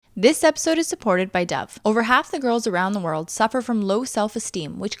This episode is supported by Dove. Over half the girls around the world suffer from low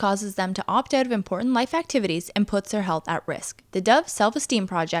self-esteem, which causes them to opt out of important life activities and puts their health at risk. The Dove Self-Esteem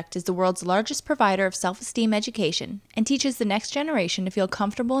Project is the world's largest provider of self-esteem education and teaches the next generation to feel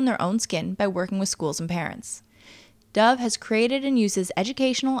comfortable in their own skin by working with schools and parents. Dove has created and uses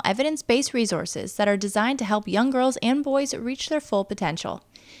educational, evidence-based resources that are designed to help young girls and boys reach their full potential.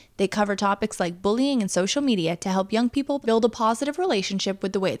 They cover topics like bullying and social media to help young people build a positive relationship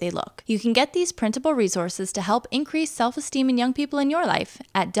with the way they look. You can get these printable resources to help increase self-esteem in young people in your life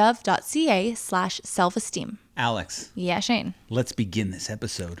at dove.ca/self-esteem. Alex. Yeah, Shane. Let's begin this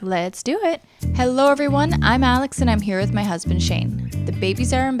episode. Let's do it. Hello, everyone. I'm Alex, and I'm here with my husband, Shane. The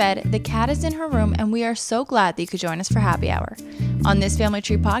babies are in bed, the cat is in her room, and we are so glad that you could join us for happy hour on this Family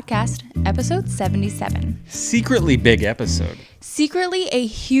Tree podcast, episode 77. Secretly big episode. Secretly a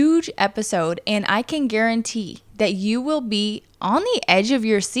huge episode, and I can guarantee that you will be on the edge of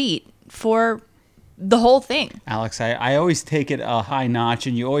your seat for the whole thing. Alex, I always take it a high notch,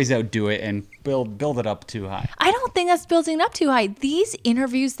 and you always outdo it and build it up too high. I don't think that's building it up too high. These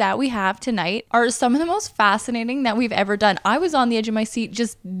interviews that we have tonight are some of the most fascinating that we've ever done. I was on the edge of my seat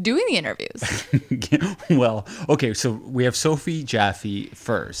just doing the interviews. Well, okay, so we have Sophie Jaffe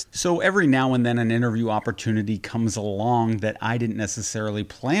first. So every now and then an interview opportunity comes along that I didn't necessarily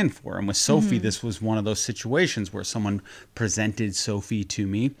plan for. And with Sophie, this was one of those situations where someone presented Sophie to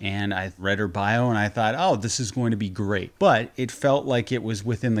me and I read her bio and I thought, oh, this is going to be great. But it felt like it was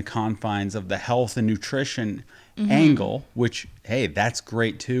within the confines of the health and nutrition angle, which, hey, that's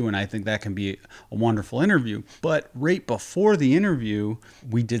great too. And I think that can be a wonderful interview. But right before the interview,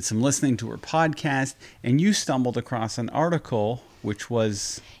 we did some listening to her podcast and you stumbled across an article, which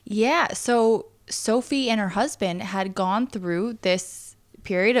was... Yeah, so Sophie and her husband had gone through this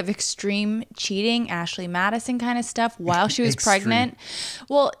period of extreme cheating, Ashley Madison kind of stuff while she was pregnant.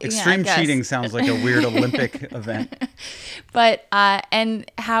 Well, extreme cheating sounds like a weird Olympic event. But,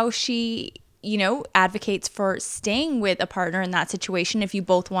 and how she, advocates for staying with a partner in that situation if you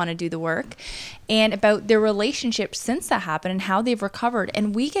both want to do the work, and about their relationship since that happened and how they've recovered.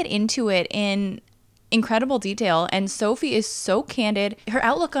 And we get into it in incredible detail, and Sophie is so candid. Her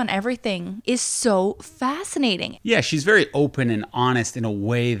outlook on everything is so fascinating. Yeah, she's very open and honest in a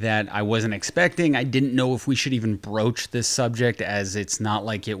way that I wasn't expecting. I didn't know if we should even broach this subject, as it's not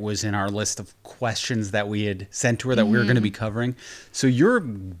like it was in our list of questions that we had sent to her that we were going to be covering. So you're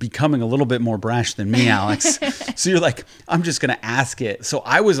becoming a little bit more brash than me, Alex. So you're like, I'm just going to ask it. So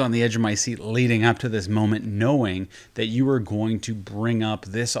I was on the edge of my seat leading up to this moment, knowing that you were going to bring up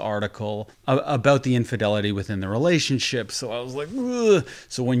this article about the infidelity within the relationship. So I was like, ugh.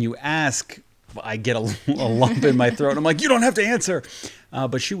 So when you ask, I get a lump in my throat. I'm like, you don't have to answer.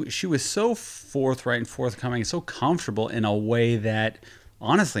 But she was so forthright and forthcoming, so comfortable in a way that,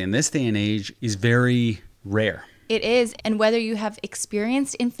 honestly, in this day and age, is very rare. It is. And whether you have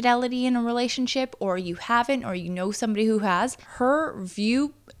experienced infidelity in a relationship or you haven't, or you know somebody who has, her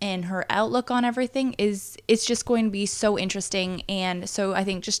view and her outlook on everything it's just going to be so interesting. And so I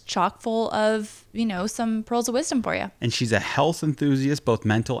think just chock full of, some pearls of wisdom for you. And she's a health enthusiast, both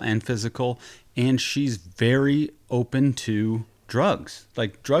mental and physical. And she's very open to drugs,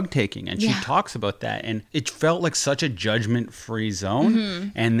 like drug taking, and she talks about that, and it felt like such a judgment-free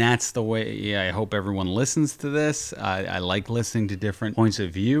zone. And that's the way I hope everyone listens to this. I like listening to different points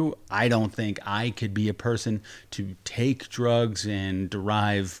of view. I don't think I could be a person to take drugs and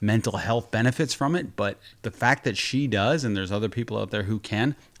derive mental health benefits from it, but the fact that she does, and there's other people out there who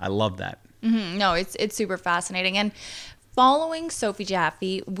can, I love that. No, it's super fascinating. And following Sophie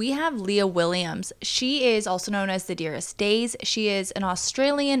Jaffe, we have Leah Williams. She is also known as The Dearest Days. She is an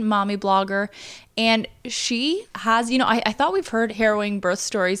Australian mommy blogger, and she has, I thought we've heard harrowing birth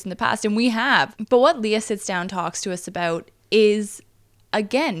stories in the past, and we have. But what Leah sits down and talks to us about is,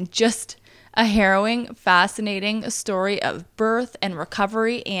 again, just a harrowing, fascinating story of birth and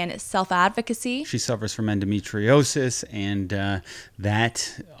recovery and self-advocacy. She suffers from endometriosis, and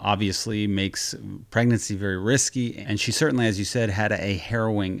that obviously makes pregnancy very risky. And she certainly, as you said, had a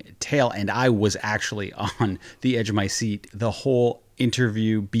harrowing tale. And I was actually on the edge of my seat the whole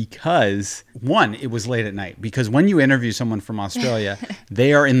interview because, one, it was late at night, because when you interview someone from Australia,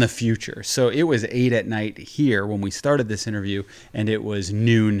 they are in the future. So it was 8 at night here when we started this interview, and it was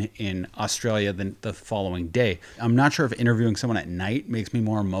noon in Australia the following day. I'm not sure if interviewing someone at night makes me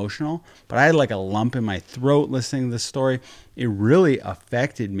more emotional, but I had like a lump in my throat listening to this story. It really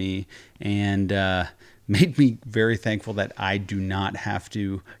affected me, and made me very thankful that I do not have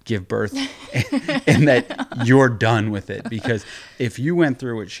to give birth and that you're done with it. Because if you went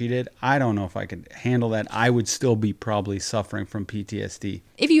through what she did, I don't know if I could handle that. I would still be probably suffering from PTSD.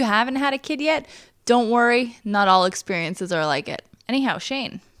 If you haven't had a kid yet, don't worry. Not all experiences are like it. Anyhow,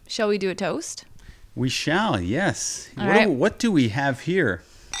 Shane, shall we do a toast? We shall, yes. All right. What do we have here?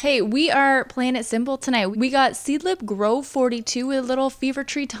 Hey, we are playing it simple tonight. We got Seedlip Grow 42 with a little Fever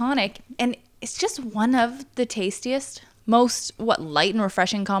Tree tonic, and it's just one of the tastiest, most light and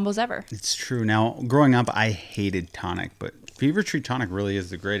refreshing combos ever. It's true. Now, growing up, I hated tonic, but Fever Tree tonic really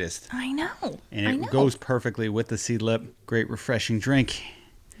is the greatest. I know. And it goes perfectly with the Seedlip. Great, refreshing drink.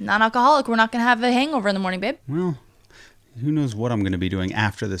 Non-alcoholic. We're not going to have a hangover in the morning, babe. Well, who knows what I'm going to be doing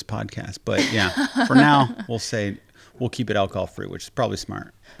after this podcast. But yeah, for now, we'll keep it alcohol-free, which is probably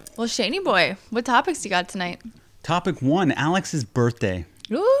smart. Well, Shaney boy, what topics you got tonight? Topic 1, Alex's birthday.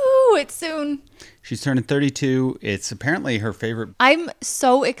 Ooh, it's soon. She's turning 32. It's apparently her favorite. I'm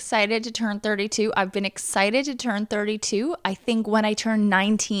so excited to turn 32. I've been excited to turn 32. I think when I turned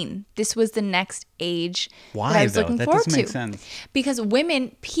 19, this was the next age that I was looking forward to. That doesn't make sense. Because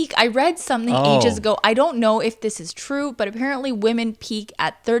women peak. I read something ages ago. I don't know if this is true, but apparently women peak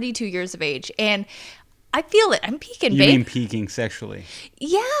at 32 years of age. And I feel it. I'm peaking, babe. You mean peaking sexually?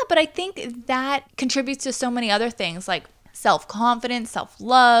 Yeah, but I think that contributes to so many other things like self-confidence,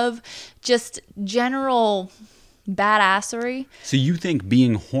 self-love, just general badassery. So you think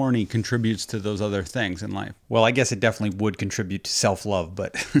being horny contributes to those other things in life? Well, I guess it definitely would contribute to self-love,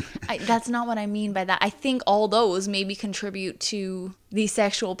 but... That's not what I mean by that. I think all those maybe contribute to the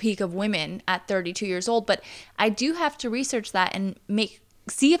sexual peak of women at 32 years old, but I do have to research that and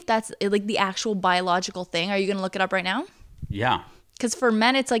see if that's like the actual biological thing. Are you going to look it up right now? Yeah. Because for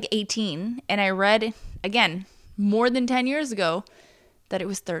men, it's like 18. And I read, again, more than 10 years ago, that it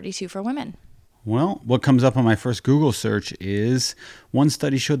was 32 for women. Well, what comes up on my first Google search is one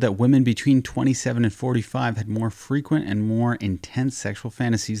study showed that women between 27 and 45 had more frequent and more intense sexual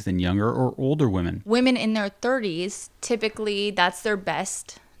fantasies than younger or older women. Women in their 30s, typically that's their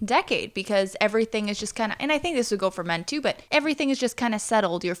best decade because everything is just kind of, and I think this would go for men too, but everything is just kind of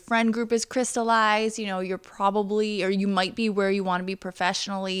settled. Your friend group is crystallized, you're probably, or you might be where you want to be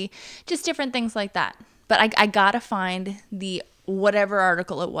professionally, just different things like that. But I gotta find the whatever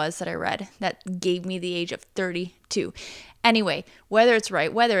article it was that I read that gave me the age of 32. Anyway, whether it's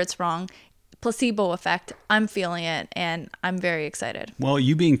right, whether it's wrong, placebo effect, I'm feeling it and I'm very excited. Well,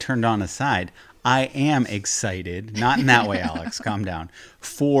 you being turned on aside, I am excited, not in that way, Alex, calm down,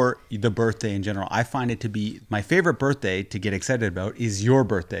 for the birthday in general. I find it to be my favorite birthday to get excited about is your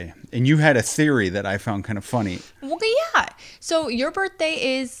birthday. And you had a theory that I found kind of funny. Well, yeah. So your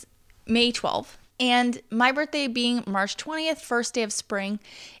birthday is May 12th. And my birthday being March 20th, first day of spring,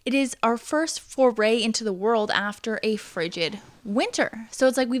 it is our first foray into the world after a frigid winter. So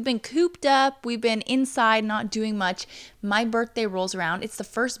it's like we've been cooped up, we've been inside, not doing much. My birthday rolls around. It's the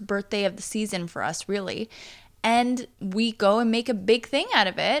first birthday of the season for us, really. And we go and make a big thing out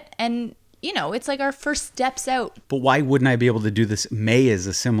of it. And, it's like our first steps out. But why wouldn't I be able to do this? May is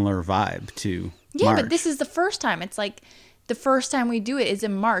a similar vibe to March. But this is the first time. It's like the first time we do it is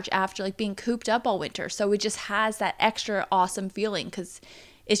in March after being cooped up all winter. So it just has that extra awesome feeling because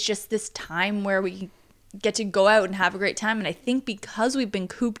it's just this time where we get to go out and have a great time. And I think because we've been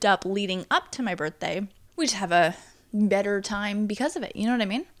cooped up leading up to my birthday, we just have a better time because of it. You know what I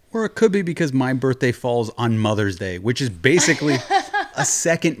mean? Or it could be because my birthday falls on Mother's Day, which is basically a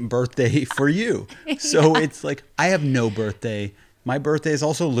second birthday for you. So It's like I have no birthday. My birthday is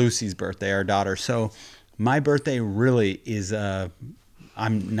also Lucy's birthday, our daughter. So my birthday really is, I'm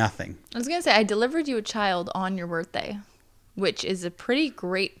nothing. I was going to say, I delivered you a child on your birthday, which is a pretty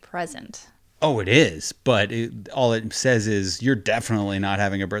great present. Oh, it is. But all it says is you're definitely not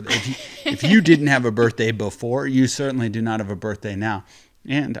having a birthday. If you didn't have a birthday before, you certainly do not have a birthday now.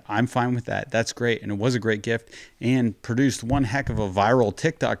 And I'm fine with that. That's great. And it was a great gift and produced one heck of a viral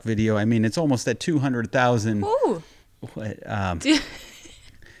TikTok video. I mean, it's almost at 200,000. Ooh.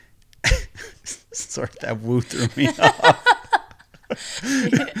 Sorry, that woo threw me off.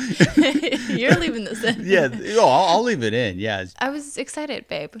 You're leaving this in. Yeah, I'll leave it in. Yeah. I was excited,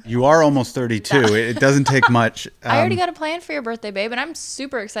 babe. You are almost 32. It doesn't take much. I already got a plan for your birthday, babe, and I'm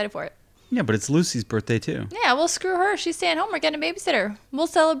super excited for it. Yeah, but it's Lucy's birthday too. Yeah, well, screw her. She's staying home. We're getting a babysitter. We'll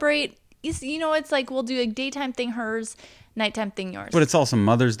celebrate. It's like we'll do a daytime thing hers, nighttime thing yours. But it's also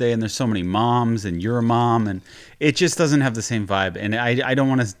Mother's Day, and there's so many moms, and you're a mom, and it just doesn't have the same vibe. And I don't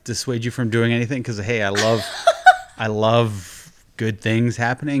want to dissuade you from doing anything because, hey, I love good things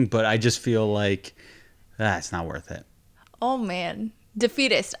happening, but I just feel like it's not worth it. Oh, man.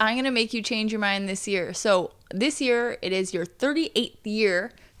 Defeatist, I'm going to make you change your mind this year. So this year, it is your 38th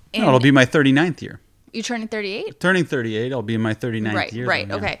year. No, it'll be my 39th year. You turning 38? Turning 38, I'll be in my 39th year. Right,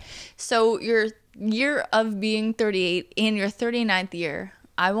 then, yeah. okay. So your year of being 38, in your 39th year,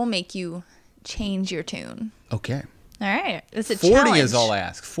 I will make you change your tune. Okay. All right. It's a 40 challenge. is all I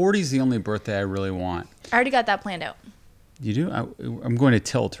ask. 40 is the only birthday I really want. I already got that planned out. You do? I'm going to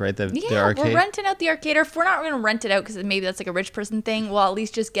Tilt, right? The arcade? We're renting out the arcade. Or if we're not going to rent it out because maybe that's like a rich person thing, well, at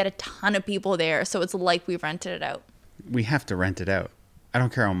least just get a ton of people there so it's like we've rented it out. We have to rent it out. I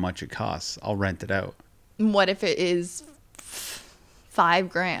don't care how much it costs. I'll rent it out. What if it is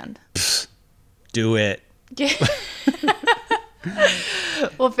 $5,000? Do it.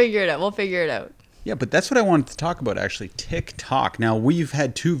 We'll figure it out. Yeah, but that's what I wanted to talk about, actually. TikTok. Now, we've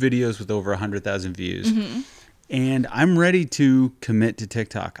had 2 videos with over 100,000 views. Mm-hmm. And I'm ready to commit to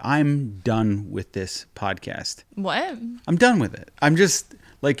TikTok. I'm done with this podcast. What? I'm done with it. I'm just,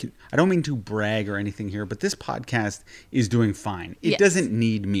 like, I don't mean to brag or anything here, but this podcast is doing fine. It doesn't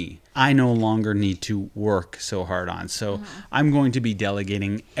need me. I no longer need to work so hard on. So I'm going to be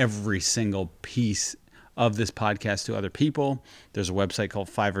delegating every single piece of this podcast to other people. There's a website called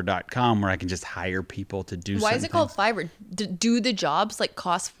Fiverr.com where I can just hire people to do Why is it called Fiverr? Do the jobs like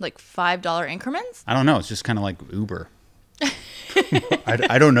cost like $5 increments? I don't know. It's just kind of like Uber.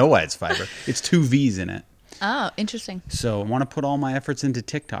 I don't know why it's Fiverr. It's 2 V's in it. Oh, interesting. So I want to put all my efforts into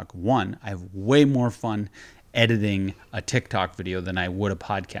TikTok. One, I have way more fun editing a TikTok video than I would a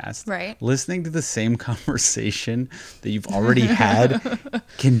podcast. Right. Listening to the same conversation that you've already had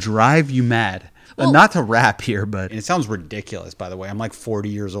can drive you mad. Well, not to rap here, but it sounds ridiculous, by the way. I'm like 40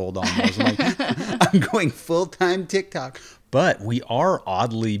 years old almost. I'm like, I'm going full-time TikTok. But we are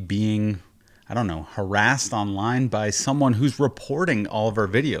oddly being, I don't know, harassed online by someone who's reporting all of our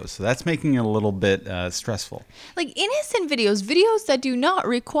videos. So that's making it a little bit stressful. Like innocent videos that do not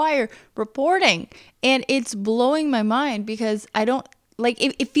require reporting. And it's blowing my mind because I don't, like,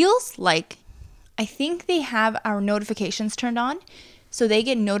 it feels like, I think they have our notifications turned on. So they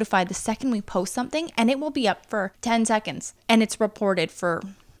get notified the second we post something and it will be up for 10 seconds and it's reported for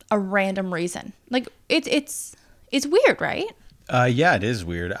a random reason. Like it's weird, right? Yeah, it is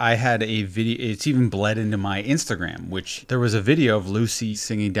weird. I had a video, it's even bled into my Instagram, which there was a video of Lucy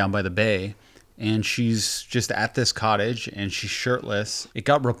singing Down by the Bay and she's just at this cottage and she's shirtless. It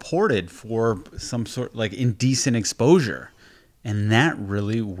got reported for some sort like indecent exposure. And that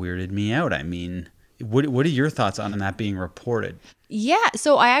really weirded me out. I mean, what are your thoughts on that being reported? Yeah.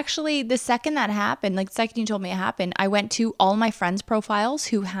 So I actually, the second that happened, like the second you told me it happened, I went to all my friends' profiles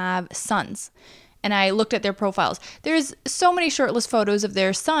who have sons and I looked at their profiles. There's so many shirtless photos of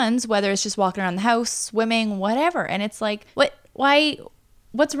their sons, whether it's just walking around the house, swimming, whatever. And it's like,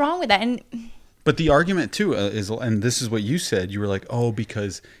 what's wrong with that? And but the argument too is, and this is what you said, you were like, oh,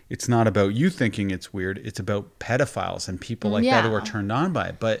 because it's not about you thinking it's weird. It's about pedophiles and people like that who are turned on by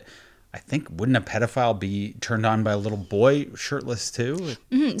it. But I think, wouldn't a pedophile be turned on by a little boy shirtless too?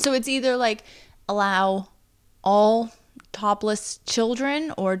 Mm-hmm. So it's either like allow all topless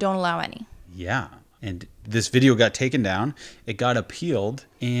children or don't allow any. Yeah. And this video got taken down, it got appealed,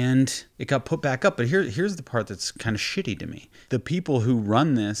 and it got put back up. But here's the part that's kind of shitty to me. The people who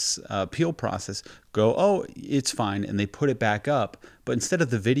run this appeal process go, oh, it's fine, and they put it back up. But instead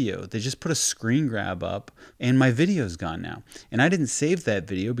of the video, they just put a screen grab up, and my video's gone now. And I didn't save that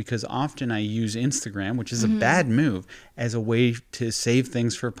video because often I use Instagram, which is a bad move, as a way to save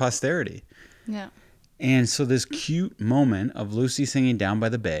things for posterity. Yeah. And so this cute moment of Lucy singing Down by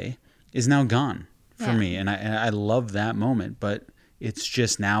the Bay is now gone for me. And I love that moment, but it's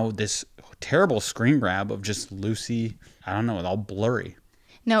just now this terrible screen grab of just Lucy, I don't know, all blurry.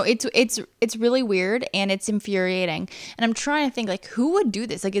 No, it's really weird and it's infuriating. And I'm trying to think, like, who would do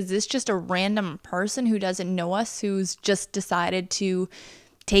this? Like, is this just a random person who doesn't know us who's just decided to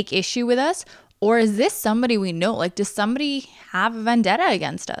take issue with us? Or is this somebody we know? Like, does somebody have a vendetta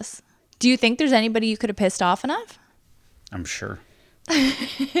against us? Do you think there's anybody you could have pissed off enough? I'm sure.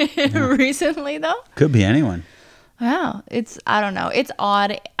 Recently, though? Could be anyone. Wow. I don't know. It's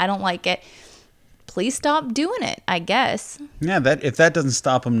odd. I don't like it. Please stop doing it, I guess. Yeah, if that doesn't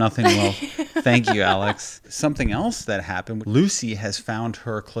stop him, nothing will. Thank you, Alex. Something else that happened, Lucy has found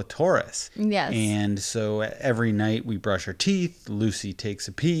her clitoris. Yes. And so every night we brush her teeth, Lucy takes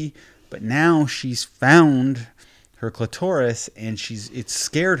a pee, but now she's found her clitoris and it's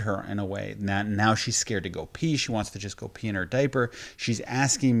scared her in a way. Now she's scared to go pee. She wants to just go pee in her diaper. She's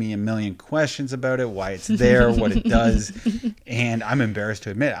asking me a million questions about it, why it's there, what it does. And I'm embarrassed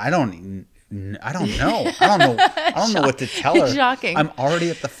to admit, I don't I don't know. I don't know what to tell her. Shocking. I'm already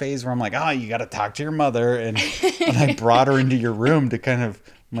at the phase where I'm like, you got to talk to your mother. And I brought her into your room to kind of,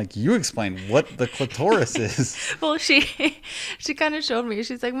 I'm like, you explain what the clitoris is. Well, she kind of showed me.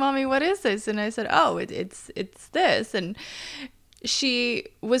 She's like, Mommy, what is this? And I said, oh, it's this. And she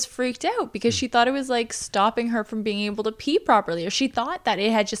was freaked out because she thought it was like stopping her from being able to pee properly, or she thought that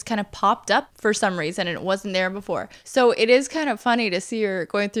it had just kind of popped up for some reason and it wasn't there before. So it is kind of funny to see her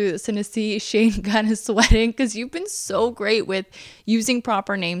going through this and to see Shane kind of sweating, because you've been so great with using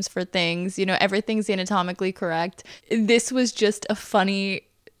proper names for things. You know, everything's anatomically correct. This was just a funny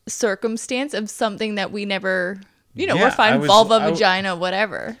circumstance of something that we never, we're fine, vulva, vagina,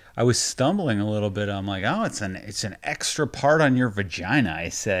 whatever. I was stumbling a little bit. I'm like, it's an extra part on your vagina, I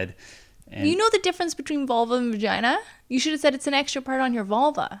said. And you know the difference between vulva and vagina? You should have said it's an extra part on your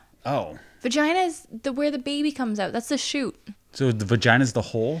vulva. Oh. Vagina is where the baby comes out. That's the chute. So the vagina's the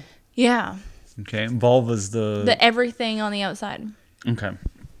hole? Yeah. Okay. Vulva's the everything on the outside. Okay.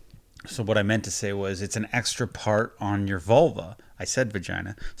 So what I meant to say was it's an extra part on your vulva. I said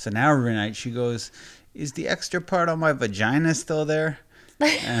vagina. So now every night she goes, is the extra part on my vagina still there?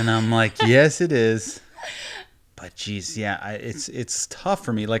 And I'm like, yes, it is. But geez, yeah, it's tough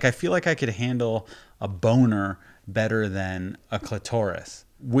for me. Like, I feel like I could handle a boner better than a clitoris,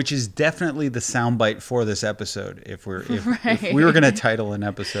 which is definitely the soundbite for this episode. If we were going to title an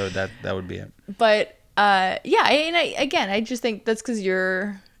episode, that would be it. But yeah, and I just think that's because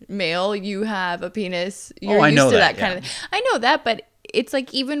you're male, you have a penis, you're used to that kind of thing. I know that, but it's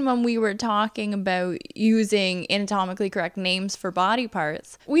like, even when we were talking about using anatomically correct names for body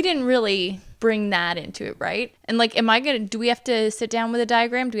parts, we didn't really bring that into it, right? And like, do we have to sit down with a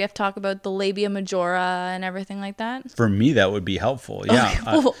diagram? Do we have to talk about the labia majora and everything like that? For me, that would be helpful. Yeah. Okay,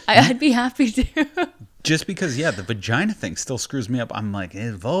 well, I'd be happy to. Just because, the vagina thing still screws me up. I'm like,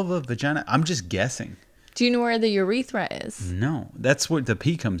 vulva, vagina. I'm just guessing. Do you know where the urethra is? No, that's where the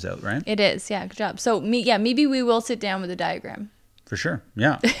pee comes out, right? It is. Yeah, good job. So maybe we will sit down with a diagram. For sure.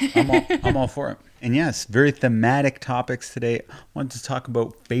 Yeah. I'm all for it. And yes, very thematic topics today. I wanted to talk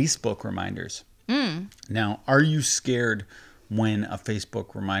about Facebook reminders. Now, are you scared when a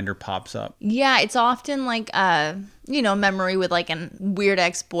Facebook reminder pops up? Yeah, it's often like a, memory with like a weird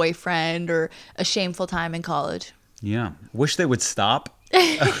ex-boyfriend or a shameful time in college. Yeah. Wish they would stop.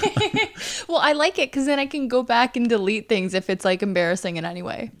 Well, I like it because then I can go back and delete things if it's like embarrassing in any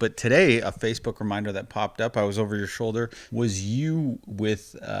way. But today, a Facebook reminder that popped up, I was over your shoulder, was you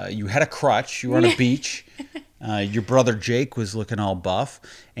with, you had a crutch, you were on a beach, your brother Jake was looking all buff,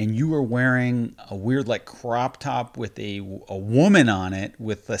 and you were wearing a weird like crop top with a woman on it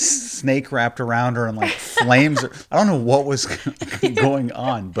with a snake wrapped around her and like flames. I don't know what was going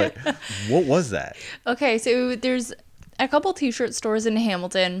on, but what was that? Okay, so there's a couple t-shirt stores in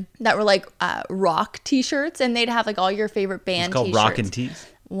Hamilton that were like rock t-shirts, and they'd have like all your favorite band t-shirts. It's called t-shirts. Rock and Tees?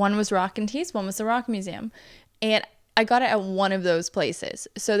 One was Rock and Tees, one was the Rock Museum. And I got it at one of those places.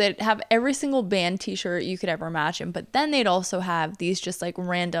 So they'd have every single band t-shirt you could ever imagine, but then they'd also have these just like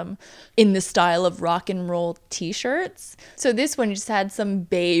random in the style of rock and roll t-shirts. So this one just had some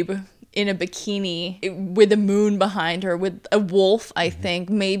babe in a bikini with a moon behind her, with a wolf, I think,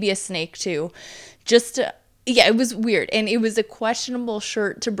 maybe a snake too. Yeah, it was weird. And it was a questionable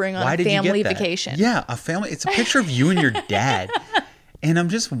shirt to bring on a family vacation. Yeah, a family. It's a picture of you and your dad. And I'm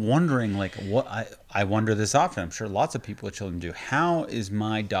just wondering, like, what I wonder this often. I'm sure lots of people with children do. How is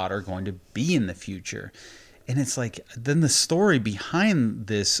my daughter going to be in the future? And it's like, then the story behind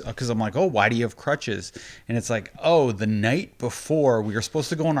this, because I'm like, why do you have crutches? And it's like, the night before we were supposed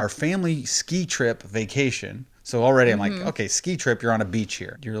to go on our family ski trip vacation. So already I'm like, okay, ski trip, you're on a beach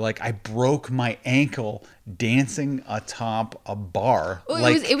here. You're like, I broke my ankle dancing atop a bar,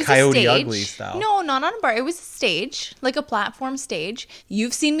 it was Coyote Ugly style. No, not on a bar. It was a stage, like a platform stage.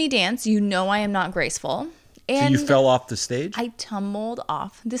 You've seen me dance. You know I am not graceful. And so you fell off the stage? I tumbled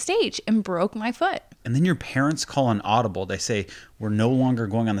off the stage and broke my foot. And then your parents call an audible. They say, we're no longer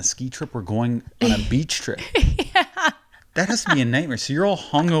going on the ski trip. We're going on a beach trip. Yeah. That has to be a nightmare. So you're all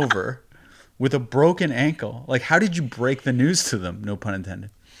hungover with a broken ankle. Like, how did you break the news to them? No pun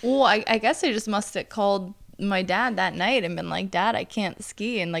intended. Well, I guess I just must have called my dad that night and been like, Dad, I can't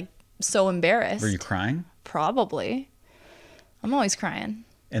ski. And like, so embarrassed. Were you crying? Probably. I'm always crying.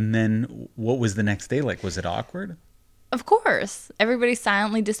 And then what was the next day like? Was it awkward? Of course. Everybody's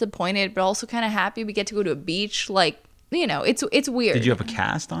silently disappointed, but also kind of happy we get to go to a beach. Like, it's weird. Did you have a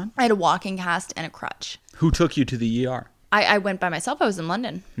cast on? I had a walking cast and a crutch. Who took you to the ER? I went by myself. I was in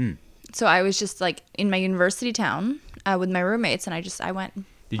London. So I was just like in my university town with my roommates, and I went.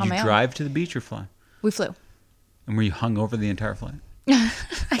 Did you drive to the beach or fly? We flew. And were you hung over the entire flight?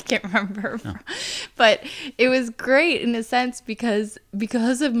 I can't remember. But it was great in a sense because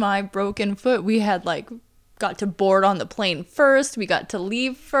of my broken foot, we had like got to board on the plane first, we got to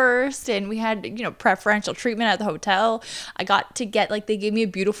leave first, and we had, preferential treatment at the hotel. I got to get, like, they gave me a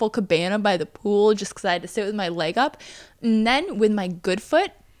beautiful cabana by the pool just because I had to sit with my leg up. And then with my good foot,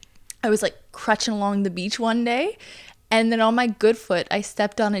 I was like crutching along the beach one day, and then on my good foot, I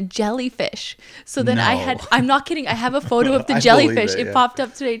stepped on a jellyfish. So then I'm not kidding, I have a photo of the jellyfish. It popped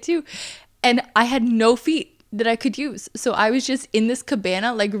up today too. And I had no feet that I could use. So I was just in this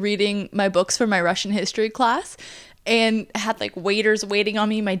cabana, like reading my books for my Russian history class, and had like waiters waiting on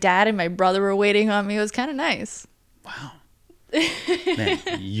me. My dad and my brother were waiting on me. It was kind of nice. Wow. Man,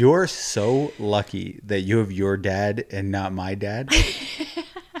 you're so lucky that you have your dad and not my dad.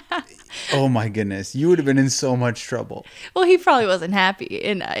 Oh my goodness. You would have been in so much trouble. Well, he probably wasn't happy.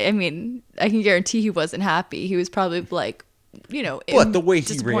 And I mean, I can guarantee he wasn't happy. He was probably like, but the way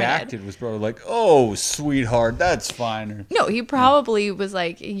he reacted was probably like, oh, sweetheart, that's fine. No, he probably was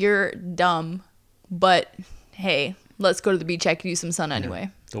like, you're dumb, but hey, let's go to the beach. I could use some sun anyway.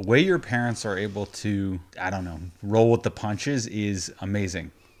 The way your parents are able to, I don't know, roll with the punches is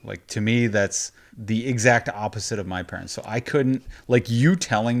amazing. Like, to me, that's the exact opposite of my parents. So I couldn't, like, you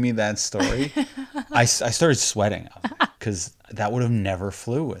telling me that story, I started sweating because that would have never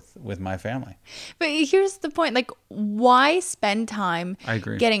flew with my family. But here's the point. Like, why spend time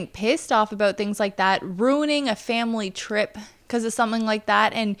getting pissed off about things like that, ruining a family trip because of something like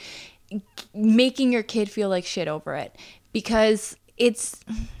that, and making your kid feel like shit over it? Because it's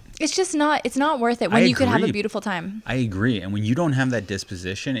just not, it's not worth it when you could have a beautiful time. I agree. And when you don't have that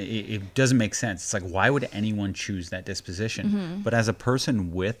disposition, it doesn't make sense. It's like, why would anyone choose that disposition? Mm-hmm. But as a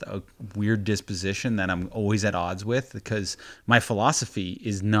person with a weird disposition that I'm always at odds with, because my philosophy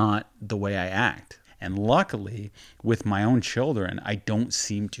is not the way I act. And luckily, with my own children, I don't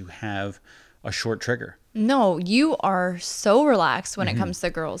seem to have a short trigger. No, you are so relaxed when it comes to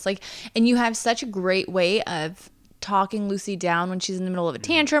girls. Like, and you have such a great way of talking Lucy down when she's in the middle of a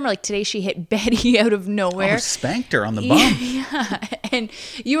tantrum, or like today she hit Betty out of nowhere. Oh, spanked her on the bum. Yeah. And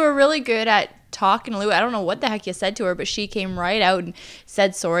you were really good at talking to Lou. I don't know what the heck you said to her, but she came right out and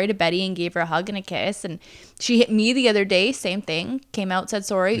said sorry to Betty and gave her a hug and a kiss. And she hit me the other day, same thing, came out, said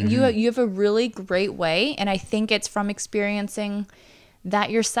sorry. Mm-hmm. You have a really great way, and I think it's from experiencing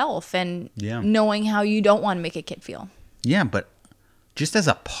that yourself and knowing how you don't want to make a kid feel. Yeah, but just as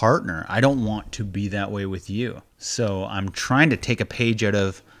a partner, I don't want to be that way with you. So I'm trying to take a page out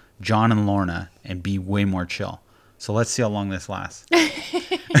of John and Lorna and be way more chill. So let's see how long this lasts.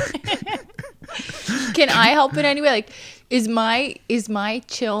 Can I help in any way? Like, is my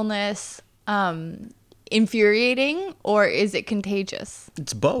chillness infuriating, or is it contagious?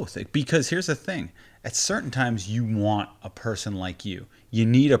 It's both. Because here's the thing. At certain times, you want a person like you. You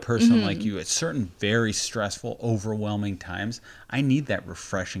need a person like you. At certain very stressful, overwhelming times, I need that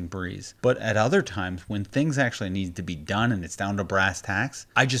refreshing breeze. But at other times, when things actually need to be done and it's down to brass tacks,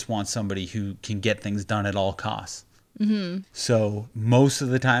 I just want somebody who can get things done at all costs. Mm-hmm. So most of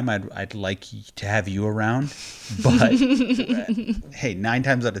the time, I'd like to have you around. But hey, 9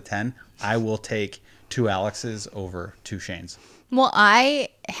 times out of 10, I will take 2 Alexes over 2 Shanes. Well, I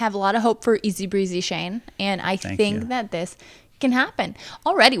have a lot of hope for Easy Breezy Shane, and I think that this can happen.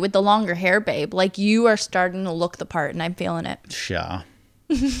 Already with the longer hair, babe, like, you are starting to look the part, and I'm feeling it. Sure.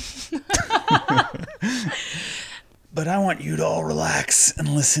 But I want you to all relax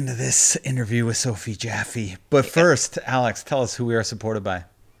and listen to this interview with Sophie Jaffe. But first, Alex, tell us who we are supported by.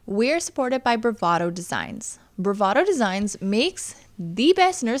 We are supported by Bravado Designs. Bravado Designs makes the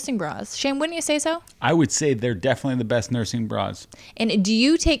best nursing bras. Shane, wouldn't you say so? I would say they're definitely the best nursing bras. And do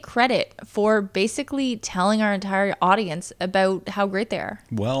you take credit for basically telling our entire audience about how great they are?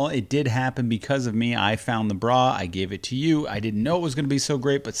 Well, it did happen because of me. I found the bra. I gave it to you. I didn't know it was going to be so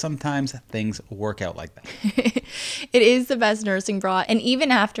great, but sometimes things work out like that. It is the best nursing bra. And even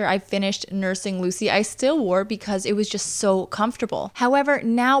after I finished nursing Lucy, I still wore it because it was just so comfortable. However,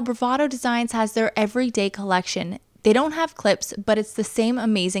 now Bravado Designs has their everyday collection. They don't have clips, but it's the same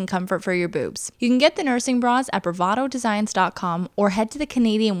amazing comfort for your boobs. You can get the nursing bras at bravadodesigns.com or head to the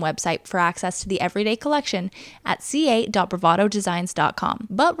Canadian website for access to the everyday collection at ca.bravadodesigns.com.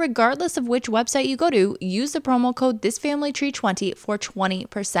 But regardless of which website you go to, use the promo code ThisFamilyTree20 for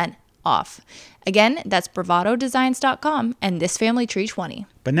 20% off. Again, that's bravadodesigns.com and ThisFamilyTree20.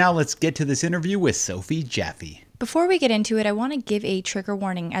 But now let's get to this interview with Sophie Jaffe. Before we get into it, I want to give a trigger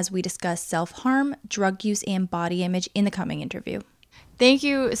warning as we discuss self-harm, drug use, and body image in the coming interview. Thank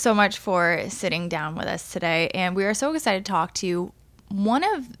you so much for sitting down with us today, and we are so excited to talk to you. One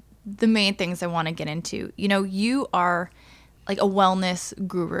of the main things I want to get into, you are like a wellness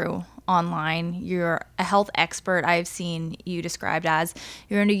guru online. You're a health expert. I've seen you described as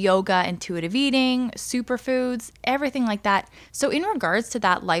you're into yoga, intuitive eating, superfoods, everything like that. So in regards to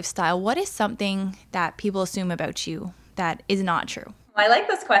that lifestyle, what is something that people assume about you that is not true? I like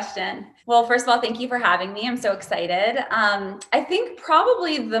this question. Well, first of all, thank you for having me. I'm so excited. I think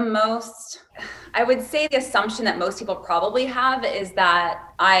probably I would say the assumption that most people probably have is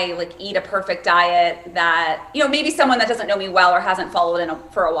that I like eat a perfect diet, that, maybe someone that doesn't know me well or hasn't followed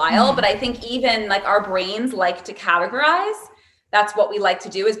for a while, but I think even like our brains like to categorize. That's what we like to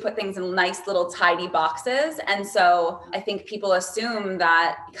do, is put things in nice little tidy boxes. And so I think people assume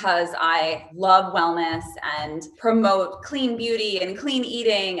that because I love wellness and promote clean beauty and clean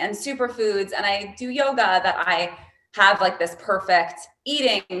eating and superfoods, and I do yoga, that I have like this perfect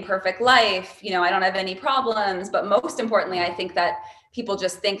eating, perfect life. I don't have any problems. But most importantly, I think that people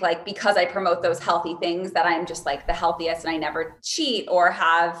just think like, because I promote those healthy things, that I'm just like the healthiest and I never cheat or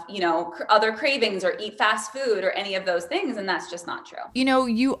have, other cravings or eat fast food or any of those things. And that's just not true.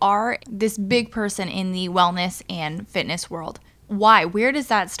 You are this big person in the wellness and fitness world. Why? Where does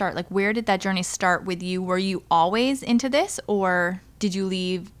that start? Like, where did that journey start with you? Were you always into this, or did you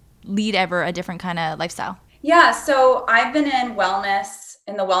lead ever a different kind of lifestyle? Yeah. So I've been in the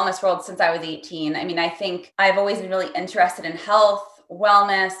wellness world since I was 18. I mean, I think I've always been really interested in health,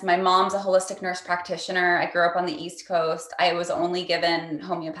 wellness. My mom's a holistic nurse practitioner. I grew up on the East Coast. I was only given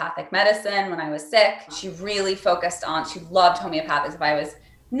homeopathic medicine when I was sick. She loved homeopathics. If I was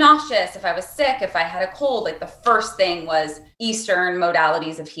nauseous, if I was sick, if I had a cold, like the first thing was Eastern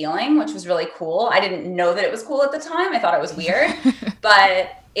modalities of healing, which was really cool. I didn't know that it was cool at the time. I thought it was weird,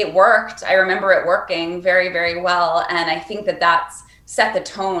 but it worked. I remember it working very, very well. And I think that that's set the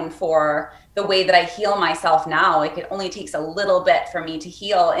tone for the way that I heal myself now. Like, it only takes a little bit for me to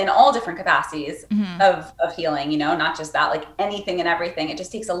heal in all different capacities of healing, not just that, like anything and everything. It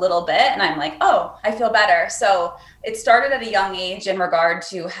just takes a little bit and I'm like, oh, I feel better. So it started at a young age in regard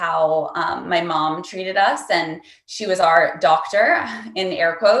to how my mom treated us. And she was our doctor, in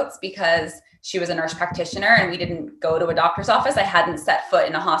air quotes, because she was a nurse practitioner and we didn't go to a doctor's office. I hadn't set foot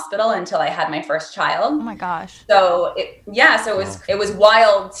in a hospital until I had my first child. Oh my gosh. So it was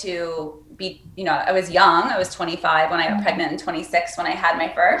wild to be, I was young. I was 25 when I got pregnant and 26 when I had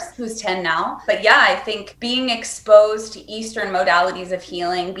my first, who's 10 now. But yeah, I think being exposed to Eastern modalities of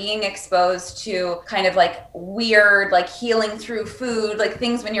healing, being exposed to kind of like weird, like healing through food, like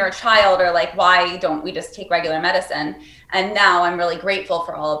things when you're a child are like, why don't we just take regular medicine? And now I'm really grateful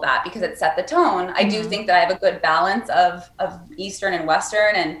for all of that because it set the tone. I do think that I have a good balance of Eastern and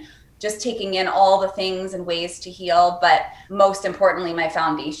Western and just taking in all the things and ways to heal. But most importantly, my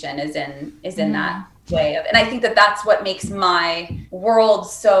foundation is in that way of, and I think that that's what makes my world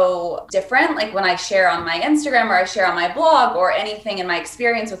so different. Like when I share on my Instagram or I share on my blog or anything in my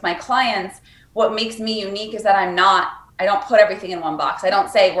experience with my clients, what makes me unique is that I don't put everything in one box. I don't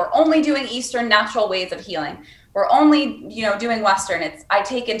say we're only doing Eastern natural ways of healing. We're only, doing Western. I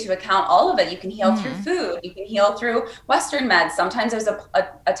take into account all of it. You can heal through food. You can heal through Western meds. Sometimes there's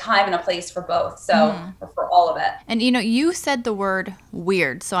a time and a place for both. So for all of it. And, you said the word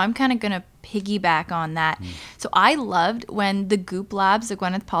weird. So I'm kind of going to piggyback on that. So I loved when the Goop Labs, the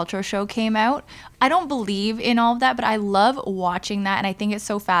Gwyneth Paltrow show, came out. I don't believe in all of that, but I love watching that. And I think it's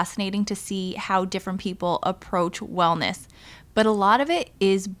so fascinating to see how different people approach wellness. But a lot of it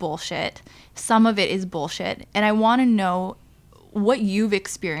is bullshit. Some of it is bullshit. And I want to know what you've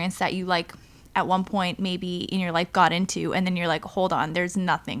experienced that you like at one point maybe in your life got into, and then you're like, hold on, there's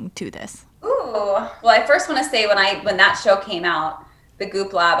nothing to this. Ooh. Well, I first want to say when that show came out, the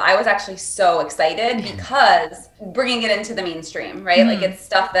Goop Lab, I was actually so excited because bringing it into the mainstream, right? Like it's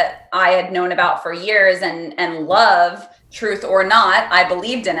stuff that I had known about for years and love, truth or not, I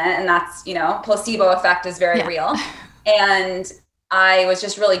believed in it. And that's, placebo effect is very real. And I was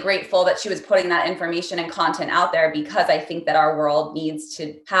just really grateful that she was putting that information and content out there because I think that our world needs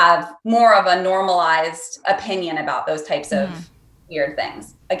to have more of a normalized opinion about those types of weird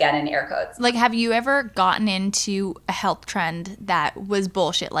things, again, in air quotes. Like, have you ever gotten into a health trend that was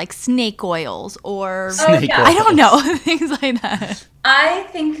bullshit, like snake oils or I don't know, things like that? I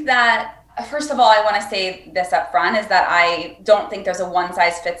think that first of all, I want to say this up front is that I don't think there's a one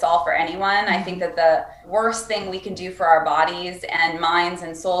size fits all for anyone. I think that the worst thing we can do for our bodies and minds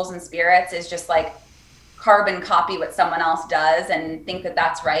and souls and spirits is just like carbon copy what someone else does and think that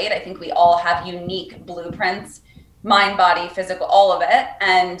that's right. I think we all have unique blueprints, mind, body, physical, all of it.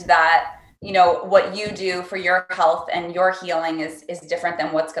 And that what you do for your health and your healing is different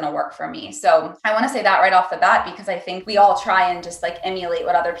than what's going to work for me. So I want to say that right off the bat, because I think we all try and just like emulate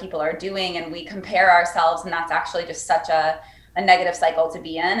what other people are doing, and we compare ourselves, and that's actually just such a negative cycle to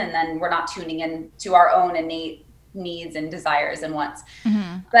be in. And then we're not tuning in to our own innate needs and desires and wants.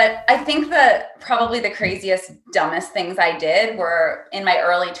 But I think that probably the craziest, dumbest things I did were in my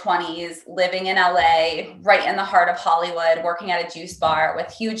early 20s, living in LA, right in the heart of Hollywood, working at a juice bar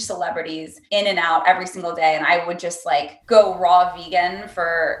with huge celebrities in and out every single day. And I would just like go raw vegan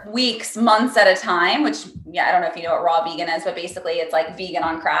for weeks, months at a time, which, yeah, I don't know if you know what raw vegan is, but basically it's like vegan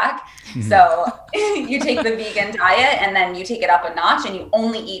on crack. So you take the vegan diet and then you take it up a notch, and you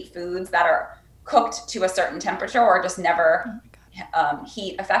only eat foods that are cooked to a certain temperature or just never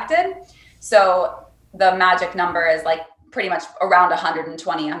heat affected. So the magic number is like pretty much around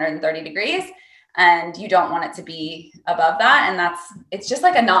 120, 130 degrees. And you don't want it to be above that. And it's just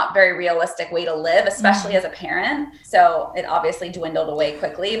like a not very realistic way to live, especially as a parent. So it obviously dwindled away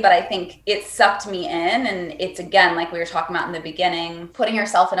quickly, but I think it sucked me in. And it's, again, like we were talking about in the beginning, putting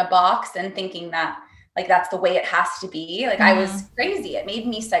yourself in a box and thinking that like that's the way it has to be. Like I was crazy. It made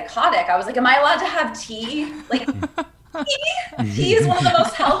me psychotic. I was like, am I allowed to have tea? Like tea is one of the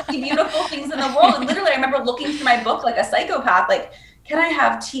most healthy, beautiful things in the world. And literally I remember looking through my book like a psychopath, like, can I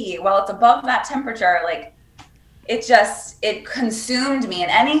have tea? Well, it's above that temperature. Like it consumed me.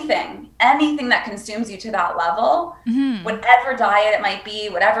 And anything that consumes you to that level, whatever diet it might be,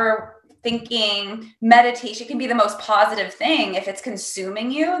 whatever thinking, meditation, can be the most positive thing. If it's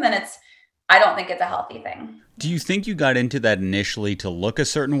consuming you, then I don't think it's a healthy thing. Do you think you got into that initially to look a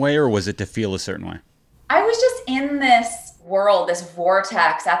certain way, or was it to feel a certain way? I was just in this world, this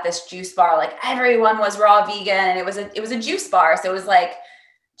vortex at this juice bar. Like everyone was raw vegan, and it was a juice bar. So it was like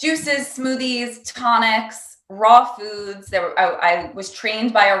juices, smoothies, tonics, raw foods. I was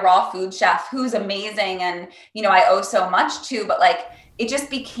trained by a raw food chef who's amazing, and I owe so much to. But like it just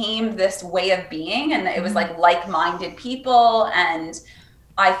became this way of being, and it was like like-minded people. And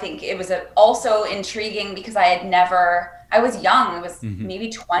I think it was also intriguing because I was young. I was maybe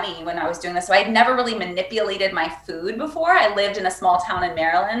 20 when I was doing this. So I had never really manipulated my food before. I lived in a small town in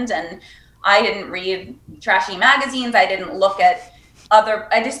Maryland, and I didn't read trashy magazines. I didn't look at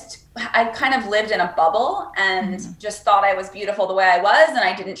I kind of lived in a bubble and just thought I was beautiful the way I was. And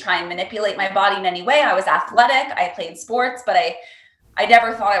I didn't try and manipulate my body in any way. I was athletic. I played sports, but I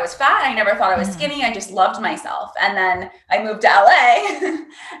never thought I was fat. I never thought I was skinny. I just loved myself. And then I moved to LA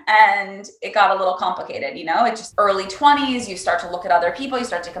and it got a little complicated. It's just early 20s. You start to look at other people. You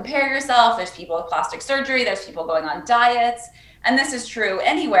start to compare yourself. There's people with plastic surgery. There's people going on diets. And this is true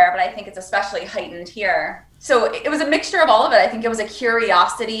anywhere, but I think it's especially heightened here. So it was a mixture of all of it. I think it was a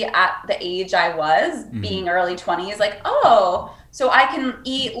curiosity at the age I was, being early 20s, like, oh, so I can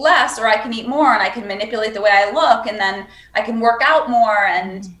eat less or I can eat more, and I can manipulate the way I look, and then I can work out more.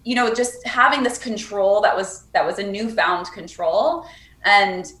 And, just having this control that was a newfound control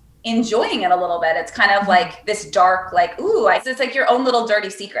and enjoying it a little bit. It's kind of like this dark, like, ooh, it's like your own little dirty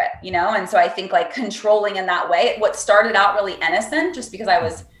secret, And so I think like controlling in that way, what started out really innocent, just because I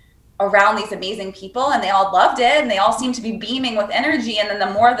was around these amazing people and they all loved it and they all seemed to be beaming with energy. And then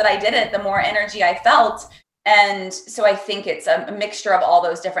the more that I did it, the more energy I felt. And so I think it's a mixture of all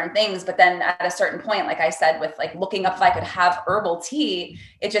those different things. But then at a certain point, like I said, with like looking up if I could have herbal tea,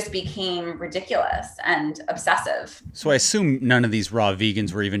 it just became ridiculous and obsessive. So I assume none of these raw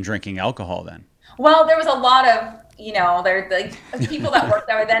vegans were even drinking alcohol then. Well, there was a lot of, they're like people that work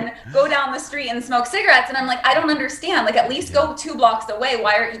there would then go down the street and smoke cigarettes. And I'm like, I don't understand. Like, at least go 2 blocks away.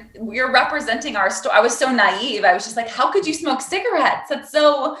 Why you're representing our store? I was so naive. I was just like, how could you smoke cigarettes? That's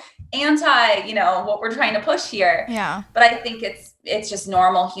so anti, what we're trying to push here. Yeah. But I think it's just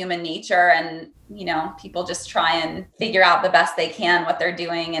normal human nature, and people just try and figure out the best they can what they're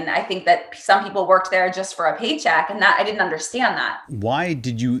doing. And I think that some people worked there just for a paycheck, and that I didn't understand that. Why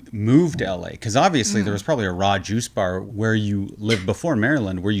did you move to LA? Because obviously there was probably a raw juice bar where you lived before in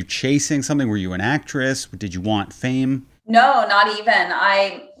Maryland. Were you chasing something? Were you an actress? Did you want fame? No, not even.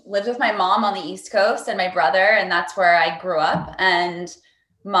 I lived with my mom on the East Coast and my brother, and that's where I grew up. And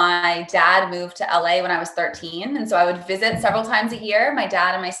my dad moved to LA when I was 13. And so I would visit several times a year, my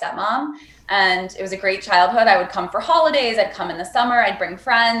dad and my stepmom. And it was a great childhood. I would come for holidays. I'd come in the summer. I'd bring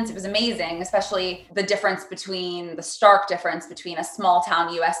friends. It was amazing, especially the stark difference between a small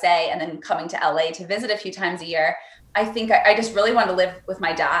town USA and then coming to LA to visit a few times a year. I think I just really wanted to live with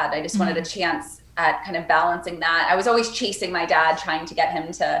my dad. I just wanted a chance at kind of balancing that. I was always chasing my dad, trying to get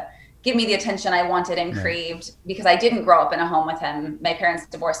him to give me the attention I wanted and craved, because I didn't grow up in a home with him. My parents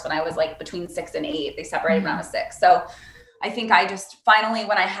divorced when I was like between 6 and 8. They separated when I was 6. So I think I just finally,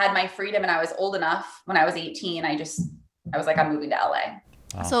 when I had my freedom and I was old enough, when I was 18, I was like, I'm moving to LA.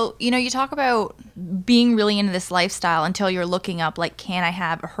 Wow. So, you talk about being really into this lifestyle until you're looking up, like, can I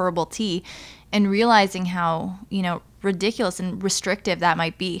have a herbal tea, and realizing how, ridiculous and restrictive that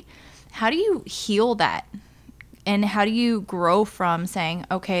might be. How do you heal that? And how do you grow from saying,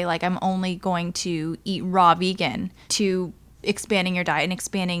 okay, like, I'm only going to eat raw vegan, to expanding your diet and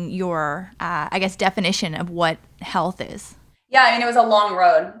expanding your, definition of what health is? Yeah, I mean, it was a long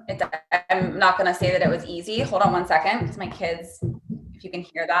road. I'm not going to say that it was easy. Hold on one second, because my kids, if you can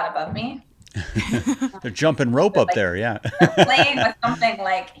hear that above me. They're jumping rope up there, yeah. They're playing with something,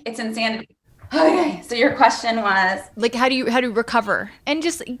 like, it's insanity. Okay, so your question was, like, how do you recover? And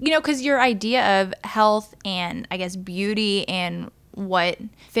just, because your idea of health and, I guess, beauty and what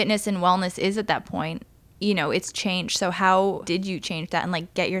fitness and wellness is at that point, it's changed. So how did you change that and,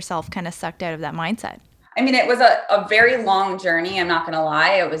 like, get yourself kind of sucked out of that mindset? I mean, it was a very long journey. I'm not going to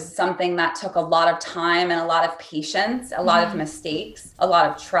lie. It was something that took a lot of time and a lot of patience, a lot of mistakes, a lot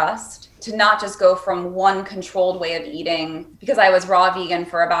of trust, to not just go from one controlled way of eating, because I was raw vegan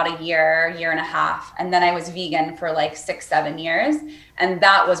for about a year and a half. And then I was vegan for like 6-7 years. And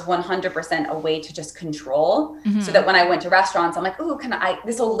that was 100% a way to just control. So that when I went to restaurants, I'm like, ooh,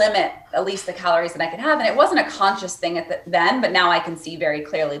 this will limit at least the calories that I could have. And it wasn't a conscious thing then, but now I can see very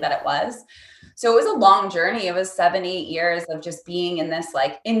clearly that it was. So it was a long journey. It was 7-8 years of just being in this,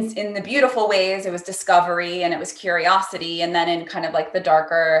 like, in the beautiful ways. It was discovery and it was curiosity. And then in kind of like the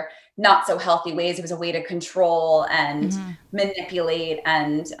darker, not so healthy ways, it was a way to control and manipulate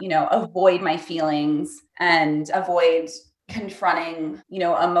and, avoid my feelings and avoid confronting,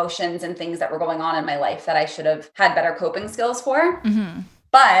 emotions and things that were going on in my life that I should have had better coping skills for.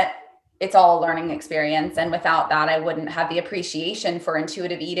 But it's all a learning experience. And without that, I wouldn't have the appreciation for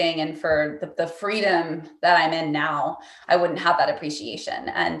intuitive eating and for the freedom that I'm in now. I wouldn't have that appreciation.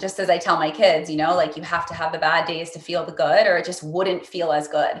 And just as I tell my kids, like, you have to have the bad days to feel the good, or it just wouldn't feel as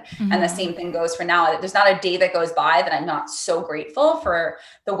good. And the same thing goes for now. There's not a day that goes by that I'm not so grateful for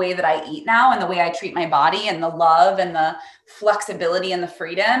the way that I eat now and the way I treat my body, and the love and the flexibility and the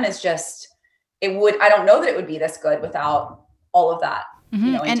freedom is just, I don't know that it would be this good without all of that.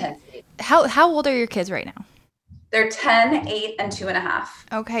 Intensity. How old are your kids right now? They're 10, 8, and 2.5.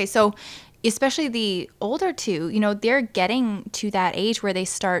 Okay. So especially the older two, they're getting to that age where they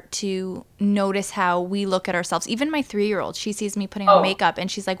start to notice how we look at ourselves. Even my 3-year-old, she sees me putting on makeup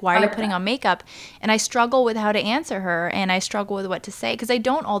and she's like, why are you putting on makeup? And I struggle with how to answer her, and I struggle with what to say, because I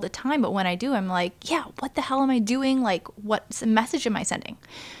don't all the time. But when I do, I'm like, yeah, what the hell am I doing? Like, what message am I sending?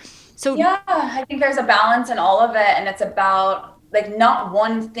 So yeah, I think there's a balance in all of it. And it's about, like, not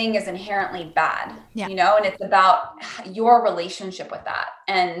one thing is inherently bad, and it's about your relationship with that,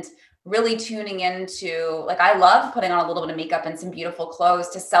 and really tuning into, like, I love putting on a little bit of makeup and some beautiful clothes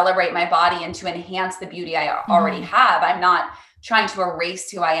to celebrate my body and to enhance the beauty I already have. I'm not trying to erase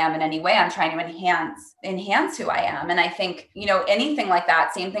who I am in any way. I'm trying to enhance who I am. And I think, anything like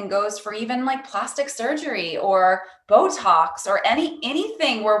that, same thing goes for even like plastic surgery or Botox or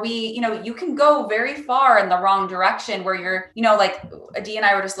anything where you can go very far in the wrong direction where you're, like Adi and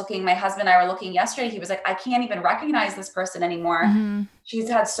I were just looking, my husband and I were looking yesterday. He was like, I can't even recognize this person anymore. She's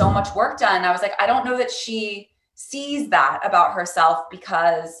had so much work done. I was like, I don't know that she sees that about herself,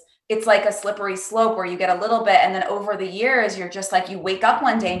 because it's like a slippery slope where you get a little bit, and then over the years, you're just like, you wake up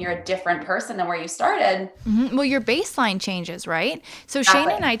one day and you're a different person than where you started. Well, your baseline changes, right? So Shane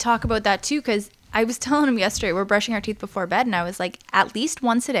and I talk about that too, because I was telling him yesterday, we're brushing our teeth before bed, and I was like, at least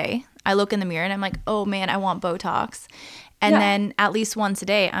once a day, I look in the mirror and I'm like, oh man, I want Botox. And then at least once a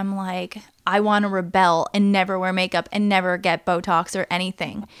day, I'm like, I want to rebel and never wear makeup and never get Botox or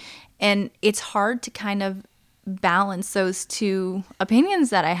anything. And it's hard to kind of balance those two opinions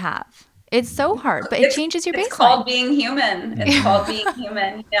that I have. It's so hard, but it changes your baseline. It's called being human. It's called being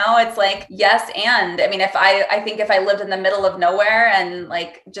human. It's like, yes. And I mean, I think if I lived in the middle of nowhere and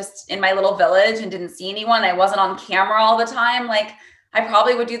like just in my little village and didn't see anyone, I wasn't on camera all the time, like I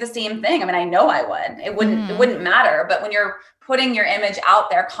probably would do the same thing. I mean, I know I would. It wouldn't matter. But when you're putting your image out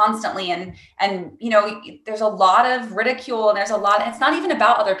there constantly and there's a lot of ridicule, and it's not even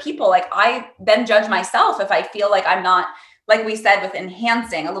about other people. Like, I then judge myself if I feel like I'm not, like we said, with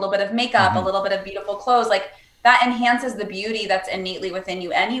enhancing a little bit of makeup, a little bit of beautiful clothes, like that enhances the beauty that's innately within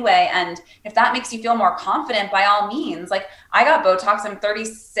you anyway. And if that makes you feel more confident, by all means. Like, I got Botox, I'm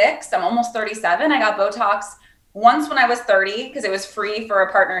 36, I'm almost 37. I got Botox once when I was 30 because it was free for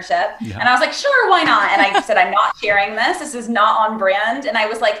a partnership. Yeah. And I was like, sure, why not? And I said, I'm not sharing this. This is not on brand. And I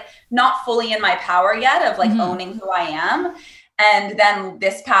was like, not fully in my power yet of like owning who I am. And then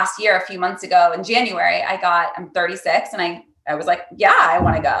this past year, a few months ago in January, I'm 36 and I was like, yeah, I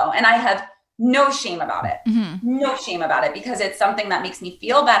want to go. And I have no shame about it. No shame about it because it's something that makes me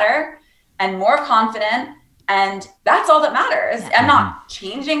feel better and more confident. And that's all that matters. I'm not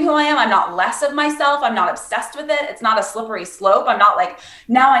changing who I am. I'm not less of myself. I'm not obsessed with it. It's not a slippery slope. I'm not like,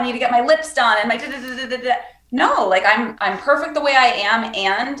 now I need to get my lips done and my No, like I'm perfect the way I am.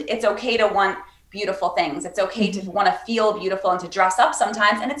 And it's okay to want beautiful things. It's okay to want to feel beautiful and to dress up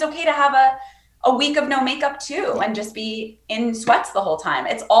sometimes. And it's okay to have a week of no makeup too and just be in sweats the whole time.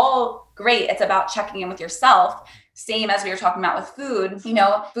 It's all great. It's about checking in with yourself. Same as we were talking about with food,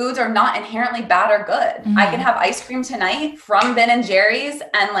 foods are not inherently bad or good. I can have ice cream tonight from Ben & Jerry's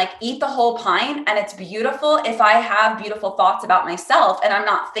and like eat the whole pint and it's beautiful if I have beautiful thoughts about myself and I'm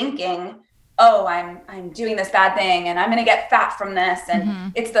not thinking, oh, I'm doing this bad thing and I'm going to get fat from this.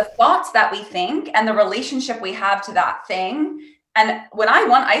 And it's the thoughts that we think and the relationship we have to that thing. And when I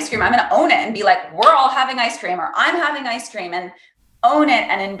want ice cream, I'm going to own it and be like, we're all having ice cream or I'm having ice cream and own it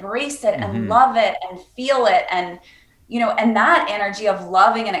and embrace it and love it and feel it. And, and that energy of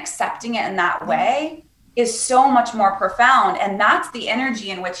loving and accepting it in that way is so much more profound. And that's the energy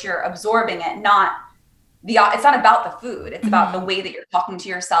in which you're absorbing it, it's not about the food. It's about the way that you're talking to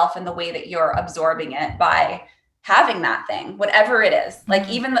yourself and the way that you're absorbing it by having that thing, whatever it is. Like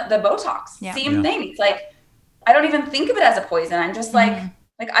even the Botox, same thing. It's like, I don't even think of it as a poison. I'm just like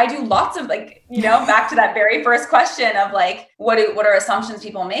I do lots of back to that very first question of like, what are assumptions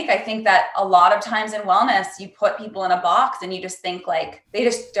people make? I think that a lot of times in wellness, you put people in a box and you just think like,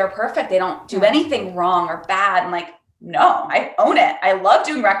 they're perfect. They don't do anything wrong or bad. And like, no, I own it. I love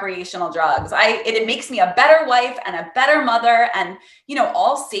doing recreational drugs. It makes me a better wife and a better mother and,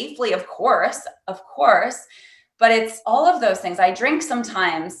 all safely, of course. But it's all of those things. I drink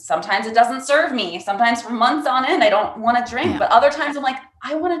sometimes it doesn't serve me. Sometimes for months on end, I don't want to drink, but other times I'm like,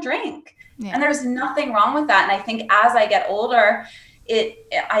 I want to drink. And there's nothing wrong with that. And I think as I get older,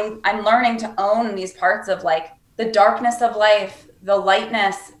 I'm learning to own these parts of like the darkness of life, the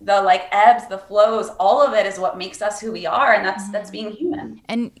lightness, the like ebbs, the flows, all of it is what makes us who we are. And that's being human.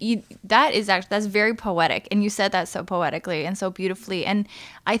 And that's very poetic. And you said that so poetically and so beautifully. And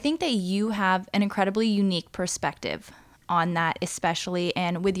I think that you have an incredibly unique perspective on that, especially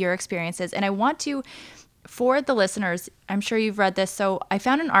and with your experiences. And I want to, for the listeners, I'm sure you've read this. So I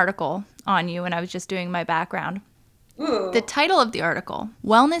found an article on you when I was just doing my background. Ooh. The title of the article,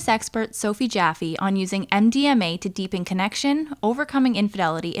 Wellness Expert Sophie Jaffe on using MDMA to deepen connection, overcoming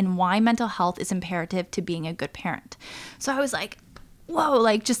infidelity, and why mental health is imperative to being a good parent. So I was like, whoa,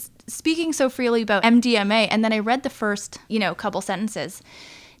 like just speaking so freely about MDMA. And then I read the first, couple sentences.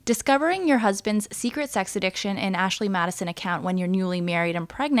 Discovering your husband's secret sex addiction in Ashley Madison account when you're newly married and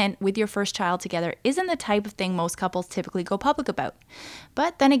pregnant with your first child together isn't the type of thing most couples typically go public about.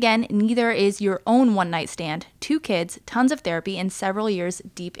 But then again, neither is your own one-night stand, 2 kids, tons of therapy, and several years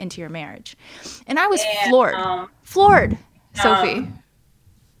deep into your marriage. And I was floored, Sophie.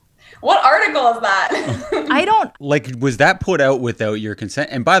 What article is that? I don't... was that put out without your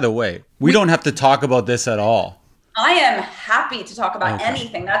consent? And by the way, we don't have to talk about this at all. I am happy to talk about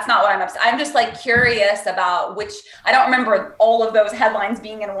anything. That's not what I'm upset. I'm just like curious about I don't remember all of those headlines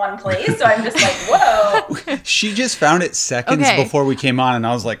being in one place. So I'm just like, whoa. She just found it seconds before we came on. And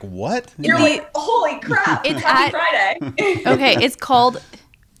I was like, what? You're like, holy crap. It's Happy Friday. Okay. It's called,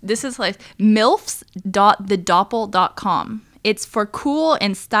 this is like milfs.thedoppel.com. It's for cool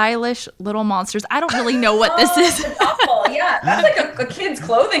and stylish little monsters. I don't really know what this is. The Doppel, yeah. That's like a kid's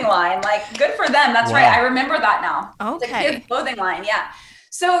clothing line. Like, good for them. That's right. I remember that now. Okay. It's a kid's clothing line, yeah.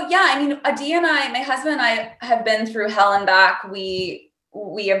 So, yeah, I mean, Adi and I, my husband and I have been through hell and back. We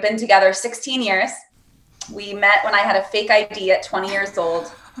have been together 16 years. We met when I had a fake ID at 20 years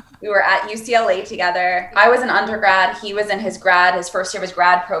old. We were at UCLA together. I was an undergrad. He was in his first year of his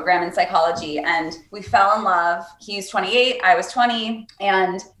grad program in psychology. And we fell in love. He's 28. I was 20.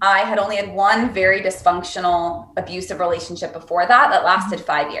 And I had only had one very dysfunctional, abusive relationship before that lasted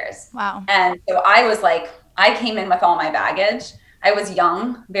 5 years. Wow. And so I was like, I came in with all my baggage. I was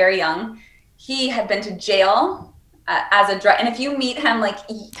young, very young. He had been to jail as a drug. And if you meet him, like,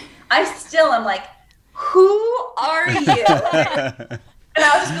 I still am like, who are you? And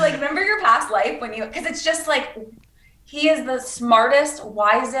I would just be like, remember your past life because it's just like, he is the smartest,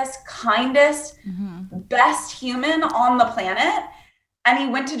 wisest, kindest, best human on the planet. And he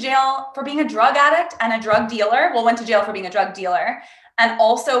went to jail for being a drug addict and a drug dealer. Went to jail for being a drug dealer. and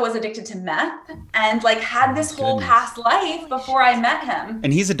also was addicted to meth and like had this whole past life before I met him.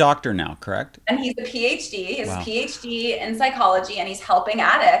 And he's a doctor now, correct? And he's a PhD. He has Wow. a PhD in psychology, and he's helping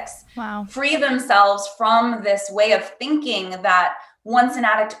addicts Wow. free themselves from this way of thinking that once an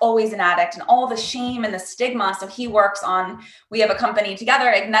addict, always an addict, and all the shame and the stigma. So he works on, we have a company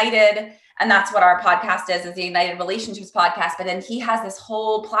together, Ignited, and that's what our podcast is the Ignited Relationships podcast. But then he has this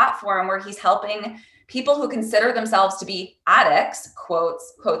whole platform where he's helping people who consider themselves to be addicts,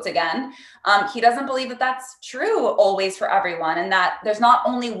 quotes again. He doesn't believe that that's true always for everyone, and that there's not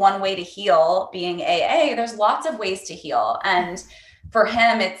only one way to heal being AA, there's lots of ways to heal. And for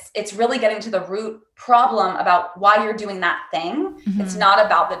him, it's really getting to the root problem about why you're doing that thing. Mm-hmm. It's not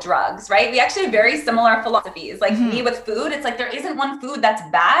about the drugs, right? We actually have very similar philosophies. Like me with food, it's like there isn't one food that's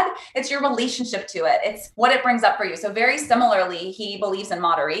bad. It's your relationship to it. It's what it brings up for you. So very similarly, he believes in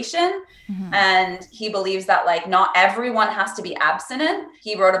moderation, and he believes that like not everyone has to be abstinent.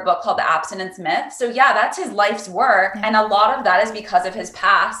 He wrote a book called The Abstinence Myth. So yeah, that's his life's work. And a lot of that is because of his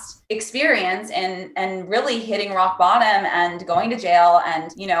past experience and really hitting rock bottom and going to jail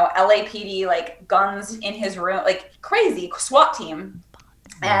and, you know, LAPD, like guns in his room, like crazy SWAT team.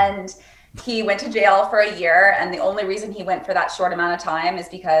 And he went to jail for a year. And the only reason he went for that short amount of time is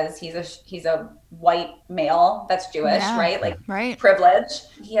because he's a white male that's Jewish, right? Like privilege.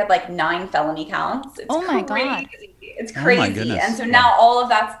 He had like 9 felony counts. It's my crazy. God. It's Oh crazy. my goodness. And so now all of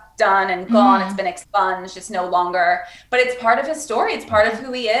that's done and gone. It's been expunged. It's no longer, but it's part of his story. It's part of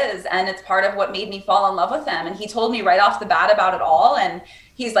who he is. And it's part of what made me fall in love with him. And he told me right off the bat about it all. And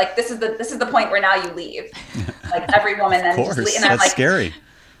he's like, this is the point where now you leave. Like every woman then just leave. And that's I'm like, scary.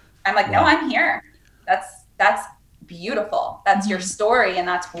 I'm like, no, I'm here. That's beautiful. That's your story. And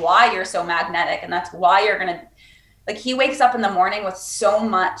that's why you're so magnetic. And that's why you're going to, like, he wakes up in the morning with so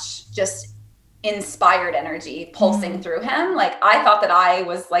much just inspired energy pulsing through him. Like I thought that I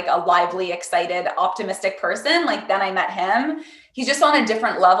was like a lively, excited, optimistic person. Like then I met him. He's just on a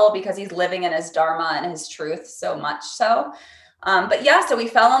different level because he's living in his dharma and his truth so much so. But yeah, so we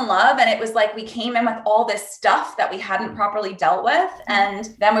fell in love, and it was like we came in with all this stuff that we hadn't properly dealt with.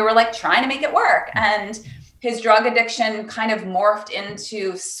 And then we were like trying to make it work. And his drug addiction kind of morphed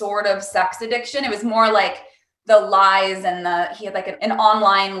into sort of sex addiction. It was more like the lies and he had like an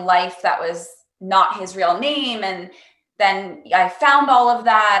online life that was not his real name. And then I found all of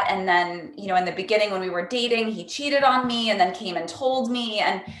that. And then, you know, in the beginning when we were dating, he cheated on me and then came and told me.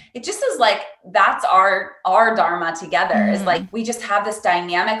 And it just is like, that's our dharma together is like, we just have this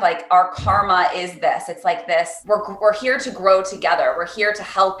dynamic, like our karma is this, it's like this, we're here to grow together. We're here to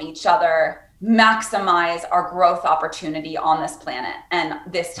help each other maximize our growth opportunity on this planet and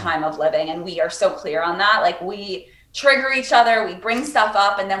this time of living. And we are so clear on that. Like we trigger each other, we bring stuff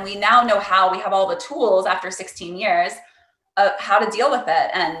up, and then we now know how. We have all the tools after 16 years of how to deal with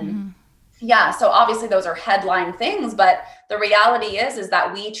it. And yeah, so obviously those are headline things, but the reality is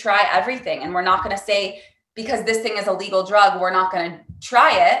that we try everything, and we're not going to say because this thing is a legal drug, we're not going to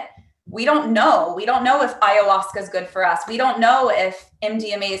try it. We don't know. We don't know if ayahuasca is good for us. We don't know if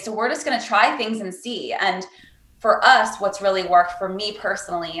MDMA is. So we're just going to try things and see. And for us, what's really worked for me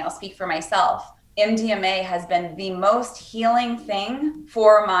personally, I'll speak for myself, MDMA has been the most healing thing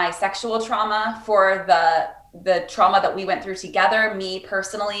for my sexual trauma, for the trauma that we went through together, me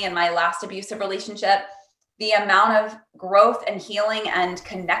personally, in my last abusive relationship. The amount of growth and healing and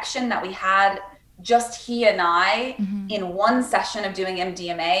connection that we had, just he and I, in one session of doing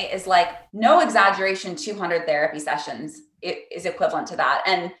MDMA is like, no exaggeration, 200 therapy sessions. It is equivalent to that.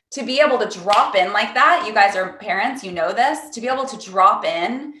 And to be able to drop in like that, you guys are parents, you know this, to be able to drop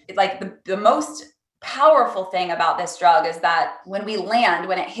in, like the most powerful thing about this drug is that when we land,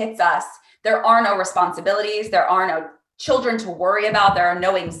 when it hits us, there are no responsibilities, there are no children to worry about, there are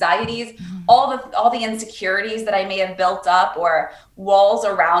no anxieties, all the insecurities that I may have built up or walls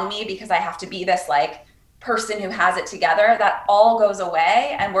around me because I have to be this like person who has it together, that all goes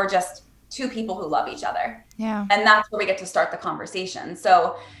away, and we're just two people who love each other. Yeah. And that's where we get to start the conversation.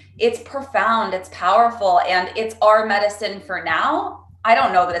 So it's profound, it's powerful, and it's our medicine for now. I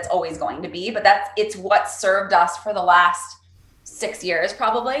don't know that it's always going to be, but it's what served us for the last 6 years,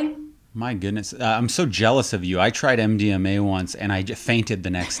 probably. My goodness. I'm so jealous of you. I tried MDMA once and I just fainted the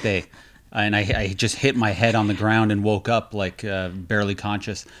next day. And I just hit my head on the ground and woke up like barely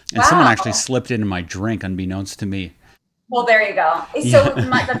conscious. And someone actually slipped into my drink unbeknownst to me. Well, there you go. So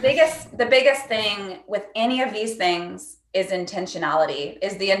the biggest thing with any of these things is intentionality,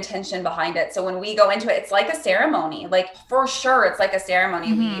 is the intention behind it. So when we go into it, it's like a ceremony, like for sure, it's like a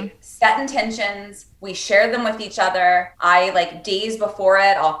ceremony. We set intentions, we share them with each other. I like days before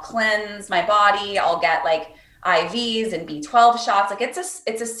it, I'll cleanse my body. I'll get like IVs and B12 shots. Like it's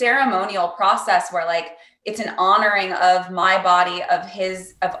a ceremonial process where like it's an honoring of my body,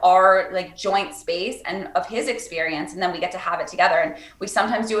 of our like joint space and of his experience. And then we get to have it together. And we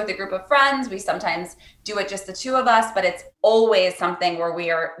sometimes do it with a group of friends. We sometimes do it just the two of us, but it's always something where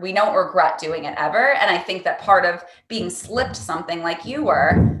we don't regret doing it ever. And I think that part of being slipped something like you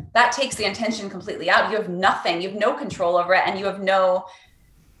were, that takes the intention completely out. You have nothing, you have no control over it. And you have no,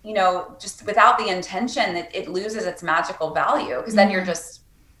 just without the intention, it loses its magical value, because then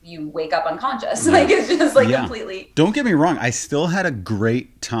you wake up unconscious. Like it's just like completely. Don't get me wrong. I still had a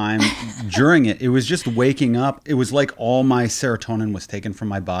great time during it. It was just waking up. It was like all my serotonin was taken from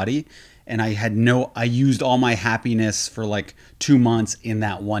my body. And I used all my happiness for like 2 months in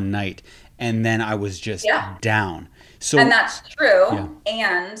that one night. And then I was just down. And that's true. Yeah.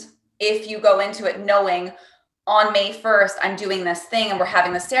 And if you go into it knowing on May 1st, I'm doing this thing and we're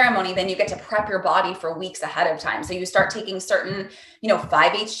having the ceremony, then you get to prep your body for weeks ahead of time. So you start taking certain,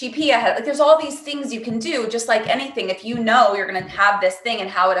 5-HTP ahead. Like there's all these things you can do, just like anything. If you know you're going to have this thing and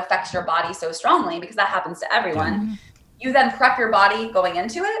how it affects your body so strongly, because that happens to everyone, you then prep your body going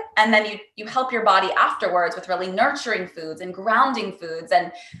into it. And then you help your body afterwards with really nurturing foods and grounding foods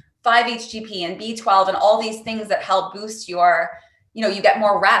and 5-HTP and B12 and all these things that help boost your, you get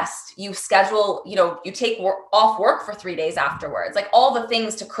more rest, you schedule, you take off work for 3 days afterwards, like all the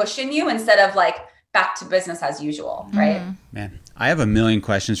things to cushion you instead of like back to business as usual. Right. Man, I have a million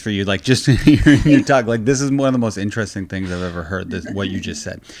questions for you. Like just hearing you talk, like this is one of the most interesting things I've ever heard, what you just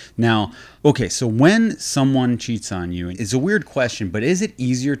said. Now, okay. So when someone cheats on you, it's a weird question, but is it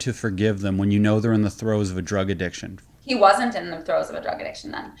easier to forgive them when you know they're in the throes of a drug addiction? He wasn't in the throes of a drug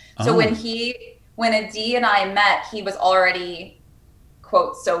addiction then. So when Adi and I met, he was already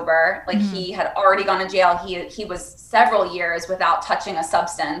quote sober. Like he had already gone to jail. He was several years without touching a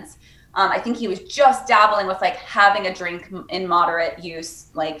substance. I think he was just dabbling with like having a drink in moderate use,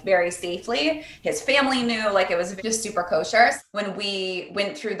 like very safely. His family knew, like it was just super kosher. When we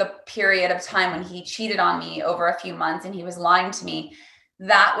went through the period of time when he cheated on me over a few months and he was lying to me,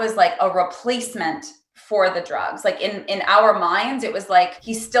 that was like a replacement for the drugs. Like in our minds, it was like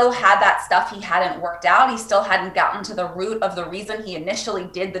he still had that stuff he hadn't worked out. He still hadn't gotten to the root of the reason he initially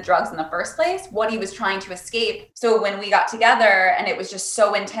did the drugs in the first place, what he was trying to escape. So when we got together and it was just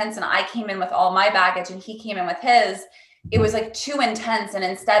so intense and I came in with all my baggage and he came in with his, it was like too intense. And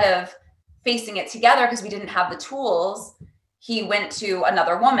instead of facing it together, because we didn't have the tools, he went to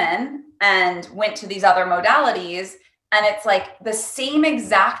another woman and went to these other modalities. And it's like the same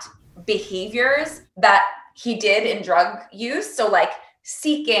exact behaviors that he did in drug use. So like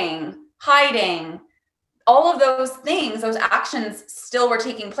seeking, hiding, all of those things, those actions still were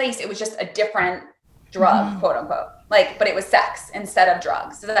taking place. It was just a different drug, quote unquote. Like, but it was sex instead of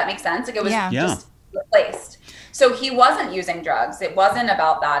drugs. Does that make sense? Like it was just replaced. So he wasn't using drugs. It wasn't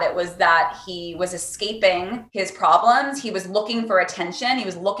about that. It was that he was escaping his problems. He was looking for attention. He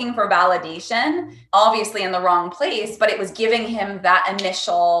was looking for validation, obviously in the wrong place, but it was giving him that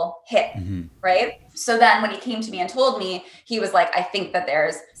initial hit, right? So then when he came to me and told me, he was like, I think that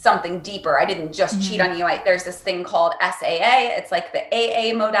there's something deeper. I didn't just cheat on you. There's this thing called SAA. It's like the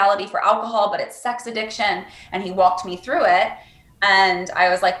AA modality for alcohol, but it's sex addiction. And he walked me through it. And I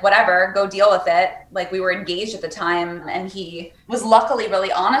was like, whatever, go deal with it. Like we were engaged at the time and he was luckily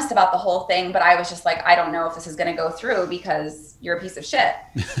really honest about the whole thing. But I was just like, I don't know if this is going to go through because you're a piece of shit.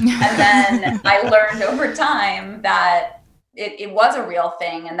 And then I learned over time that it was a real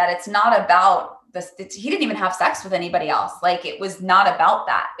thing and that it's not about this. He didn't even have sex with anybody else. Like it was not about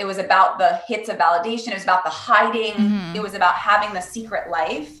that. It was about the hits of validation. It was about the hiding. It was about having the secret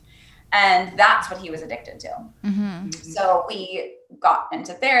life. And that's what he was addicted to. So we got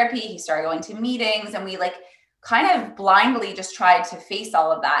into therapy. He started going to meetings and we like kind of blindly just tried to face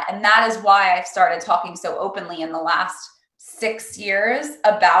all of that. And that is why I've started talking so openly in the last 6 years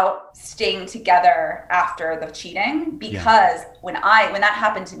about staying together after the cheating, because when that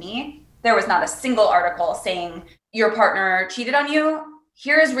happened to me, there was not a single article saying your partner cheated on you.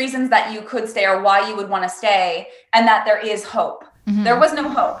 Here's reasons that you could stay or why you would want to stay, and that there is hope. There was no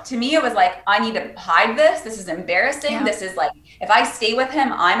hope. To me, it was like, I need to hide this. This is embarrassing. Yeah. This is like, if I stay with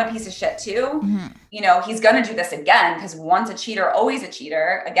him, I'm a piece of shit too. He's going to do this again, because once a cheater, always a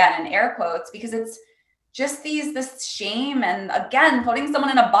cheater, again, in air quotes, because it's just this shame. And again, putting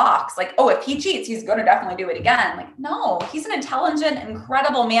someone in a box, like, oh, if he cheats, he's going to definitely do it again. Like, no, he's an intelligent,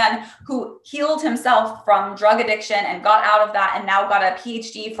 incredible man who healed himself from drug addiction and got out of that and now got a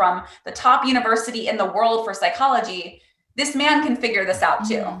PhD from the top university in the world for psychology. This man can figure this out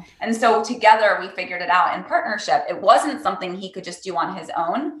too. And so together we figured it out in partnership. It wasn't something he could just do on his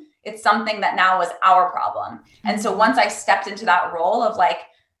own. It's something that now was our problem. And so once I stepped into that role of like,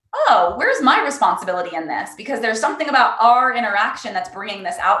 oh, where's my responsibility in this? Because there's something about our interaction that's bringing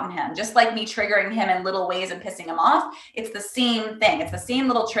this out in him. Just like me triggering him in little ways and pissing him off, it's the same thing. It's the same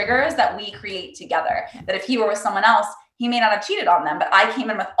little triggers that we create together. That if he were with someone else, he may not have cheated on them, but I came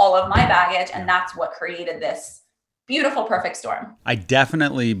in with all of my baggage, and that's what created this beautiful, perfect storm. I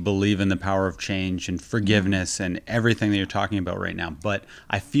definitely believe in the power of change and forgiveness and everything that you're talking about right now. But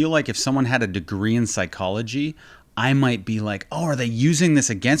I feel like if someone had a degree in psychology, I might be like, oh, are they using this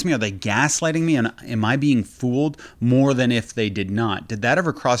against me? Are they gaslighting me? And am I being fooled more than if they did not? Did that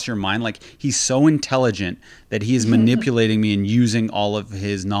ever cross your mind? Like, he's so intelligent that he is manipulating me and using all of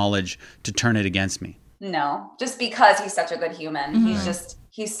his knowledge to turn it against me. No, just because he's such a good human.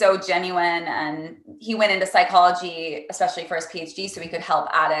 He's so genuine, and he went into psychology, especially for his PhD, so he could help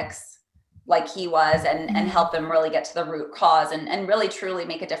addicts like he was and help them really get to the root cause and really truly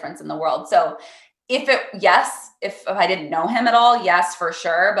make a difference in the world. So if I didn't know him at all, yes, for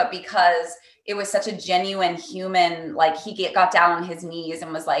sure. But because it was such a genuine human, like he got down on his knees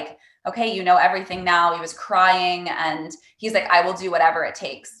and was like, okay, you know everything now. He was crying and he's like, I will do whatever it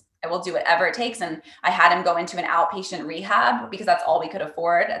takes. I will do whatever it takes. And I had him go into an outpatient rehab because that's all we could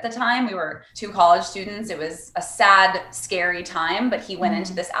afford at the time. We were 2 college students. It was a sad, scary time, but he went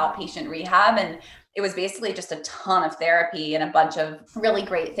into this outpatient rehab, and it was basically just a ton of therapy and a bunch of really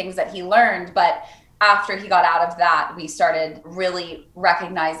great things that he learned. But after he got out of that, we started really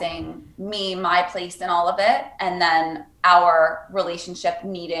recognizing my place in all of it. And then our relationship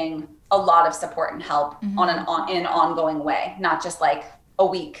needing a lot of support and help in an ongoing way, not just like a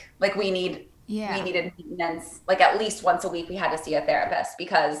week. Like we needed maintenance, like at least once a week we had to see a therapist,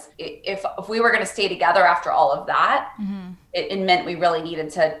 because if we were going to stay together after all of that, it meant we really needed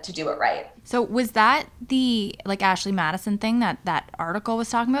to do it right. So was that the like Ashley Madison thing that article was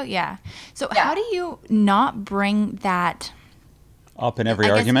talking about? Yeah. So how do you not bring that up in every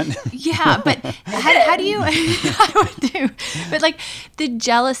argument? Yeah, but how do you, I would do, but like the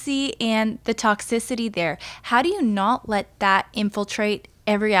jealousy and the toxicity there, how do you not let that infiltrate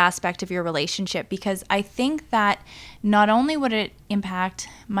every aspect of your relationship? Because I think that not only would it impact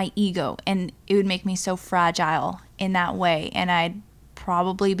my ego, and it would make me so fragile in that way, and I'd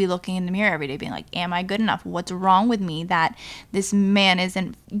probably be looking in the mirror every day being like, am I good enough? What's wrong with me that this man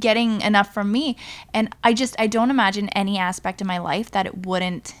isn't getting enough from me? And I don't imagine any aspect of my life that it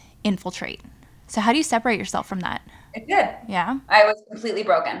wouldn't infiltrate. So how do you separate yourself from that? It did. Yeah. I was completely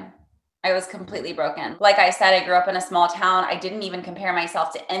broken. Like I said, I grew up in a small town. I didn't even compare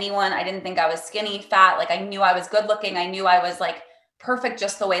myself to anyone. I didn't think I was skinny, fat. Like I knew I was good looking. I knew I was like perfect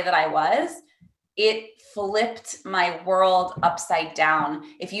just the way that I was. It flipped my world upside down.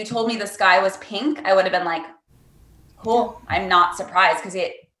 If you told me the sky was pink, I would have been like, cool. I'm not surprised, because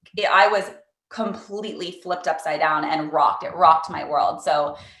I was completely flipped upside down and it rocked my world.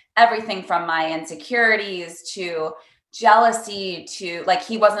 So everything from my insecurities to jealousy to like,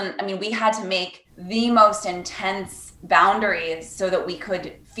 we had to make the most intense boundaries so that we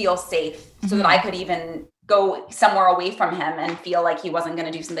could feel safe, so that I could even go somewhere away from him and feel like he wasn't going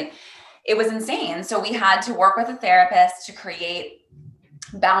to do something. It was insane. So we had to work with a therapist to create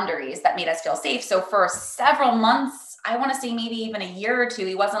boundaries that made us feel safe. So for several months, I want to say maybe even a year or two,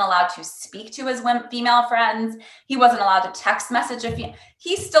 he wasn't allowed to speak to his female friends. He wasn't allowed to text message.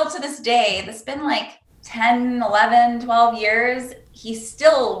 He's still to this day, it's been like 10, 11, 12 years. He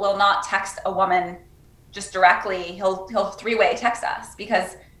still will not text a woman just directly. He'll 3-way text us,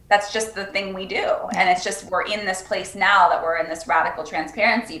 because that's just the thing we do. And it's just, we're in this place now that we're in this radical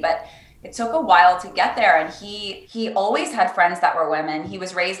transparency, but it took a while to get there. And he always had friends that were women. He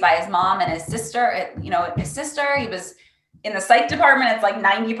was raised by his mom and his sister, he was in the psych department. It's like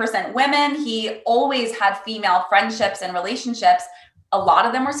 90% women. He always had female friendships and relationships. A lot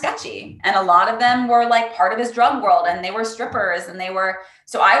of them were sketchy, and a lot of them were like part of his drug world, and they were strippers, and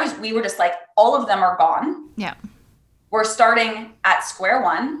we were just like, all of them are gone. Yeah. We're starting at square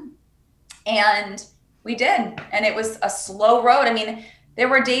one. And we did. And it was a slow road. I mean, there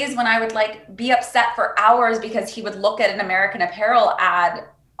were days when I would like be upset for hours because he would look at an American Apparel ad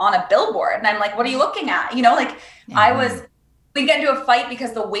on a billboard. And I'm like, what are you looking at? We'd get into a fight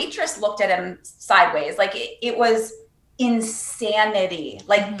because the waitress looked at him sideways. Like it was insanity,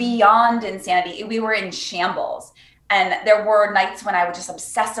 like beyond insanity. We were in shambles. And there were nights when I would just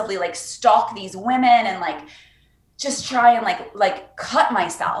obsessively like stalk these women and like just try and like cut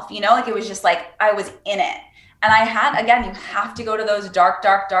myself, it was just like I was in it. And I had, again, you have to go to those dark,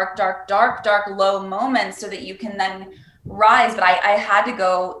 low moments so that you can then rise. But I had to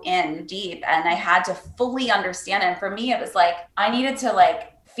go in deep, and I had to fully understand. And for me, it was like, I needed to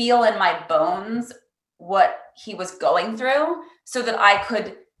like feel in my bones what he was going through so that I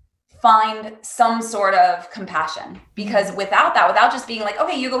could find some sort of compassion. Because without that, without just being like,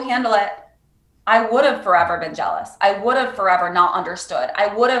 okay, you go handle it, I would have forever been jealous. I would have forever not understood.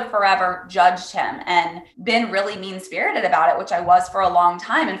 I would have forever judged him and been really mean-spirited about it, which I was for a long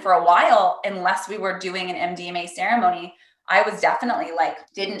time. And for a while, unless we were doing an MDMA ceremony, I was definitely like,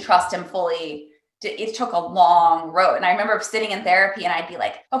 didn't trust him fully. It took a long road. And I remember sitting in therapy and I'd be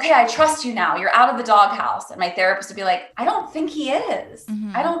like, okay, I trust you now. You're out of the doghouse. And my therapist would be like, I don't think he is.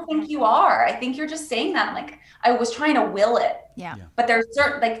 I don't think you are. I think you're just saying that. I'm like, I was trying to will it. Yeah. But there's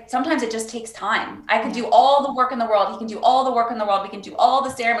certain, like, sometimes it just takes time. I could do all the work in the world. He can do all the work in the world. We can do all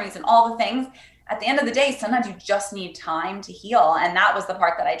the ceremonies and all the things. At the end of the day, sometimes you just need time to heal. And that was the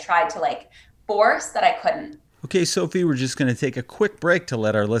part that I tried to like force that I couldn't. Okay, Sophie, we're just going to take a quick break to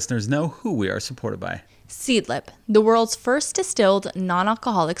let our listeners know who we are supported by. Seedlip, the world's first distilled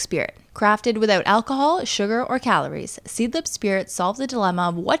non-alcoholic spirit. Crafted without alcohol, sugar, or calories, Seedlip Spirit solves the dilemma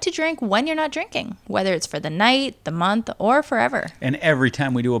of what to drink when you're not drinking, whether it's for the night, the month, or forever. And every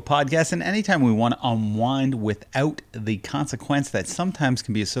time we do a podcast and anytime we want to unwind without the consequence that sometimes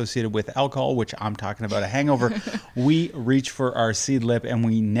can be associated with alcohol, which I'm talking about a hangover, we reach for our Seedlip and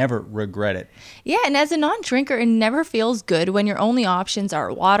we never regret it. Yeah, and as a non-drinker, it never feels good when your only options are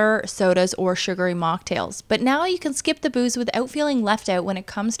water, sodas, or sugary mocktails. But now you can skip the booze without feeling left out when it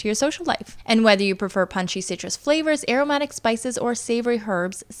comes to your social life. And whether you prefer punchy citrus flavors, aromatic spices, or savory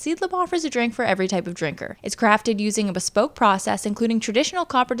herbs, Seedlip offers a drink for every type of drinker. It's crafted using a bespoke process, including traditional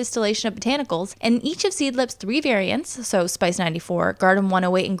copper distillation of botanicals, and each of Seedlip's 3 variants, so Spice 94, Garden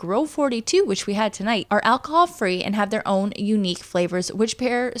 108, and Grove 42, which we had tonight, are alcohol-free and have their own unique flavors, which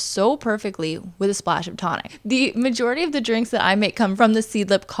pair so perfectly with a splash of tonic. The majority of the drinks that I make come from the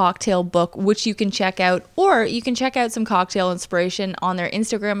Seedlip cocktail book, which you can check out, or you can check out some cocktail inspiration on their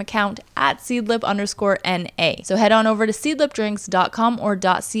Instagram account at seedlip_NA. So head on over to seedlipdrinks.com or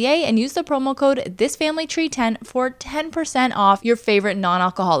 .ca and use the promo code ThisFamilyTree10 for 10% off your favorite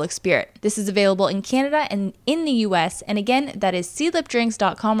non-alcoholic spirit. This is available in Canada and in the US, and again, that is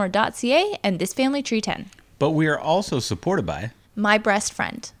seedlipdrinks.com or .ca and ThisFamilyTree10. But we are also supported by My Breast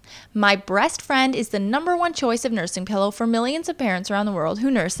Friend. My Breast Friend is the #1 choice of nursing pillow for millions of parents around the world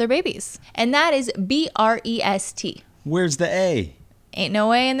who nurse their babies. And that is BREST. Where's the A? Ain't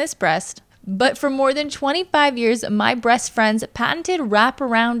no A in this breast. But for more than 25 years, My Breast Friend's patented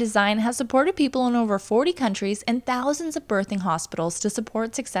wraparound design has supported people in over 40 countries and thousands of birthing hospitals to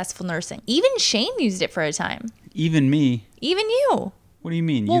support successful nursing. Even Shane used it for a time. Even me? Even you. What do you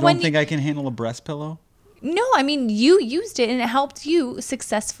mean? Well, you don't think I can handle a breast pillow? No, I mean, you used it and it helped you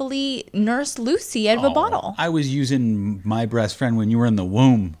successfully nurse Lucy out of a bottle. I was using My Breast Friend when you were in the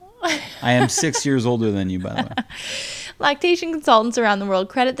womb. I am 6 years older than you, by the way. Lactation consultants around the world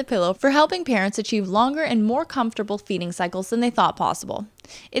credit the pillow for helping parents achieve longer and more comfortable feeding cycles than they thought possible.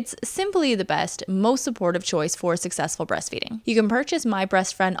 It's simply the best, most supportive choice for successful breastfeeding. You can purchase My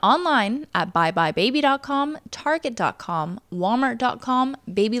Breast Friend online at buybuy.baby.com, target.com, walmart.com,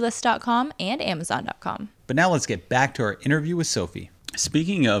 babylist.com, and amazon.com. But now let's get back to our interview with Sophie.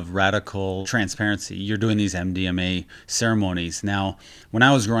 Speaking of radical transparency, you're doing these MDMA ceremonies. Now, when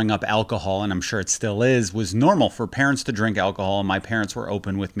I was growing up, alcohol, and I'm sure it still is, was normal for parents to drink alcohol. And my parents were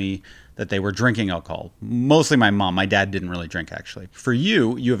open with me that they were drinking alcohol. Mostly my mom. My dad didn't really drink, actually. For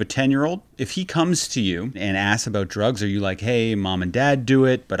you, you have a 10-year-old. If he comes to you and asks about drugs, are you like, hey, mom and dad do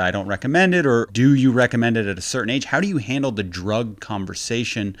it, but I don't recommend it? Or do you recommend it at a certain age? How do you handle the drug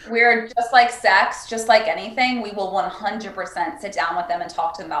conversation? We're just like sex, just like anything. We will 100% sit down with them and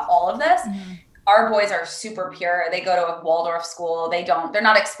talk to them about all of this. Mm-hmm. Our boys are super pure. They go to a Waldorf school. They're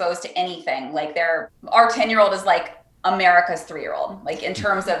not exposed to anything. Like our 10-year-old is like America's 3-year-old, like in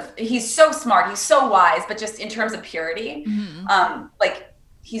terms of, he's so smart, he's so wise, but just in terms of purity, like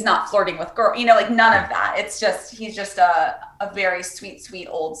he's not flirting with girl, like none of that. It's just, he's just a very sweet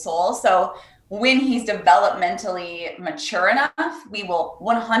old soul. So when he's developmentally mature enough, we will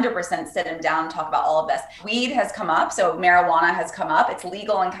 100% sit him down and talk about all of this. Weed has come up. So marijuana has come up. It's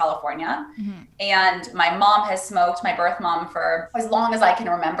legal in California. Mm-hmm. And my mom has smoked, my birth mom, for as long as I can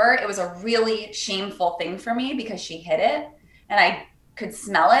remember. It was a really shameful thing for me because she hid it and I could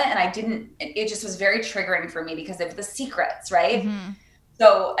smell it. And it just was very triggering for me because of the secrets, right? Mm-hmm.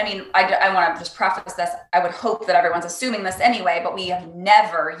 So, I mean, I want to just preface this. I would hope that everyone's assuming this anyway, but we have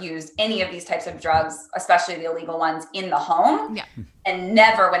never used any of these types of drugs, especially the illegal ones, in the home. Yeah. And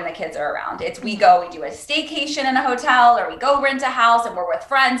never when the kids are around. We do a staycation in a hotel, or we go rent a house and we're with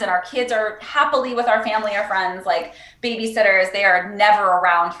friends and our kids are happily with our family or friends, like babysitters. They are never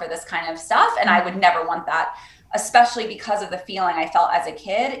around for this kind of stuff. And I would never want that. especially because of the feeling I felt as a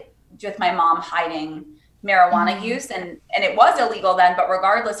kid with my mom hiding marijuana use. And it was illegal then, but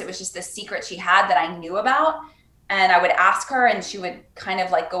regardless, it was just this secret she had that I knew about. And I would ask her and she would kind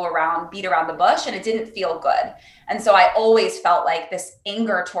of like beat around the bush, and it didn't feel good. And so I always felt like this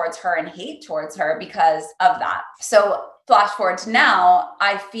anger towards her and hate towards her because of that. So flash forward to now,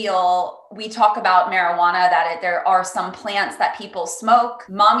 I feel we talk about marijuana, that there are some plants that people smoke.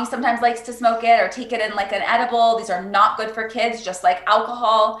 Mommy sometimes likes to smoke it or take it in like an edible. These are not good for kids, just like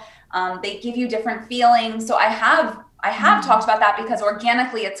alcohol. They give you different feelings. So I have talked about that because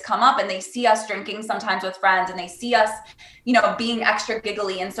organically it's come up, and they see us drinking sometimes with friends, and they see us, being extra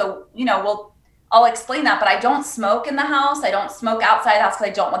giggly. And so, I'll explain that, but I don't smoke in the house. I don't smoke outside the house because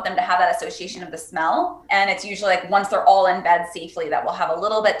I don't want them to have that association of the smell. And it's usually like once they're all in bed safely that we'll have a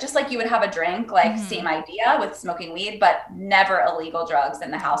little bit, just like you would have a drink, like same idea with smoking weed, but never illegal drugs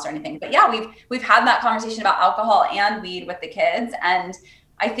in the house or anything. But yeah, we've had that conversation about alcohol and weed with the kids. And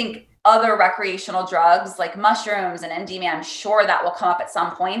I think other recreational drugs like mushrooms and MDMA, I'm sure that will come up at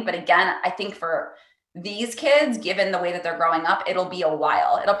some point. But again, I think for these kids, given the way that they're growing up, it'll be a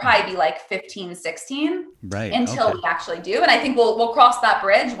while. It'll probably be like 15, 16 until we actually do. And I think we'll cross that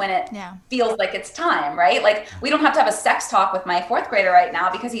bridge when it feels like it's time, right? Like we don't have to have a sex talk with my fourth grader right now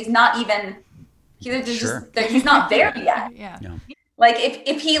because he's not even, he's not there yet. Yeah. Like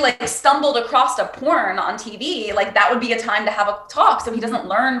if he like stumbled across a porn on TV, like that would be a time to have a talk so he doesn't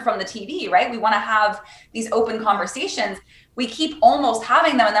learn from the TV, right? We want to have these open conversations. We keep almost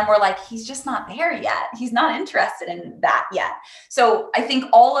having them, and then we're like, he's just not there yet. He's not interested in that yet. So I think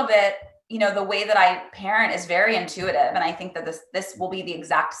all of it, the way that I parent is very intuitive. And I think that this will be the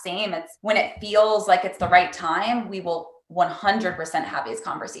exact same. It's when it feels like it's the right time, we will 100% have these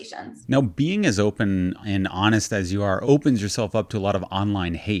conversations. Now, being as open and honest as you are opens yourself up to a lot of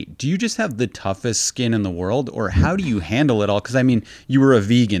online hate. Do you just have the toughest skin in the world, or how do you handle it all? Because I mean, you were a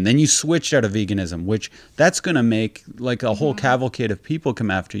vegan, then you switched out of veganism, which that's going to make like a whole cavalcade of people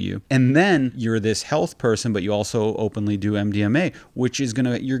come after you. And then you're this health person, but you also openly do MDMA, which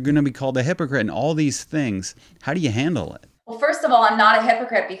you're going to be called a hypocrite and all these things. How do you handle it? Well, first of all, I'm not a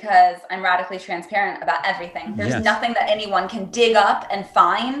hypocrite because I'm radically transparent about everything. There's nothing that anyone can dig up and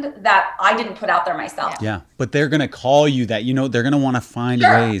find that I didn't put out there myself. Yeah, but they're going to call you that. They're going to want to find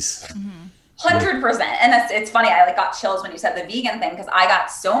ways. 100%. And it's funny. I got chills when you said the vegan thing because I got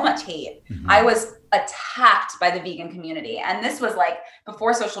so much hate. I was attacked by the vegan community. And this was like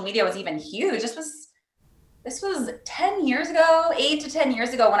before social media was even huge. This was 10 years ago, 8 to 10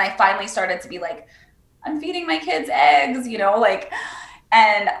 years ago when I finally started to be like, I'm feeding my kids eggs,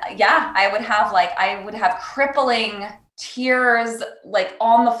 and I would have crippling tears, like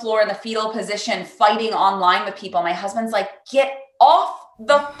on the floor in the fetal position, fighting online with people. My husband's like, get off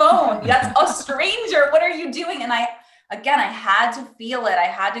the phone. That's a stranger. What are you doing? And I had to feel it. I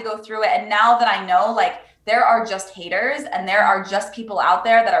had to go through it. And now that I know, like, there are just haters and there are just people out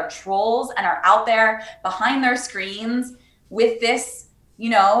there that are trolls and are out there behind their screens with this,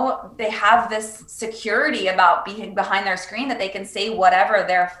 they have this security about being behind their screen that they can say whatever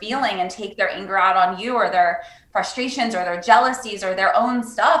they're feeling and take their anger out on you or their frustrations or their jealousies or their own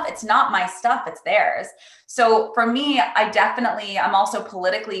stuff. It's not my stuff, it's theirs. So for me, I'm also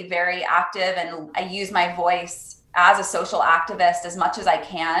politically very active, and I use my voice as a social activist as much as I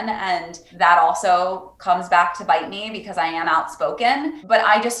can. And that also comes back to bite me because I am outspoken. But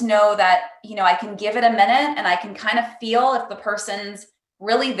I just know that, I can give it a minute and I can kind of feel if the person's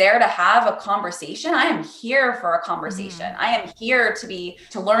really there to have a conversation. I am here for a conversation. I am here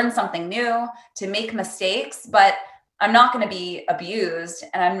to learn something new, to make mistakes, but I'm not going to be abused.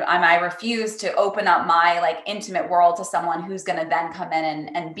 And I refuse to open up my like intimate world to someone who's going to then come in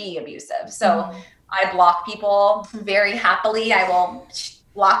and be abusive. So I block people very happily. I will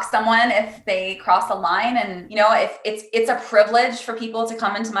block someone if they cross a line. And, if it's a privilege for people to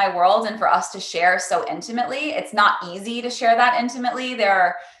come into my world and for us to share so intimately. It's not easy to share that intimately. There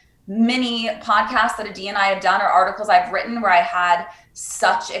are many podcasts that Adi and I have done or articles I've written where I had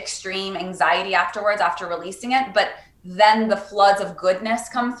such extreme anxiety afterwards after releasing it. But then the floods of goodness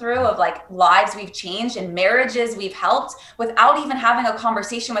come through of like lives we've changed and marriages we've helped without even having a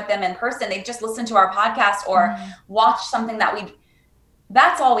conversation with them in person. They've just listened to our podcast or watched something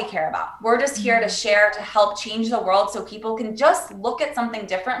that's all we care about. We're just here to share, to help change the world so people can just look at something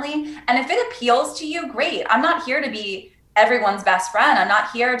differently. And if it appeals to you, great. I'm not here to be everyone's best friend. I'm not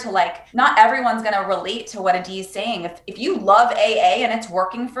here to not everyone's going to relate to what Adi is saying. If you love AA and it's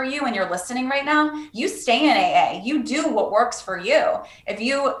working for you and you're listening right now, you stay in AA. You do what works for you. If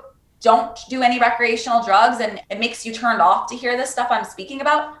you don't do any recreational drugs and it makes you turned off to hear this stuff I'm speaking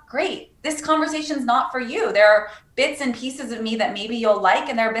about, great. This conversation's not for you. There are bits and pieces of me that maybe you'll like,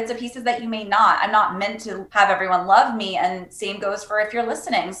 and there are bits and pieces that you may not. I'm not meant to have everyone love me, and same goes for if you're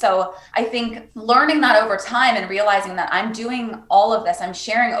listening. So I think learning that over time and realizing that I'm doing all of this, I'm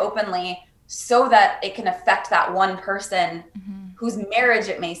sharing openly so that it can affect that one person whose marriage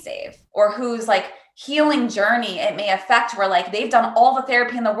it may save, or whose like healing journey it may affect, where like they've done all the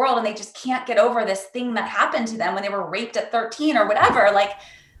therapy in the world and they just can't get over this thing that happened to them when they were raped at 13 or whatever. Like,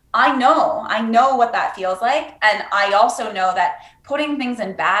 I know what that feels like. And I also know that putting things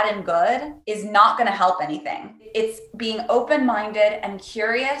in bad and good is not going to help anything. It's being open-minded and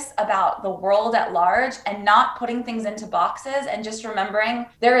curious about the world at large and not putting things into boxes, and just remembering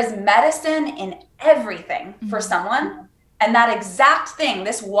there is medicine in everything for someone. And that exact thing,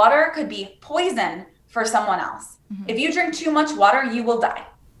 this water, could be poison for someone else. If you drink too much water, you will die.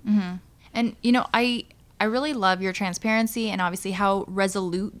 And, you know, I really love your transparency and obviously how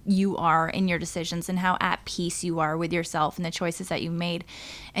resolute you are in your decisions and how at peace you are with yourself and the choices that you made.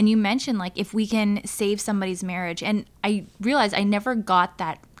 And you mentioned, like, if we can save somebody's marriage. And I realized I never got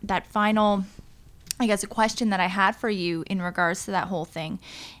that final, I guess, a question that I had for you in regards to that whole thing.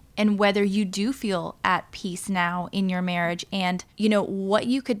 And whether you do feel at peace now in your marriage, and, you know, what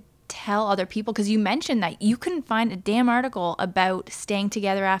you could tell other people, because you mentioned that you couldn't find a damn article about staying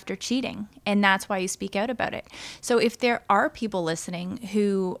together after cheating, and that's why you speak out about it. So if there are people listening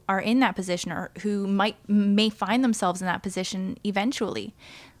who are in that position, or who may find themselves in that position eventually,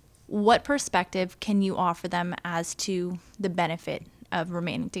 what perspective can you offer them as to the benefit of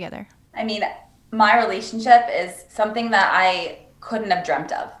remaining together? I mean, my relationship is something that I couldn't have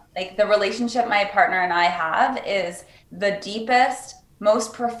dreamt of. Like, the relationship my partner and I have is the deepest,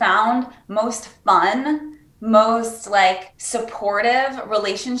 most profound, most fun, most like supportive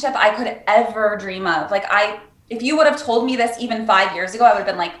relationship I could ever dream of. Like, if you would have told me this even 5 years ago, I would have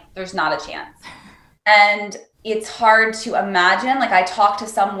been like, there's not a chance. And it's hard to imagine. Like, I talk to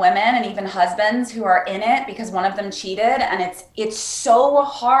some women and even husbands who are in it because one of them cheated, and it's so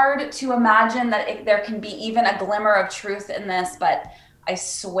hard to imagine that there can be even a glimmer of truth in this. But I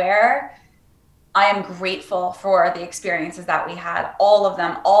swear, I am grateful for the experiences that we had, all of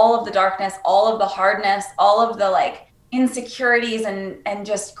them, all of the darkness, all of the hardness, all of the like insecurities and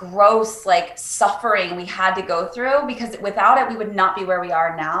just gross like suffering we had to go through, because without it, we would not be where we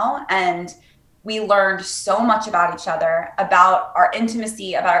are now. And we learned so much about each other, about our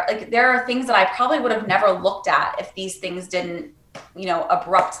intimacy, about like, there are things that I probably would have never looked at if these things didn't, you know,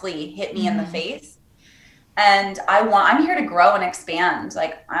 abruptly hit me in the face. And I'm here to grow and expand.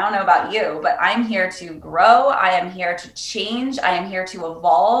 Like, I don't know about you, but I'm here to grow. I am here to change. I am here to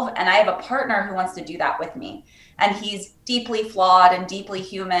evolve. And I have a partner who wants to do that with me. And he's deeply flawed and deeply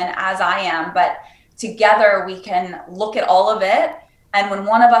human, as I am. But together we can look at all of it. And when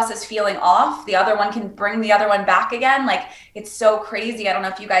one of us is feeling off, the other one can bring the other one back again. Like, it's so crazy. I don't know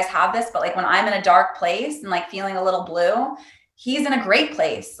if you guys have this, but like, when I'm in a dark place and like feeling a little blue, he's in a great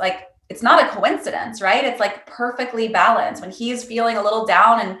place. Like, it's not a coincidence, right? It's like perfectly balanced. When he's feeling a little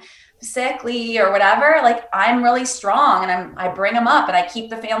down and sickly or whatever, like, I'm really strong and I bring him up and I keep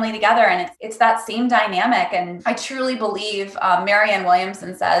the family together. And it's that same dynamic. And I truly believe Marianne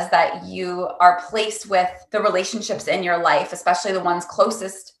Williamson says that you are placed with the relationships in your life, especially the ones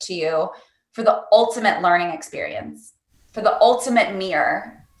closest to you, for the ultimate learning experience, for the ultimate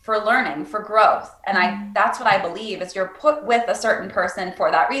mirror, for learning, for growth. And that's what I believe, is you're put with a certain person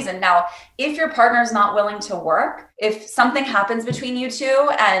for that reason. Now, if your partner's not willing to work, if something happens between you two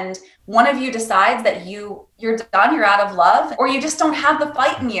and one of you decides that you're done, you're out of love, or you just don't have the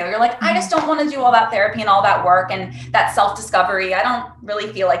fight in you, you're like, I just don't want to do all that therapy and all that work and that self-discovery, I don't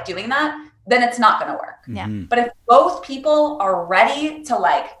really feel like doing that, then it's not going to work. Yeah. But if both people are ready to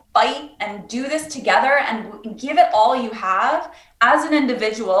like fight and do this together and give it all you have as an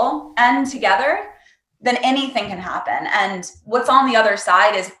individual and together, then anything can happen. And what's on the other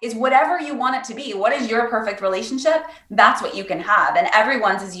side is whatever you want it to be. What is your perfect relationship? That's what you can have. And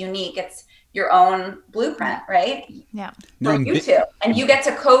everyone's is unique. It's your own blueprint, right? Yeah. For you two. And you get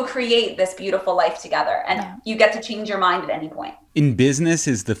to co-create this beautiful life together. And you get to change your mind at any point. In business,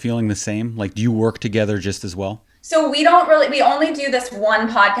 is the feeling the same? Like, do you work together just as well? So we only do this one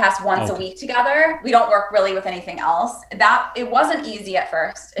podcast once a week together. We don't work really with anything else. It wasn't easy at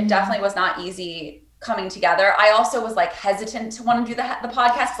first. It definitely was not easy coming together. I also was like hesitant to want to do the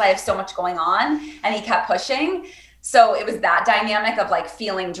podcast because I have so much going on, and he kept pushing. So it was that dynamic of like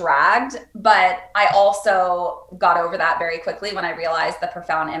feeling dragged, but I also got over that very quickly when I realized the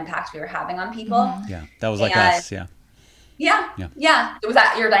profound impact we were having on people. Yeah, that was like us. Yeah. Yeah. Was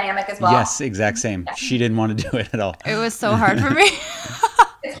that your dynamic as well? Yes, exact same. Yeah. She didn't want to do it at all. It was so hard for me.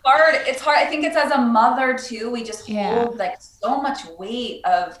 It's hard. I think it's as a mother too, we just hold like so much weight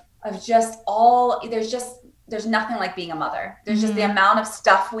of just there's nothing like being a mother. There's just the amount of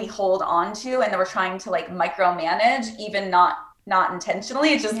stuff we hold on to and that we're trying to like micromanage, even not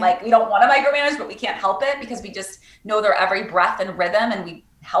intentionally. It's just like, we don't want to micromanage, but we can't help it because we just know their every breath and rhythm, and we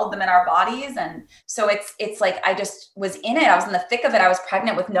held them in our bodies. And so it's like, I just was in it. I was in the thick of it. I was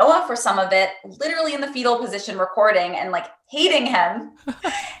pregnant with Noah for some of it, literally in the fetal position recording and like hating him.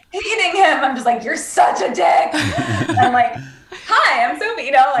 I'm just like, you're such a dick. And I'm like, hi, I'm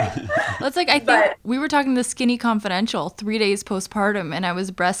Sophie, like. That's like, I think we were talking to Skinny Confidential 3 days postpartum, and I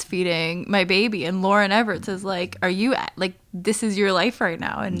was breastfeeding my baby, and Lauren Everett says like, are you like, this is your life right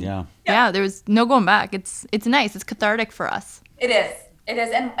now? And yeah, there was no going back. It's nice. It's cathartic for us. It is.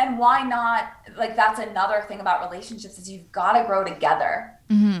 And why not? Like, that's another thing about relationships is you've got to grow together.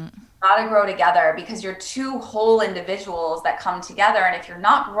 Got to grow together because you're two whole individuals that come together. And if you're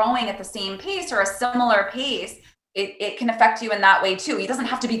not growing at the same pace or a similar pace, it can affect you in that way too. It doesn't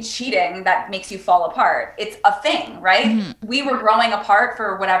have to be cheating that makes you fall apart. It's a thing, right? We were growing apart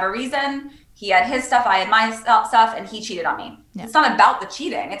for whatever reason. He had his stuff, I had my stuff, and he cheated on me. Yeah. It's not about the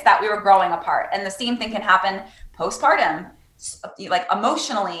cheating. It's that we were growing apart. And the same thing can happen postpartum, like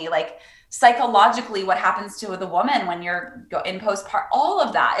emotionally, like psychologically, what happens to the woman when you're in postpartum, all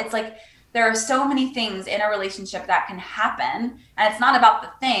of that. It's like, there are so many things in a relationship that can happen, and it's not about the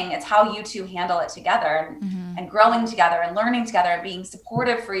thing. It's how you two handle it together and growing together and learning together and being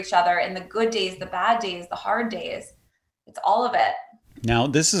supportive for each other in the good days, the bad days, the hard days. It's all of it. Now,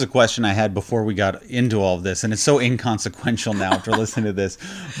 this is a question I had before we got into all of this, and it's so inconsequential now after listening to this,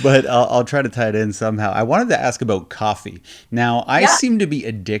 but I'll try to tie it in somehow. I wanted to ask about coffee. Now, I seem to be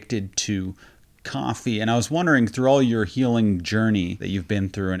addicted to coffee, and I was wondering, through all your healing journey that you've been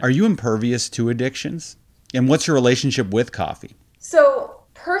through, are you impervious to addictions? And what's your relationship with coffee? So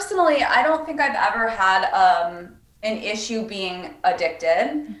personally, I don't think I've ever had an issue being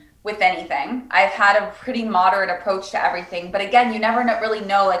addicted with anything. I've had a pretty moderate approach to everything, but again, you never really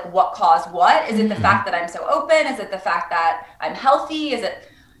know like what caused what. Is it the fact that I'm so open? Is it the fact that I'm healthy? Is it,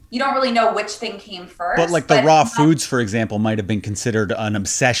 you don't really know which thing came first. But like the raw foods, for example, might have been considered an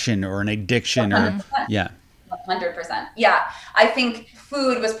obsession or an addiction 100%. 100%. Yeah. I think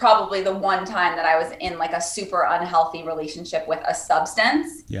food was probably the one time that I was in like a super unhealthy relationship with a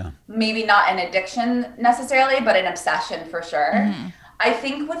substance. Yeah. Maybe not an addiction necessarily, but an obsession for sure. I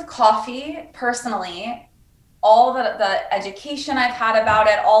think with coffee, personally, all the education I've had about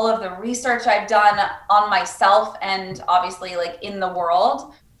it, all of the research I've done on myself and obviously like in the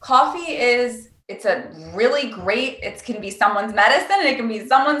world, coffee it's a really great, it can be someone's medicine and it can be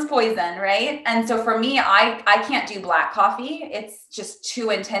someone's poison, right? And so for me, I can't do black coffee. It's just too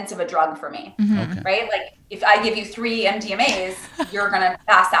intense of a drug for me, right? Like if I give you 3 MDMAs, you're going to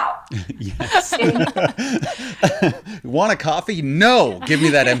pass out. Yes. Want a coffee? No. Give me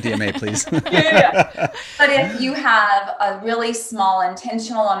that MDMA, please. Yeah. But if you have a really small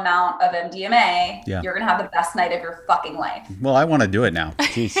intentional amount of MDMA, you're going to have the best night of your fucking life. Well, I want to do it now.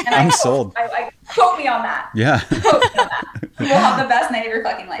 Jeez, I'm sold. I quote me on that. Yeah. Quote me on that. You'll have the best night of your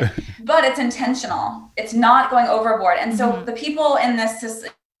fucking life. But it's intentional. It's not going overboard. And so the people in this,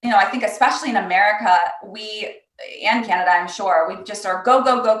 I think especially in America, and Canada, I'm sure, we just are go,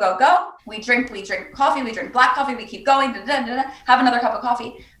 go, go, go, go. We drink coffee, we drink black coffee, we keep going, have another cup of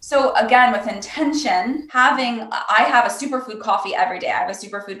coffee. So again, with intention, I have a superfood coffee every day. I have a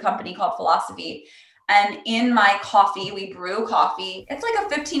superfood company called Philosophy. And in my coffee, we brew coffee. It's like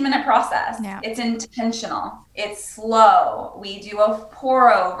a 15-minute process. Yeah. It's intentional. It's slow. We do a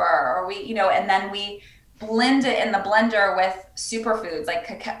pour over, or and then we blend it in the blender with superfoods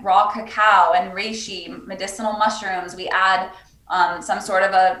like raw cacao and reishi, medicinal mushrooms. We add some sort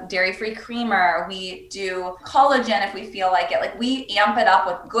of a dairy-free creamer. We do collagen if we feel like it. Like we amp it up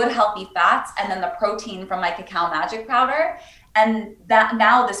with good, healthy fats and then the protein from my cacao magic powder. And that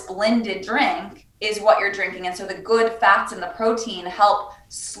now this blended drink is what you're drinking. And so the good fats and the protein help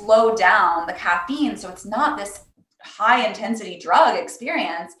slow down the caffeine. So it's not this high intensity drug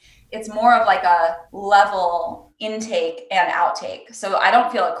experience. It's more of like a level intake and outtake. So I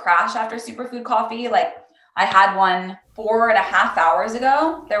don't feel a crash after superfood coffee. Like I had one 4.5 hours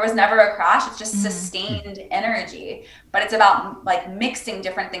ago. There was never a crash. It's just sustained energy. But it's about like mixing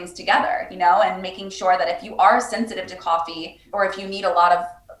different things together, and making sure that if you are sensitive to coffee or if you need a lot of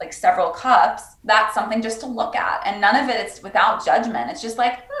like several cups, that's something just to look at. And none of it is without judgment. It's just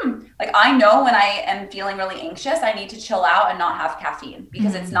like, like I know when I am feeling really anxious, I need to chill out and not have caffeine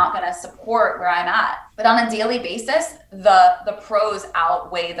because it's not going to support where I'm at. But on a daily basis, the pros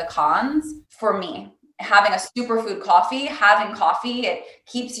outweigh the cons for me. Having a superfood coffee, having coffee, it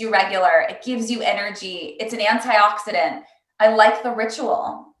keeps you regular. It gives you energy. It's an antioxidant. I like the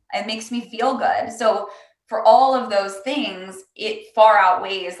ritual. It makes me feel good. So for all of those things, it far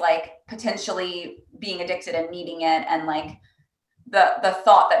outweighs like potentially being addicted and needing it, and like the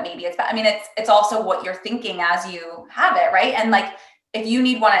thought that maybe it's bad. I mean, it's also what you're thinking as you have it, right? And like, if you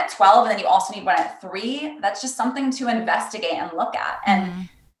need one at 12 and then you also need one at 3, that's just something to investigate and look at. And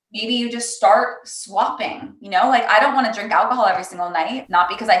maybe you just start swapping, like I don't want to drink alcohol every single night, not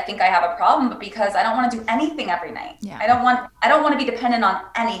because I think I have a problem, but because I don't want to do anything every night. Yeah. I don't want to be dependent on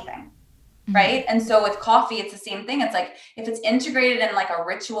anything. Right. And so with coffee, it's the same thing. It's like, if it's integrated in like a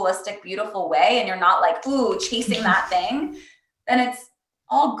ritualistic, beautiful way, and you're not like, ooh, chasing that thing, then it's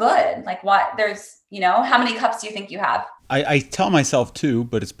all good. Like what there's, how many cups do you think you have? I tell myself 2,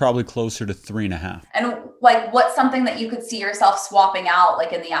 but it's probably closer to 3.5. And like, what's something that you could see yourself swapping out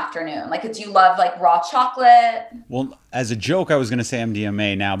like in the afternoon? Like, do you love like raw chocolate? Well, as a joke, I was going to say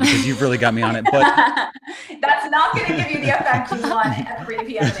MDMA now because you've really got me on it. But that's not going to give you the effect you want at 3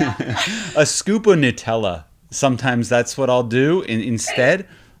 p.m. in the afternoon. A scoop of Nutella. Sometimes that's what I'll do. And instead,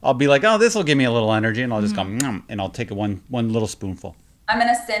 I'll be like, oh, this will give me a little energy. And I'll just go, and I'll take one little spoonful. I'm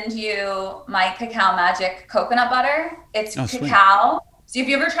going to send you my Cacao Magic coconut butter. It's cacao. Sweet. So have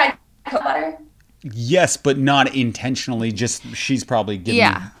you ever tried coconut butter? Yes, but not intentionally. Just she's probably giving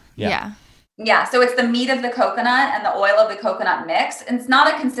me. Yeah. So it's the meat of the coconut and the oil of the coconut mix. And it's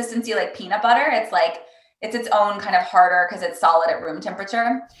not a consistency like peanut butter. It's like, it's its own kind of harder because it's solid at room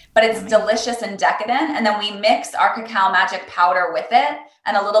temperature, but it's delicious and decadent. And then we mix our Cacao Magic powder with it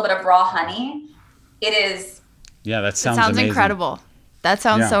and a little bit of raw honey. It is. Yeah, that sounds amazing. incredible. That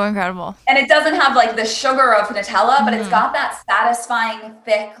sounds so incredible. And it doesn't have like the sugar of Nutella, but it's got that satisfying,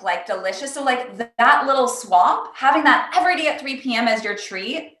 thick, like delicious. So like that little swap, having that every day at 3 p.m. as your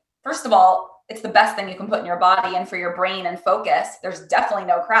treat, first of all, it's the best thing you can put in your body and for your brain and focus. There's definitely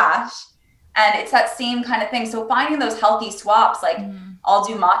no crash. And it's that same kind of thing. So finding those healthy swaps, like I'll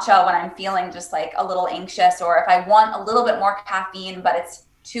do matcha when I'm feeling just like a little anxious, or if I want a little bit more caffeine, but it's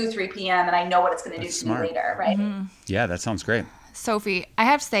 3 p.m. and I know what it's going to do to me later, right? Yeah, that sounds great. Sophie, I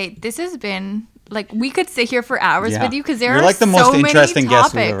have to say, this has been like, we could sit here for hours with you because there You're are like the so most many interesting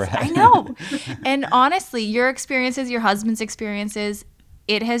guest we've topics. ever had. I know. And honestly, your experiences, your husband's experiences,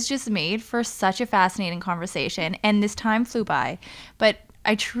 it has just made for such a fascinating conversation. And this time flew by. But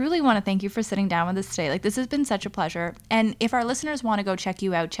I truly want to thank you for sitting down with us today. Like, this has been such a pleasure. And if our listeners want to go check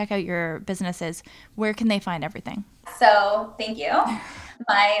you out, check out your businesses, where can they find everything? So thank you.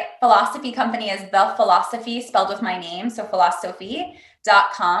 My philosophy company is The Philosophy, spelled with my name. So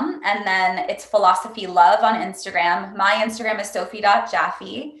philosophy.com. And then it's Philosophy Love on Instagram. My Instagram is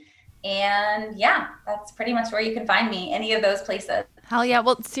sophie.jaffe. And yeah, that's pretty much where you can find me, any of those places. Hell yeah.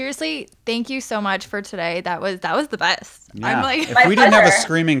 Well, seriously, thank you so much for today. That was the best. Yeah. I'm like, if we didn't have a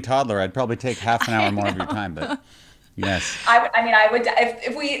screaming toddler, I'd probably take half an hour more of your time, but yes. I would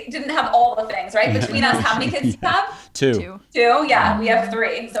if we didn't have all the things, right? Between us, how many kids do you have? Two. Yeah, we have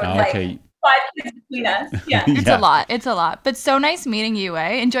 3. So it's like 5 kids between us. Yeah. It's a lot. It's a lot. But so nice meeting you,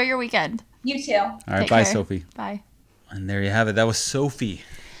 eh? Enjoy your weekend. You too. All right. Take Bye, care. Sophie. Bye. And there you have it. That was Sophie.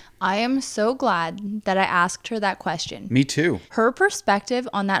 I am so glad that I asked her that question. Me too. Her perspective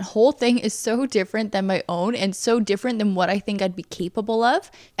on that whole thing is so different than my own and so different than what I think I'd be capable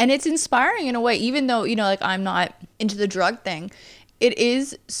of. And it's inspiring in a way, even though, like I'm not into the drug thing. It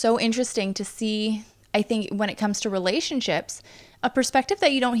is so interesting to see, I think, when it comes to relationships, a perspective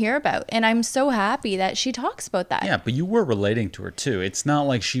that you don't hear about. And I'm so happy that she talks about that. Yeah, but you were relating to her too. It's not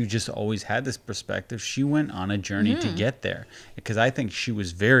like she just always had this perspective. She went on a journey to get there. Because I think she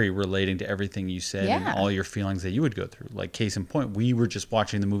was very relating to everything you said and all your feelings that you would go through. Like, case in point, we were just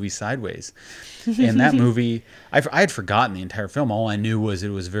watching the movie Sideways. And that movie, I had forgotten the entire film. All I knew was it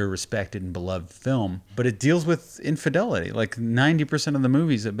was a very respected and beloved film. But it deals with infidelity. Like 90% of the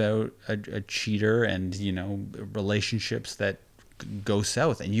movie's about a cheater and, relationships that go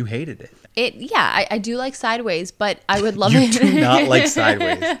south, and you hated it. I do like Sideways, but I would love you it. You do not like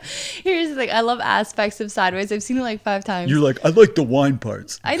Sideways. Here's the thing. I love aspects of Sideways. I've seen it like 5 times. You're like, I like the wine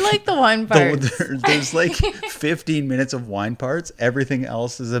parts. I like the wine parts. There's like 15 minutes of wine parts. Everything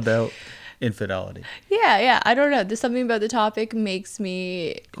else is about infidelity. Yeah. I don't know. There's something about the topic makes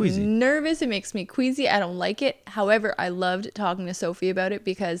me queasy. Nervous. It makes me queasy. I don't like it. However, I loved talking to Sophie about it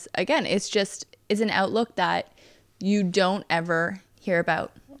because, again, it's an outlook that you don't ever hear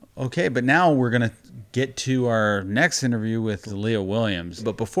about. Okay, but now we're going to get to our next interview with Leah Williams.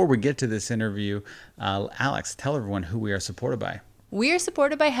 But before we get to this interview, Alex, tell everyone who we are supported by. We are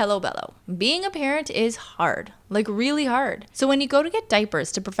supported by Hello Bello. Being a parent is hard, like really hard. So when you go to get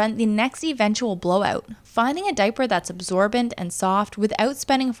diapers to prevent the next eventual blowout, finding a diaper that's absorbent and soft without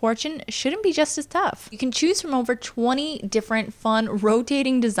spending a fortune shouldn't be just as tough. You can choose from over 20 different fun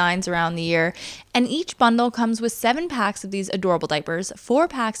rotating designs around the year, and each bundle comes with 7 packs of these adorable diapers, 4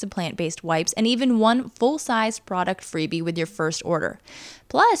 packs of plant-based wipes, and even 1 full-sized product freebie with your first order.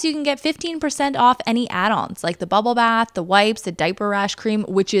 Plus, you can get 15% off any add-ons like the bubble bath, the wipes, the diaper rash cream,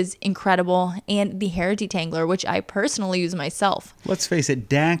 which is incredible, and the hair detangler, which I personally use myself. Let's face it,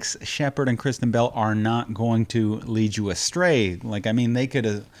 Dax, Shepard, and Kristen Bell are not going to lead you astray. They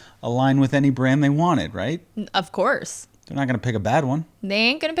could align with any brand they wanted, right? Of course. They're not going to pick a bad one. They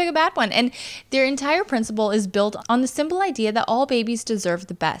ain't going to pick a bad one. And their entire principle is built on the simple idea that all babies deserve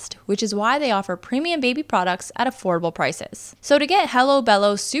the best, which is why they offer premium baby products at affordable prices. So to get Hello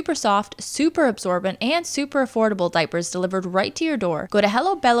Bello's super soft, super absorbent, and super affordable diapers delivered right to your door, go to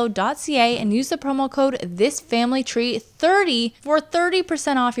hellobello.ca and use the promo code ThisFamilyTree30 for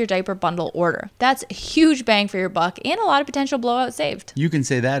 30% off your diaper bundle order. That's a huge bang for your buck and a lot of potential blowout saved. You can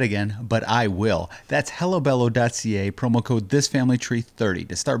say that again, but I will. That's hellobello.ca, promo code ThisFamilyTree30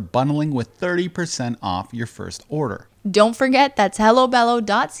 to start bundling with 30% off your first order. Don't forget, that's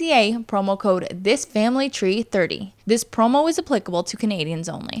hellobello.ca, promo code ThisFamilyTree30. This promo is applicable to Canadians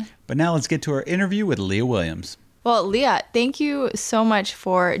only. But now let's get to our interview with Leah Williams. Well, Leah, thank you so much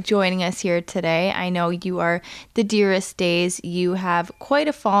for joining us here today. I know you are the dearest days. You have quite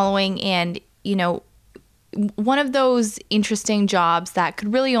a following and, one of those interesting jobs that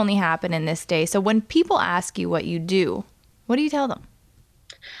could really only happen in this day. So when people ask you what you do, what do you tell them?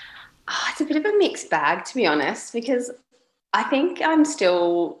 It's a bit of a mixed bag, to be honest, because I think I'm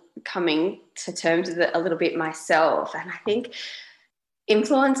still coming to terms with it a little bit myself. And I think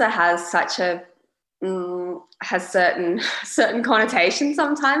influencer has such a has certain connotations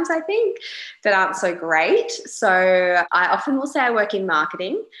sometimes, I think, that aren't so great. So I often will say I work in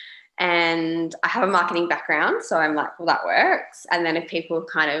marketing and I have a marketing background. So I'm like, well, that works. And then if people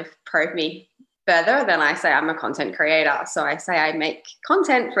kind of probe me further, then I say I'm a content creator. So I say I make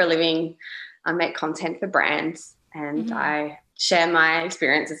content for a living. I make content for brands and I share my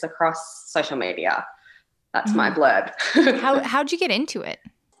experiences across social media. That's my blurb. How'd you get into it?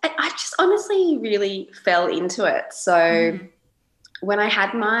 I just honestly really fell into it. So when I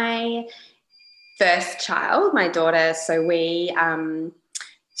had my first child, my daughter, so we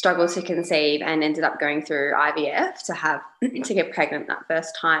struggled to conceive and ended up going through IVF to get pregnant that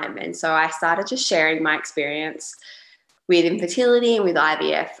first time. And so I started just sharing my experience with infertility and with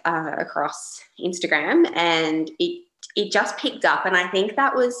IVF across Instagram, and it just picked up. And I think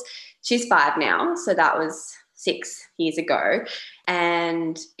she's 5 now, so that was 6 years ago.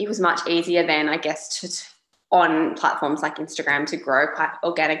 And it was much easier then, I guess, on platforms like Instagram to grow quite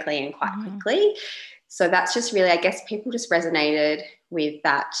organically and quite quickly. So that's just really, I guess, people just resonated with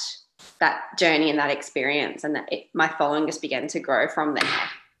that journey and that experience, and my following just began to grow from there.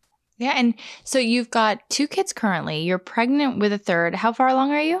 Yeah, and so you've got 2 kids currently. You're pregnant with a third. How far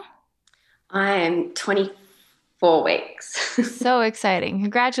along are you? I am 24 weeks. So exciting.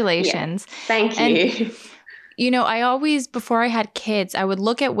 Congratulations. Yeah, thank you. And, I always, before I had kids, I would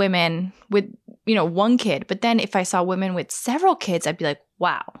look at women with, 1 kid. But then if I saw women with several kids, I'd be like,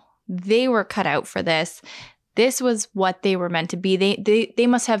 wow, they were cut out for this. This was what they were meant to be. They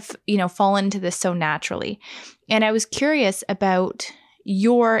must have, fallen into this so naturally. And I was curious about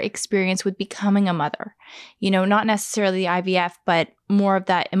your experience with becoming a mother, not necessarily the IVF, but more of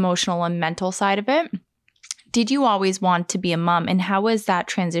that emotional and mental side of it. Did you always want to be a mom, and how was that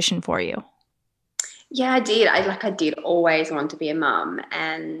transition for you? Yeah, I did. I did always want to be a mum,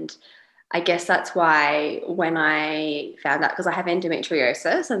 and I guess that's why when I found out, because I have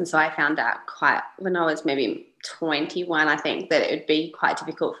endometriosis, and so I found out when I was maybe 21, I think, that it would be quite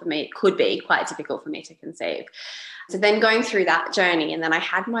difficult for me. It could be quite difficult for me to conceive. So then going through that journey, and then I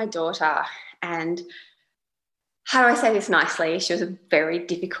had my daughter, and how do I say this nicely? She was a very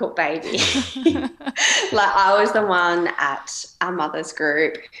difficult baby. I was the one at our mother's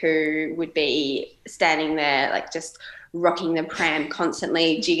group who would be standing there, just rocking the pram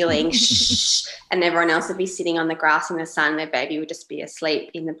constantly, jiggling, shh, and everyone else would be sitting on the grass in the sun. Their baby would just be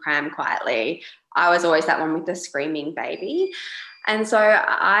asleep in the pram quietly. I was always that one with the screaming baby. And so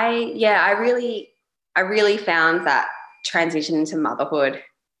I really found that transition into motherhood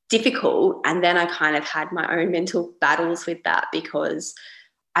difficult. And then I kind of had my own mental battles with that, because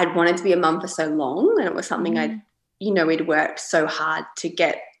I'd wanted to be a mum for so long, and it was something we'd worked so hard to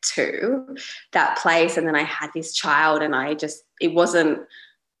get to that place. And then I had this child, and it wasn't,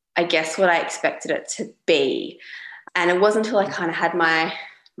 I guess, what I expected it to be. And it wasn't until I kind of had my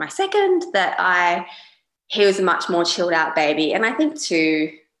second that he was a much more chilled out baby. And I think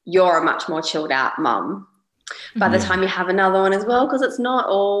too, you're a much more chilled out mum by the time you have another one as well, because it's not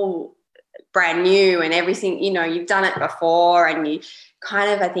all brand new and everything, you've done it before, and you kind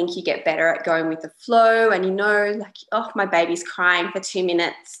of, I think you get better at going with the flow, and like, oh, my baby's crying for 2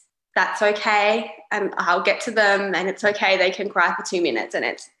 minutes. That's okay. And I'll get to them, and it's okay. They can cry for 2 minutes and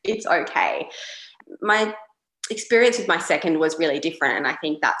it's okay. My experience with my second was really different. And I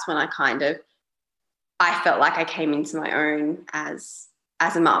think that's when I felt like I came into my own as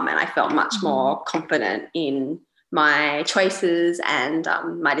a mum, and I felt much more confident in my choices and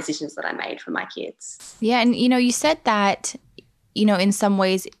my decisions that I made for my kids. Yeah. And, you said that, in some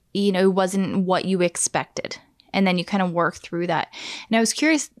ways, it wasn't what you expected. And then you kind of work through that. And I was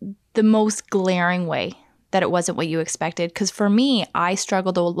curious, the most glaring way that it wasn't what you expected. Because for me, I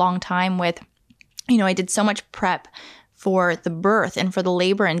struggled a long time with, I did so much prep for the birth and for the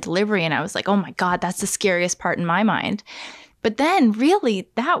labor and delivery. And I was like, oh my God, that's the scariest part in my mind. But then really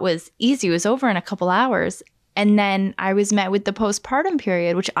that was easy. It was over in a couple hours. And then I was met with the postpartum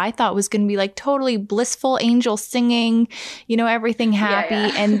period, which I thought was going to be like totally blissful, angel singing, everything happy.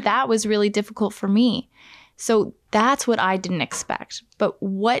 Yeah. And that was really difficult for me. So that's what I didn't expect. But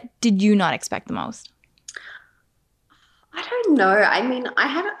what did you not expect the most? I don't know. I mean, I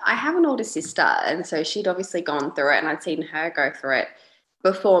have an older sister, and so she'd obviously gone through it, and I'd seen her go through it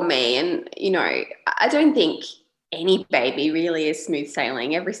before me. And, I don't think any baby really is smooth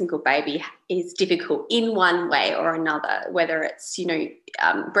sailing. Every single baby is difficult in one way or another, whether it's,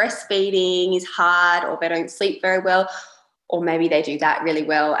 breastfeeding is hard, or they don't sleep very well, or maybe they do that really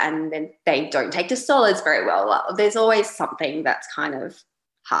well and then they don't take to solids very well. There's always something that's kind of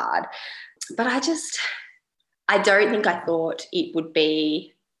hard. But I don't think I thought it would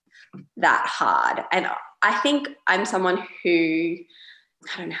be that hard. And I think I'm someone who,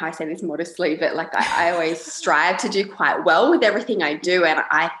 I don't know how I say this modestly, but like I always strive to do quite well with everything I do. And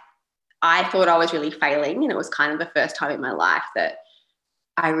I thought I was really failing, and it was kind of the first time in my life that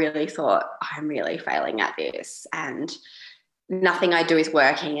I really thought, I'm really failing at this and nothing I do is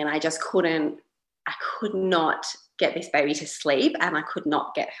working. And I could not get this baby to sleep, and I could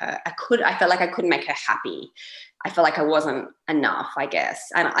not get her. I felt like I couldn't make her happy. I felt like I wasn't enough, I guess.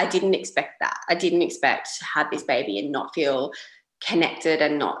 And I didn't expect that. I didn't expect to have this baby and not feel connected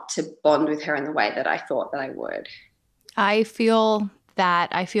and not to bond with her in the way that I thought that I would. I feel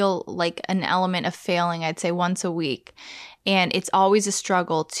like an element of failing, I'd say once a week. And it's always a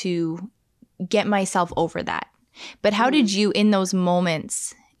struggle to get myself over that. But how did you, in those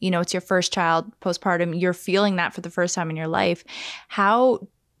moments, it's your first child, postpartum, you're feeling that for the first time in your life. How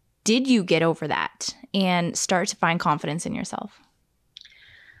did you get over that and start to find confidence in yourself?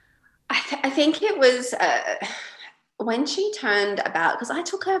 I think it was when she turned about, because I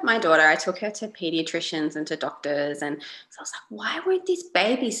took her to pediatricians and to doctors, and so I was like, why won't this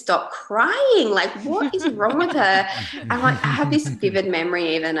baby stop crying? Like, what is wrong with her? And I have this vivid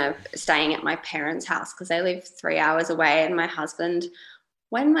memory even of staying at my parents' house, because they live 3 hours away, and my husband,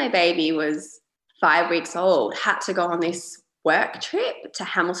 when my baby was 5 weeks old, had to go on this work trip to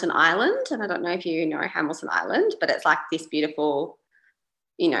Hamilton Island. And I don't know if you know Hamilton Island, but it's like this beautiful,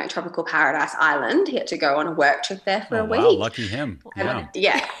 tropical paradise island. He had to go on a work trip there for a week. Wow, lucky him.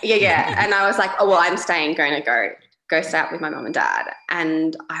 Yeah. And I was like, oh, well, I'm going to go stay up with my mum and dad.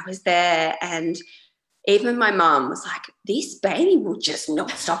 And I was there, and even my mum was like, this baby will just not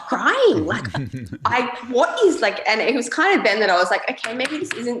stop crying. Like, and it was kind of then that I was like, okay, maybe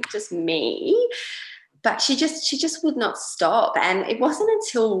this isn't just me. But she just would not stop. And it wasn't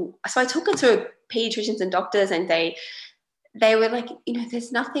until, so I took her to pediatricians and doctors, and they were like,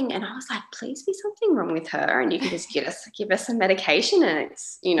 there's nothing. And I was like, please be something wrong with her, and you can just give us some medication, and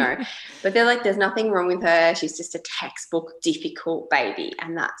it's, but they're like, there's nothing wrong with her. She's just a textbook difficult baby.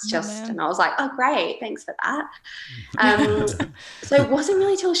 And that's just, and I was like, oh, great. Thanks for that. So it wasn't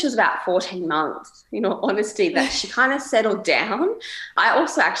really till she was about 14 months, honesty, that she kind of settled down. I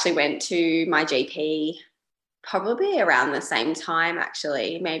also actually went to my GP probably around the same time,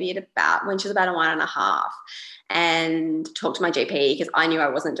 actually, maybe when she was about 1.5, and talked to my GP, because I knew I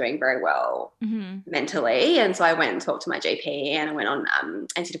wasn't doing very well mentally. And so I went and talked to my GP, and I went on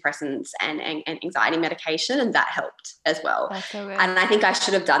antidepressants and anxiety medication, and that helped as well. That's so good. And I think I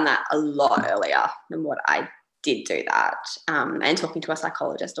should have done that a lot earlier than what I did do that. And talking to a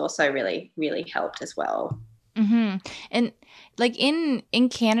psychologist also really, really helped as well. Mm-hmm. And like in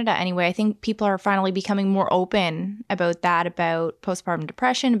Canada anyway, I think people are finally becoming more open about that, about postpartum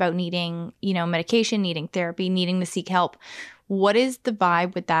depression, about needing, medication, needing therapy, needing to seek help. What is the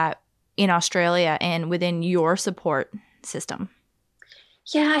vibe with that in Australia and within your support system?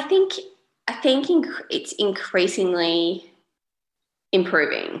 Yeah, I think it's increasingly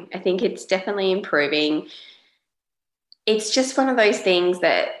improving. I think it's definitely improving. It's just one of those things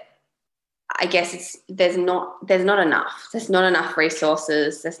that I guess there's not enough. There's not enough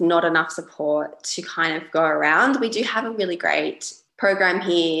resources. There's not enough support to kind of go around. We do have a really great program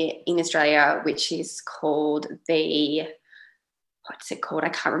here in Australia, which is called what's it called? I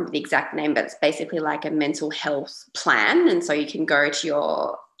can't remember the exact name, but it's basically like a mental health plan. And so you can go to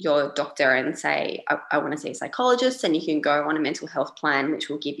your doctor and say, I want to see a psychologist, and you can go on a mental health plan, which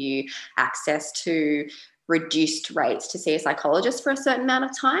will give you access to reduced rates to see a psychologist for a certain amount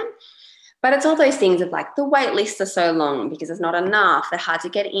of time. But it's all those things of like the wait lists are so long because there's not enough, they're hard to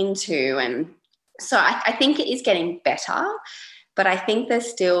get into. And so I think it is getting better, but I think there's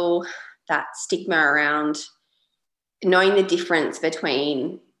still that stigma around knowing the difference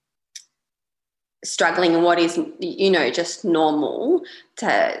between struggling and what is, just normal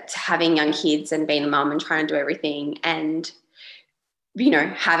to having young kids and being a mum and trying to do everything, and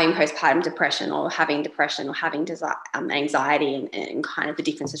having postpartum depression or having anxiety and kind of the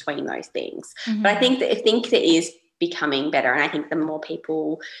difference between those things. Mm-hmm. But I think that it is becoming better, and I think the more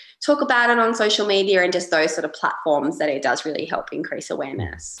people talk about it on social media and just those sort of platforms, that it does really help increase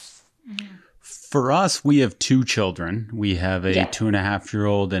awareness. Mm-hmm. For us, we have 2 children. We have a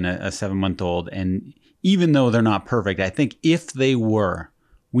 2.5-year-old and a 7-month-old. And even though they're not perfect, I think if they were,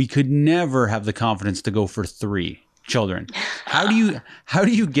 we could never have the confidence to go for 3 children. How do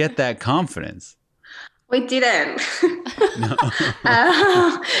you get that confidence? We didn't. No.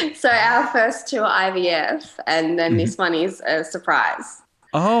 So our first 2 are IVF, and then this one is a surprise.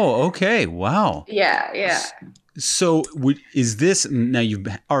 Oh, okay. Wow. Yeah. So is this, now you've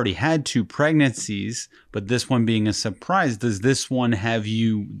already had 2 pregnancies, but this one being a surprise, does this one have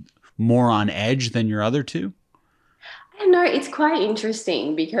you more on edge than your other 2? I don't know. It's quite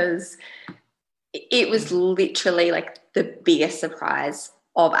interesting because it was literally like the biggest surprise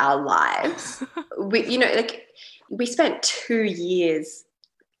of our lives. We spent 2 years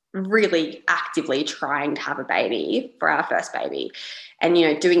really actively trying to have a baby for our first baby, and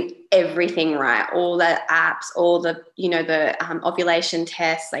doing everything right, all the apps, all the the ovulation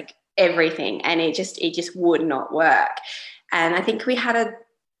tests, like everything, and it just would not work. And I think we had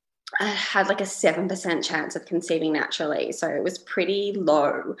like a 7% chance of conceiving naturally, so it was pretty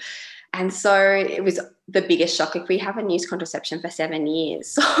low. And so it was the biggest shock. If we haven't used contraception for 7 years,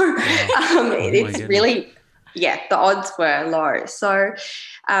 so it's really, the odds were low. So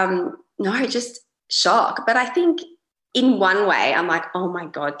no, just shock. But I think in one way, I'm like, oh my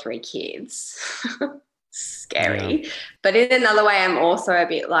God, 3 kids, scary. Yeah. But in another way, I'm also a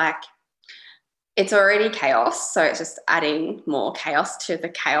bit like, it's already chaos, so it's just adding more chaos to the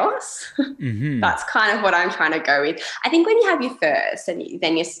chaos. Mm-hmm. That's kind of what I'm trying to go with. I think when you have your first and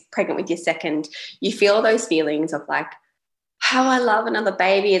then you're pregnant with your second, you feel those feelings of like, how I love another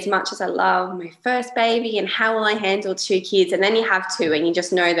baby as much as I love my first baby, and how will I handle 2 kids? And then you have 2 and you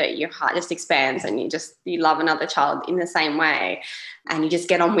just know that your heart just expands and you love another child in the same way, and you just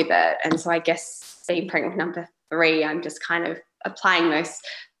get on with it. And so I guess being pregnant with number 3, I'm just kind of applying those.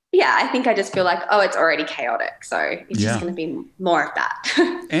 Yeah, I think I just feel like, it's already chaotic. So it's just going to be more of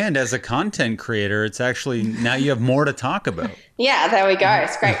that. And as a content creator, it's actually, now you have more to talk about. Yeah, there we go.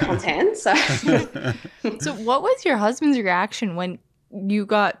 It's great content. So, So what was your husband's reaction when you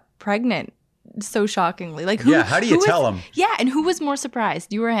got pregnant so shockingly? Like, how do you tell him? Yeah, and who was more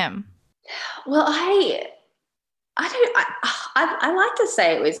surprised, you or him? Well, I like to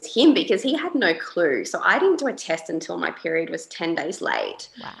say it was him because he had no clue. So I didn't do a test until my period was 10 days late.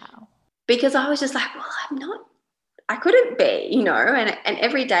 Wow. Because I was just like, well, I couldn't be, and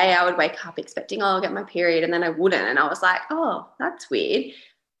every day I would wake up expecting, I'll get my period, and then I wouldn't. And I was like, oh, that's weird.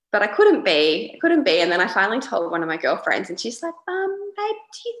 But I couldn't be. And then I finally told one of my girlfriends, and she's like, babe,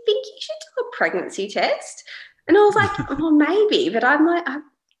 do you think you should do a pregnancy test? And I was like, oh, maybe. But I'm like, I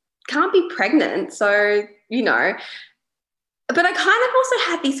can't be pregnant. So, But I kind of also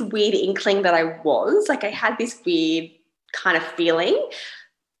had this weird inkling that I was. Like, I had this weird kind of feeling.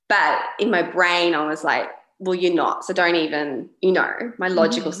 But in my brain, I was like, well, you're not. So don't even, my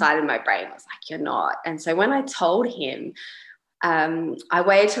logical side of my brain was like, you're not. And so when I told him, I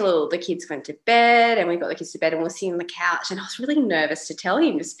waited till the kids went to bed, and we got the kids to bed, and we were sitting on the couch, and I was really nervous to tell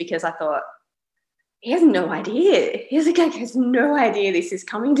him just because I thought, he has no idea. He has no idea this is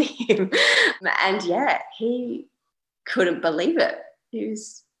coming to him. And he couldn't believe it. It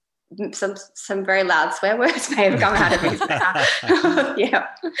was some very loud swear words may have come out of his mouth. Yeah,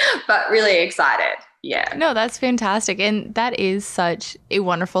 but really excited. Yeah. No, that's fantastic. And that is such a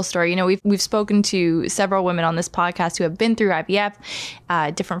wonderful story. You know, we've spoken to several women on this podcast who have been through IVF,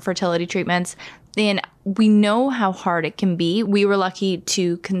 different fertility treatments, and we know how hard it can be. We were lucky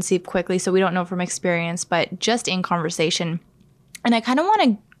to conceive quickly, so we don't know from experience, but just in conversation. And I kind of want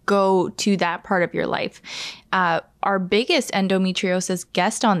to go to that part of your life. Our biggest endometriosis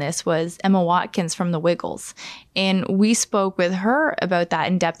guest on this was Emma Watkins from the Wiggles. And we spoke with her about that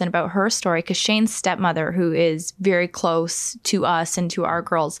in depth and about her story because Shane's stepmother, who is very close to us and to our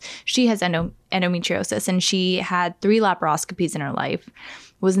girls, she has endometriosis and she had 3 laparoscopies in her life,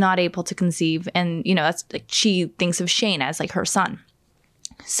 was not able to conceive. And, you know, that's like she thinks of Shane as like her son.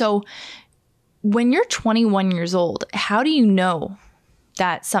 So when you're 21 years old, how do you know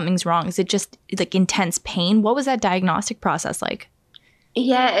that something's wrong? Is it just like intense pain? What was that diagnostic process like?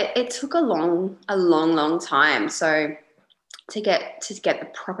 Yeah, it took a long time. So to get the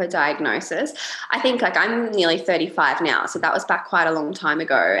proper diagnosis, I think like I'm nearly 35 now, so that was back quite a long time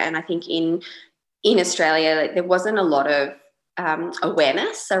ago. And I think in Australia, like, there wasn't a lot of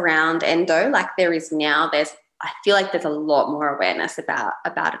awareness around endo like there is now. I feel like there's a lot more awareness about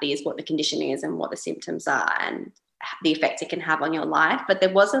it is, what the condition is and what the symptoms are and the effects it can have on your life. But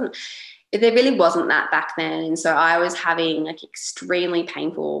there really wasn't that back then. And so I was having like extremely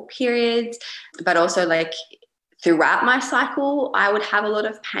painful periods, but also like throughout my cycle, I would have a lot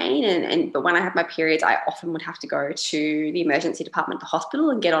of pain. But when I had my periods, I often would have to go to the emergency department at the hospital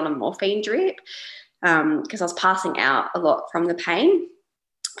and get on a morphine drip because I was passing out a lot from the pain.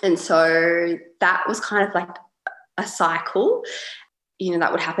 And so that was kind of like a cycle. You know,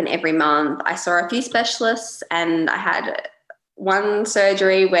 that would happen every month. I saw a few specialists and I had one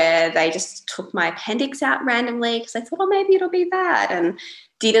surgery where they just took my appendix out randomly because I thought, oh, maybe it'll be that, and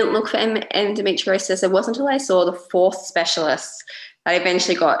didn't look for endometriosis. It wasn't until I saw the 4th specialist that I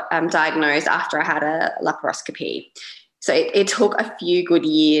eventually got diagnosed after I had a laparoscopy. So it took a few good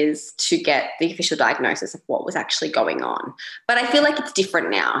years to get the official diagnosis of what was actually going on. But I feel like it's different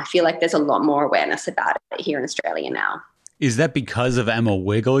now. I feel like there's a lot more awareness about it here in Australia now. Is that because of Emma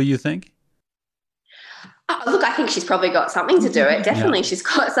Wiggle, you think? Oh, look, I think she's probably got something to do it. Definitely. Yeah. She's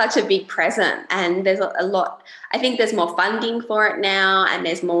got such a big presence and there's a lot. I think there's more funding for it now and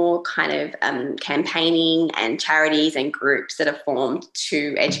there's more kind of campaigning and charities and groups that are formed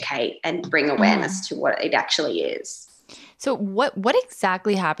to educate and bring awareness to what it actually is. So what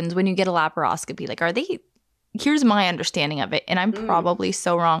exactly happens when you get a laparoscopy? Like, here's my understanding of it, and I'm probably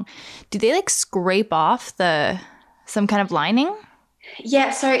so wrong. Do they like scrape off some kind of lining? Yeah,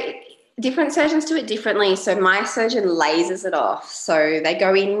 so different surgeons do it differently. So my surgeon lasers it off. So they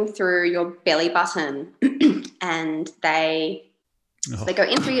go in through your belly button and they go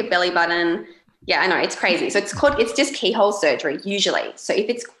in through your belly button. Yeah, I know, it's crazy. So it's just keyhole surgery usually. So if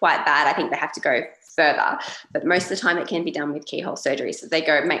it's quite bad, I think they have to go further, but most of the time it can be done with keyhole surgery. So they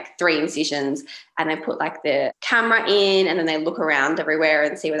go make 3 incisions and they put like the camera in and then they look around everywhere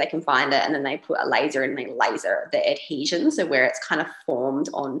and see where they can find it, and then they put a laser and they laser the adhesion, so where it's kind of formed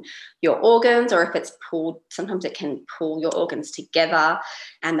on your organs, or if it's pulled, sometimes it can pull your organs together,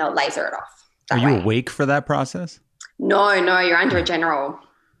 and they'll laser it off. Are you awake for that process? No, you're under a general.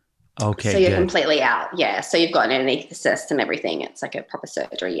 Okay, so you're good. Completely out. Yeah, so you've got an anaesthetist and everything. It's like a proper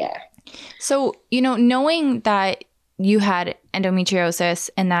surgery. Yeah. So, you know, knowing that you had endometriosis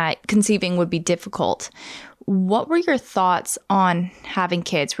and that conceiving would be difficult, what were your thoughts on having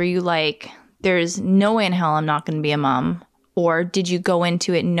kids? Were you like, there's no way in hell I'm not going to be a mom? Or did you go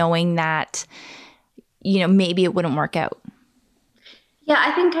into it knowing that, you know, maybe it wouldn't work out? Yeah,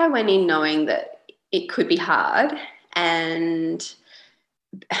 I think I went in knowing that it could be hard. And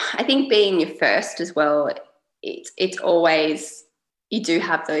I think being your first as well, it's always, you do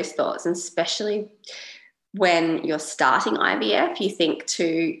have those thoughts, and especially when you're starting IVF, you think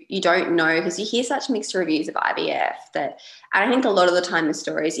too, you don't know, because you hear such mixed reviews of IVF that, and I think a lot of the time the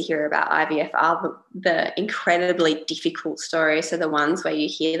stories you hear about IVF are the incredibly difficult stories. So the ones where you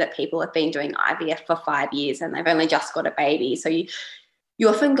hear that people have been doing IVF for 5 years and they've only just got a baby. So you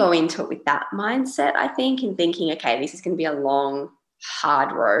often go into it with that mindset, I think, and thinking, okay, this is going to be a long,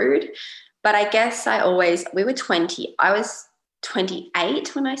 hard road. But I guess we were 20. I was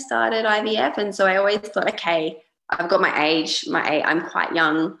 28 when I started IVF. And so I always thought, okay, I've got my age, I'm quite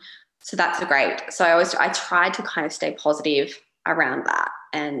young. So that's great. So I tried to kind of stay positive around that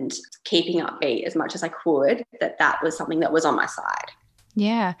and keeping upbeat as much as I could, that was something that was on my side.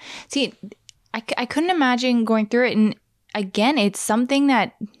 Yeah. See, I couldn't imagine going through it. And again, it's something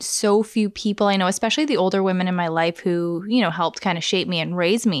that so few people I know, especially the older women in my life who, you know, helped kind of shape me and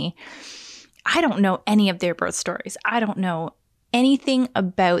raise me. I don't know any of their birth stories. I don't know anything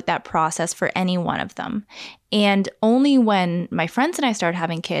about that process for any one of them. And only when my friends and I started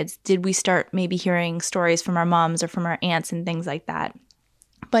having kids did we start maybe hearing stories from our moms or from our aunts and things like that.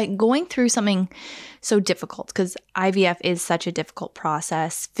 But going through something so difficult, because IVF is such a difficult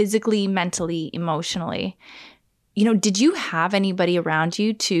process, physically, mentally, emotionally, did you have anybody around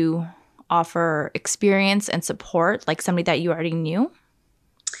you to offer experience and support, like somebody that you already knew?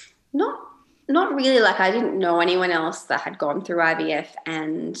 Not really. Like, I didn't know anyone else that had gone through IVF,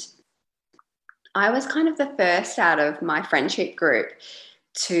 and I was kind of the first out of my friendship group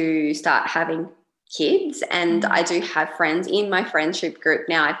to start having kids. And I do have friends in my friendship group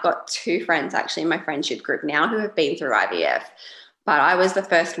now. I've got 2 friends actually in my friendship group now who have been through IVF, but I was the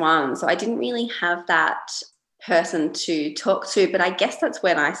first one. So I didn't really have that person to talk to, but I guess that's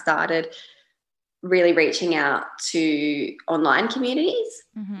when I started really reaching out to online communities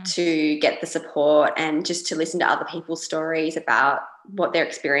to get the support and just to listen to other people's stories about what their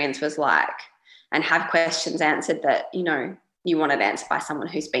experience was like and have questions answered that, you wanted answered by someone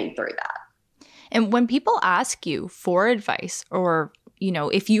who's been through that. And when people ask you for advice or,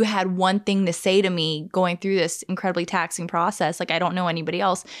 if you had one thing to say to me going through this incredibly taxing process, like I don't know anybody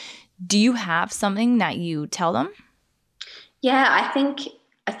else, do you have something that you tell them? Yeah, I think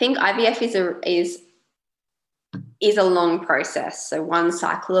IVF is a long process. So one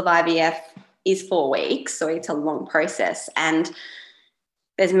cycle of IVF is 4 weeks, so it's a long process, and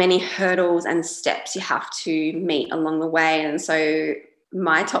there's many hurdles and steps you have to meet along the way. And so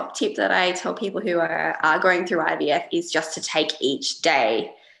my top tip that I tell people who are going through IVF is just to take each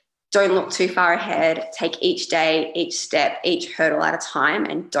day. Don't look too far ahead. Take each day, each step, each hurdle at a time,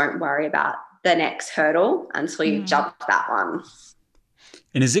 and don't worry about the next hurdle until you jump that one.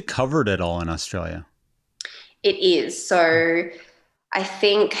 And is it covered at all in Australia? It is. So I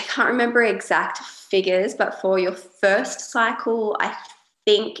can't remember exact figures, but for your first cycle, I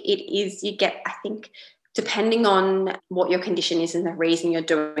think it is, depending on what your condition is and the reason you're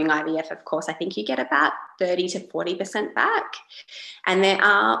doing IVF, of course, I think you get about 30 to 40% back. And there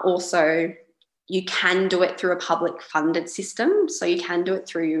are also, you can do it through a public funded system. So you can do it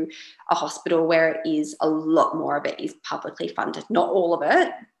through a hospital where it is a lot more of it is publicly funded, not all of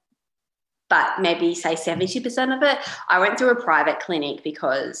it, but maybe say 70% of it. I went through a private clinic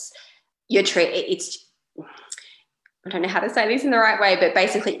because I don't know how to say this in the right way, but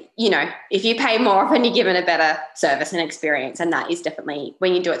basically, if you pay more, often you're given a better service and experience. And that is definitely,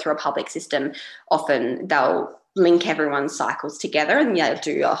 when you do it through a public system, often they'll link everyone's cycles together and they'll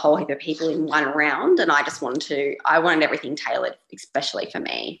do a whole heap of people in one round. And I wanted everything tailored, especially for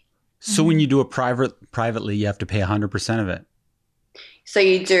me. So when you do it privately, you have to pay 100% of it? So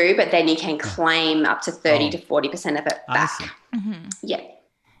you do, but then you can claim up to 30 to 40% of it back. Yeah.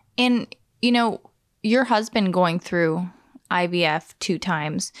 And, your husband going through IVF 2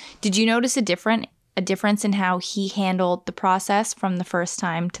 times, did you notice a difference in how he handled the process from the first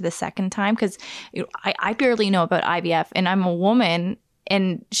time to the second time? Because I barely know about IVF, and I'm a woman.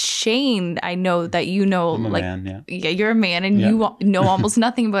 And Shane, I know that I'm a man, yeah, you're a man, and you know almost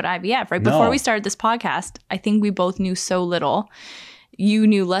nothing about IVF, right? Before we started this podcast, I think we both knew so little. You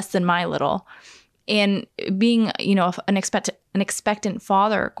knew less than my little. And being, an expectant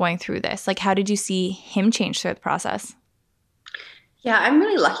father going through this, like, how did you see him change through the process? Yeah, I'm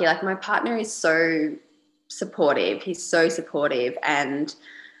really lucky. Like, my partner is so supportive. He's so supportive, and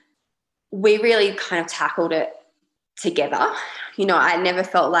we really kind of tackled it together. I never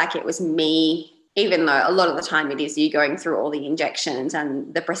felt like it was me, even though a lot of the time it is you going through all the injections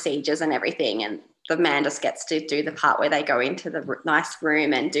and the procedures and everything, and the man just gets to do the part where they go into the nice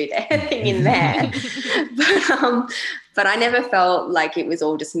room and do their thing in there. But I never felt like it was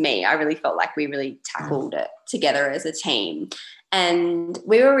all just me. I really felt like we really tackled it together as a team. And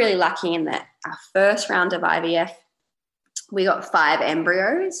we were really lucky in that our first round of IVF, we got 5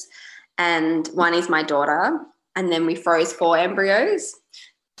 embryos, and 1 is my daughter, and then we froze 4 embryos.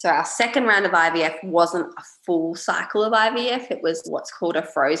 So our second round of IVF wasn't a full cycle of IVF. It was what's called a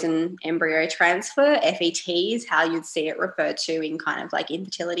frozen embryo transfer. FET is how you'd see it referred to in kind of like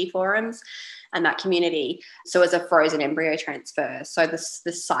infertility forums and that community. So it's a frozen embryo transfer. So the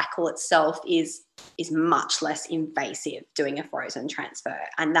cycle itself is much less invasive doing a frozen transfer,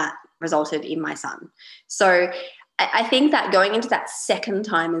 and that resulted in my son. So I think that going into that second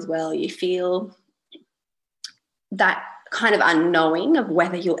time as well, you feel that kind of unknowing of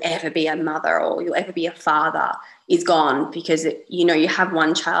whether you'll ever be a mother or you'll ever be a father is gone, because you have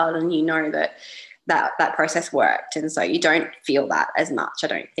one child and that process worked, and so you don't feel that as much. I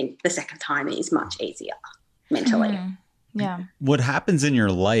don't think the second time is much easier mentally. Yeah. What happens in your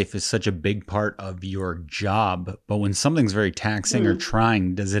life is such a big part of your job, but when something's very taxing or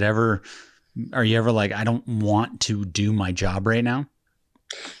trying, are you ever like, I don't want to do my job right now?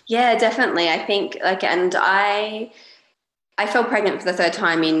 Yeah, definitely. I think and I fell pregnant for the third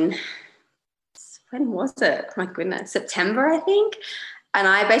time when was it? My goodness, September, I think. And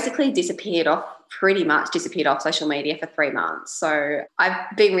I basically pretty much disappeared off social media for 3 months. So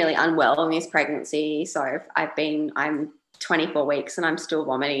I've been really unwell in this pregnancy. So I'm 24 weeks and I'm still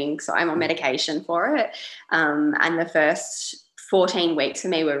vomiting. So I'm on medication for it. And the first 14 weeks for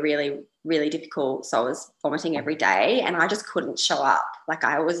me were really, really difficult. So I was vomiting every day and I just couldn't show up. I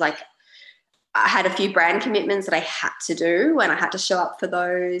had a few brand commitments that I had to do and I had to show up for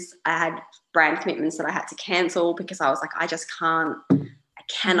those. I had brand commitments that I had to cancel because I was like, I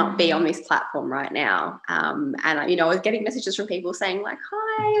cannot be on this platform right now. And I was getting messages from people saying like,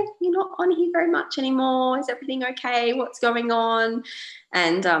 hi, you're not on here very much anymore. Is everything okay? What's going on?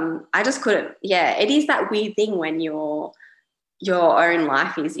 And I just couldn't. Yeah, it is that weird thing when your own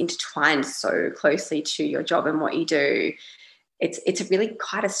life is intertwined so closely to your job and what you do. It's really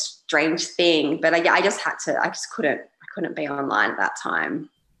quite a strange thing, but I just couldn't be online at that time.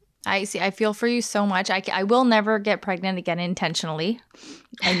 I see. I feel for you so much. I will never get pregnant again intentionally.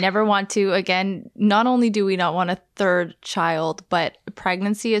 I never want to again. Not only do we not want a third child, but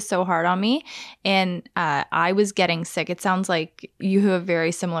pregnancy is so hard on me. And I was getting sick. It sounds like you have a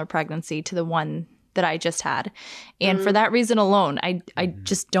very similar pregnancy to the one that I just had. And for that reason alone, I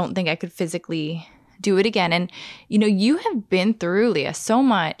just don't think I could physically do it again. And, you have been through, Leah, so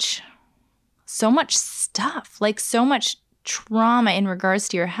much stuff, like so much trauma in regards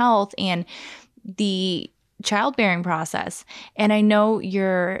to your health and the childbearing process. And I know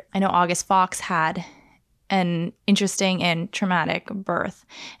August Fox had an interesting and traumatic birth.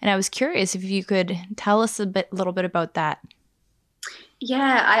 And I was curious if you could tell us a little bit about that.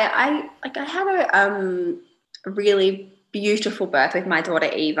 Yeah, I had a really beautiful birth with my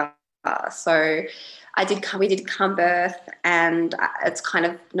daughter Eva. So we did come birth, and it's kind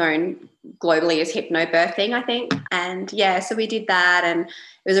of known globally as hypnobirthing, I think. And yeah, so we did that, and it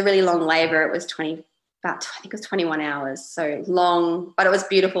was a really long labor. It was 21 hours, so long, but it was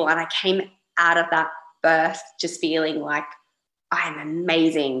beautiful. And I came out of that birth just feeling like I'm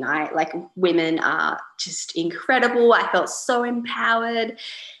amazing. Women are just incredible. I felt so empowered,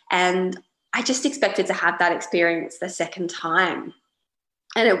 and I just expected to have that experience the second time.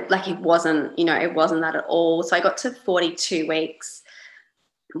 And it wasn't that at all. So I got to 42 weeks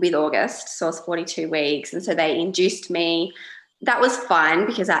with August. So I was 42 weeks. And so they induced me. That was fine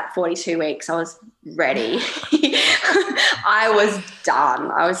because at 42 weeks, I was ready. I was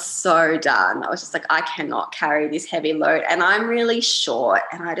done. I was so done. I was just like, I cannot carry this heavy load. And I'm really short.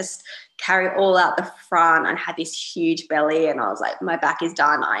 And I just carry it all out the front and had this huge belly. And I was like, my back is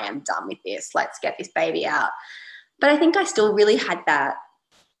done. I am done with this. Let's get this baby out. But I think I still really had that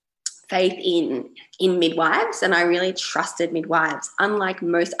faith in midwives, and I really trusted midwives, unlike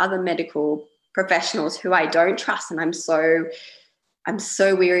most other medical professionals who I don't trust, and I'm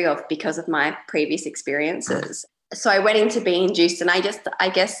so weary of because of my previous experiences. So I went in to be induced, and I guess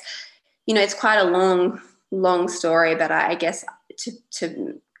it's quite a long story, but I guess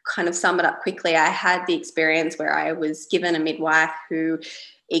to kind of sum it up quickly, I had the experience where I was given a midwife who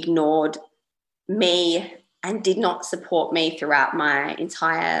ignored me and did not support me throughout my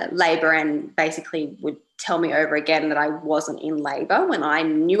entire labour, and basically would tell me over again that I wasn't in labour when I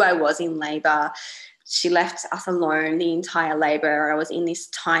knew I was in labour. She left us alone the entire labour. I was in this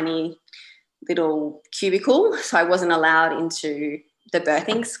tiny little cubicle, so I wasn't allowed into the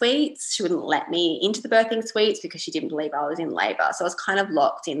birthing suites. She wouldn't let me into the birthing suites because she didn't believe I was in labour. So I was kind of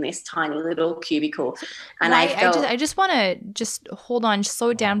locked in this tiny little cubicle. And I just want to hold on, slow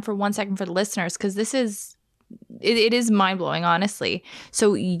it down for 1 second for the listeners, because this is it is mind-blowing, honestly.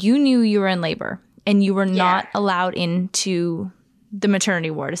 So you knew you were in labor and you were not allowed into the maternity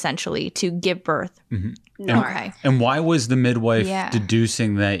ward, essentially, to give birth. Mm-hmm. No. Okay. And why was the midwife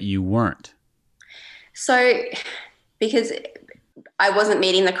deducing that you weren't? So because I wasn't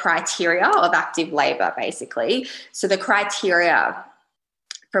meeting the criteria of active labor, basically. So the criteria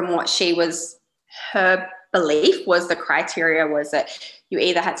from what her belief was, the criteria was that you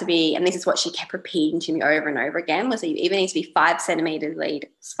either had to be, and this is what she kept repeating to me over and over again, was that you either need to be 5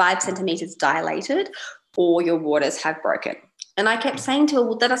 centimeters dilated, or your waters have broken. And I kept saying to her,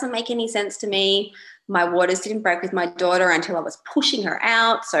 well, that doesn't make any sense to me. My waters didn't break with my daughter until I was pushing her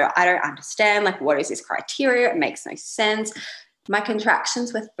out. So I don't understand, what is this criteria? It makes no sense. My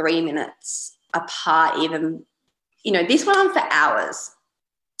contractions were 3 minutes apart even. This went on for hours.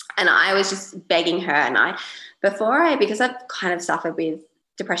 And I was just begging her. Because I've kind of suffered with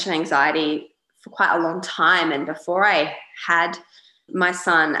depression, anxiety for quite a long time. And before I had my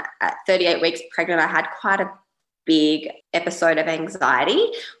son at 38 weeks pregnant, I had quite a big episode of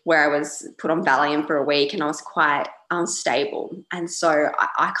anxiety where I was put on Valium for a week and I was quite unstable. And so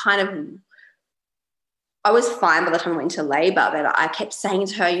I was fine by the time I went into labor, but I kept saying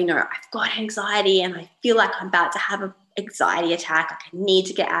to her, I've got anxiety and I feel like I'm about to have an anxiety attack. Like, I need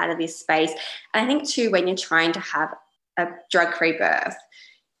to get out of this space. And I think too, when you're trying to have a drug-free birth,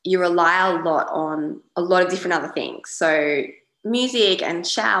 you rely a lot on a lot of different other things. So music and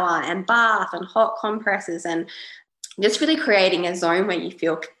shower and bath and hot compresses, and just really creating a zone where you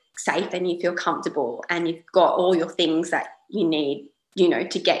feel safe and you feel comfortable and you've got all your things that you need,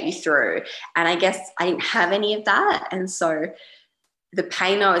 to get you through. And I guess I didn't have any of that. And so the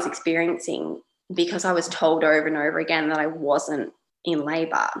pain I was experiencing, because I was told over and over again that I wasn't in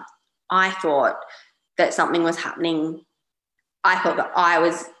labor, I thought that something was happening. I thought that I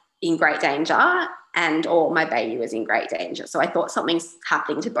was in great danger or my baby was in great danger. So I thought something's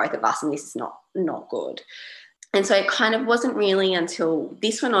happening to both of us and this is not good. And so it kind of wasn't really until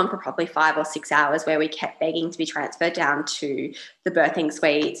this went on for probably 5 or 6 hours where we kept begging to be transferred down to the birthing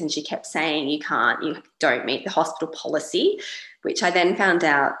suites, and she kept saying, you don't meet the hospital policy, which I then found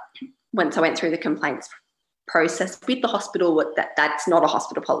out once I went through the complaints process with the hospital that that's not a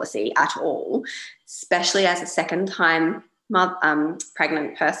hospital policy at all, especially as a second-time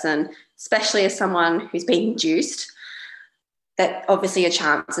pregnant person, especially as someone who's been induced. That obviously your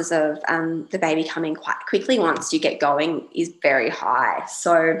chances of the baby coming quite quickly once you get going is very high.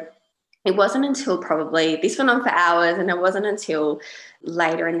 So it wasn't until probably this went on for hours, and it wasn't until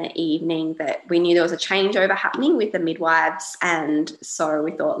later in the evening that we knew there was a changeover happening with the midwives. And so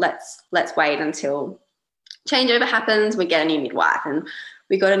we thought, let's wait until changeover happens, we get a new midwife. And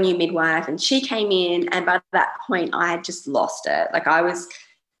we got a new midwife and she came in, and by that point I had just lost it. Like, I was,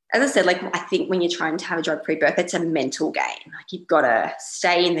 as I said, like, I think when you're trying to have a drug-free birth, it's a mental game. Like, you've got to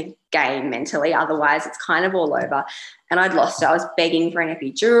stay in the game mentally, otherwise it's kind of all over. And I'd lost it. I was begging for an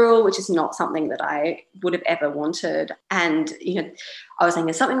epidural, which is not something that I would have ever wanted. And, I was saying,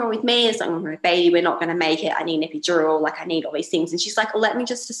 there's something wrong with me, there's something wrong with my baby, we're not going to make it, I need an epidural, like, I need all these things. And she's like, let me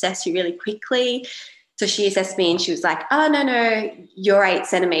just assess you really quickly. So she assessed me and she was like, oh, no, you're 8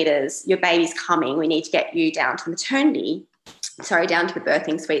 centimetres, your baby's coming, we need to get you down to the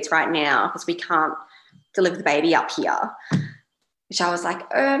birthing suites right now because we can't deliver the baby up here. Which I was like,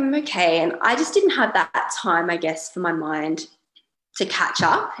 okay. And I just didn't have that time, I guess, for my mind to catch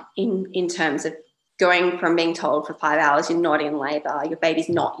up in terms of going from being told for 5 hours you're not in labour, your baby's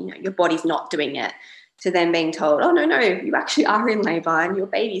not, your body's not doing it, to then being told, oh, no, you actually are in labour and your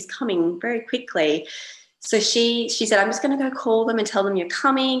baby's coming very quickly. So she said, I'm just going to go call them and tell them you're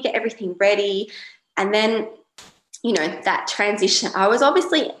coming, get everything ready. And then, that transition, I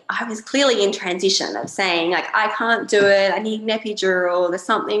was clearly in transition of saying, like, I can't do it, I need an epidural, there's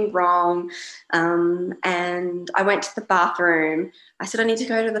something wrong. And I went to the bathroom. I said, I need to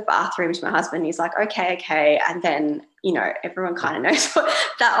go to the bathroom to my husband. He's like, okay. And then, everyone kind of knows what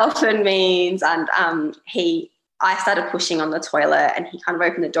that often means. And I started pushing on the toilet and he kind of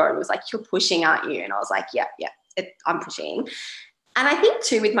opened the door and was like, you're pushing, aren't you? And I was like, yeah, I'm pushing. And I think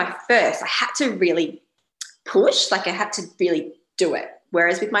too, with my first, I had to really push, like, I had to really do it.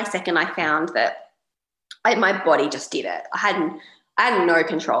 Whereas with my second, I found that my body just did it. I had no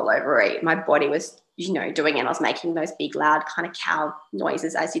control over it. My body was, doing it. I was making those big, loud kind of cow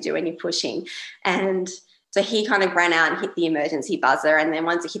noises as you do when you're pushing. And so he kind of ran out and hit the emergency buzzer. And then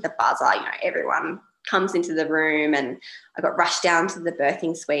once he hit the buzzer, everyone comes into the room, and I got rushed down to the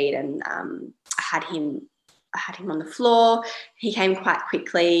birthing suite, and I had him on the floor. He came quite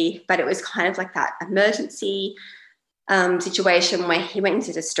quickly, but it was kind of like that emergency situation where he went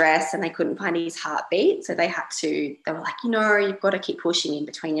into distress and they couldn't find his heartbeat. So they were like, you've got to keep pushing in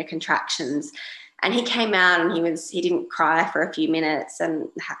between your contractions. And he came out and he didn't cry for a few minutes and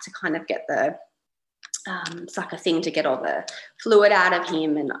had to kind of get the sucker thing to get all the fluid out of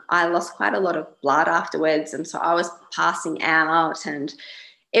him. And I lost quite a lot of blood afterwards. And so I was passing out, and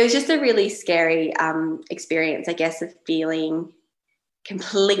it was just a really scary experience, I guess, of feeling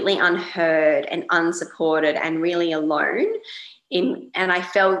completely unheard and unsupported and really alone. And I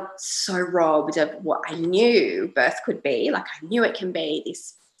felt so robbed of what I knew birth could be. Like, I knew it can be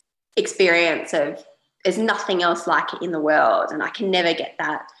this experience of there's nothing else like it in the world, and I can never get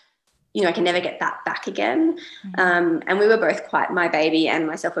that. I can never get that back again. And we were both my baby and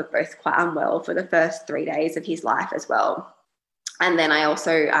myself were both quite unwell for the first 3 days of his life as well. And then I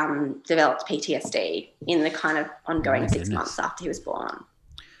also developed PTSD in the kind of ongoing 6 months after he was born.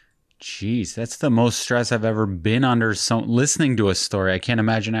 Jeez, that's the most stress I've ever been under. So listening to a story, I can't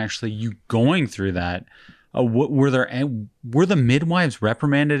imagine actually you going through that. Were the midwives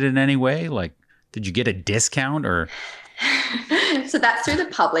reprimanded in any way? Like, did you get a discount or? So that's through the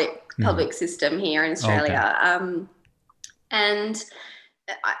public system here in Australia. Okay. And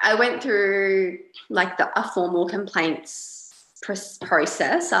I went through like a formal complaints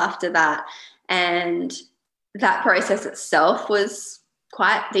process after that. And that process itself was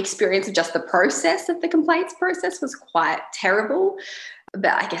the experience of just the process of the complaints process was quite terrible.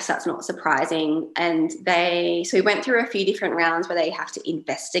 But I guess that's not surprising. And so we went through a few different rounds where they have to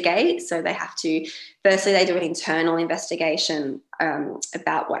investigate. So they have to, firstly, they do an internal investigation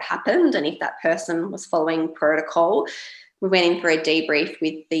about what happened and if that person was following protocol. We went in for a debrief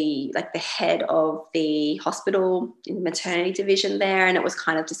with the head of the hospital in the maternity division there, and it was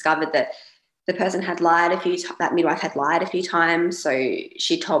kind of discovered that the person had lied that midwife had lied a few times. So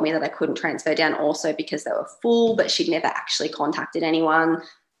she told me that I couldn't transfer down also because they were full, but she'd never actually contacted anyone.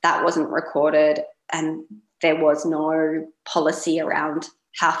 That wasn't recorded, and there was no policy around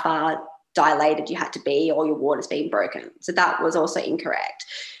how far dilated you had to be or your water's being broken. So that was also incorrect.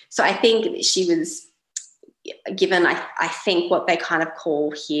 So I think she was given, I think, what they kind of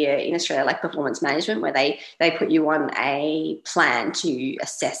call here in Australia like performance management, where they put you on a plan to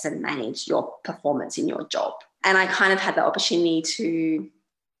assess and manage your performance in your job. And I kind of had the opportunity to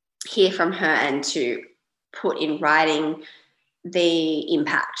hear from her and to put in writing the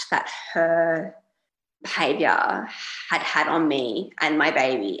impact that her behaviour had on me and my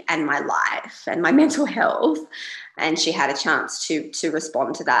baby and my life and my mental health. And she had a chance to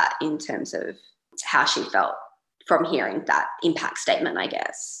respond to that in terms of how she felt from hearing that impact statement, I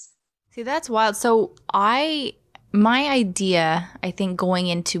guess. See, that's wild. So my idea, I think, going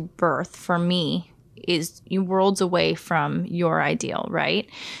into birth for me is worlds away from your ideal, right?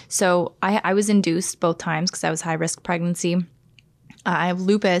 So I was induced both times because I was high risk pregnancy. I have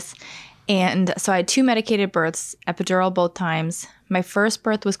lupus. And so I had 2 medicated births, epidural both times. My first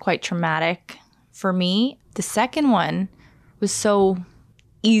birth was quite traumatic for me. The second one was so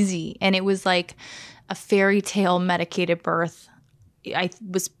easy, and it was like a fairy tale medicated birth. I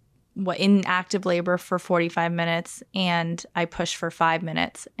was in active labor for 45 minutes and I pushed for 5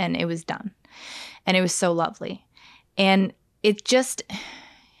 minutes and it was done. And it was so lovely. And it just,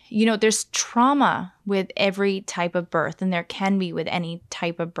 there's trauma with every type of birth, and there can be with any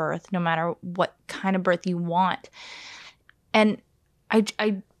type of birth, no matter what kind of birth you want. And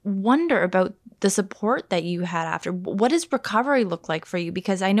I wonder about the support that you had after. What does recovery look like for you?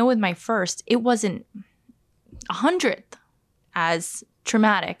 Because I know with my first, it wasn't 100th as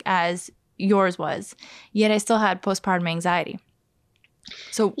traumatic as yours was, yet I still had postpartum anxiety.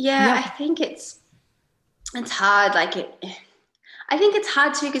 So I think it's hard. I think it's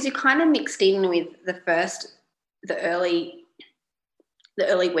hard too because you're kind of mixed in with the early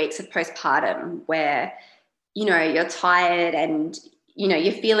weeks of postpartum where you're tired and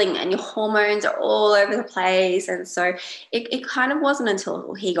you're feeling and your hormones are all over the place. And so it kind of wasn't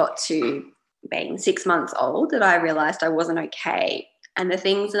until he got to being 6 months old that I realized I wasn't okay. And the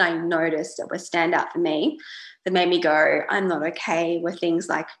things that I noticed that were stand out for me that made me go, I'm not okay, were things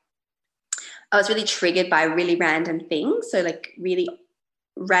like I was really triggered by really random things. So like really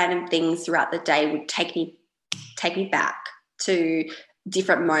random things throughout the day would take me back to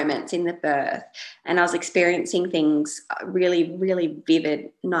different moments in the birth. And I was experiencing things, really, really vivid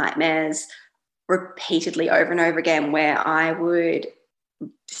nightmares repeatedly over and over again, where I would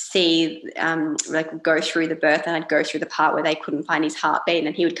see go through the birth, and I'd go through the part where they couldn't find his heartbeat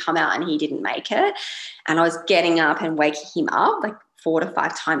and he would come out and he didn't make it. And I was getting up and waking him up like 4 to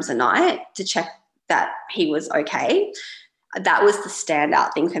 5 times a night to check that he was okay. That was the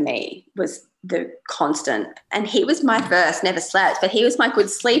standout thing for me, was the constant. And he was my first, never slept, but he was my good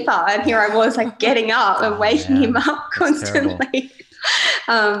sleeper. And here I was like getting up and waking him up constantly.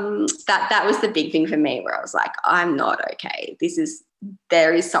 That was the big thing for me, where I was like, I'm not okay.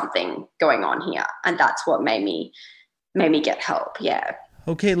 There is something going on here. And that's what made me get help. Yeah.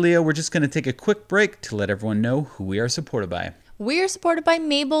 Okay, Leah, we're just going to take a quick break to let everyone know who we are supported by. We are supported by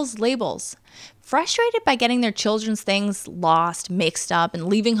Mabel's Labels. Frustrated by getting their children's things lost, mixed up, and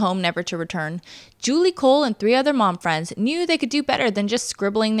leaving home never to return, Julie Cole and 3 other mom friends knew they could do better than just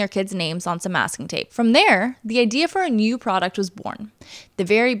scribbling their kids' names on some masking tape. From there, the idea for a new product was born. The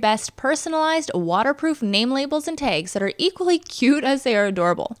very best personalized, waterproof name labels and tags that are equally cute as they are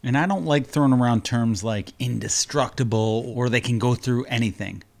adorable. And I don't like throwing around terms like indestructible or they can go through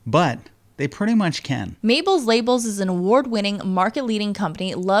anything, but They pretty much can. Mabel's Labels is an award-winning, market-leading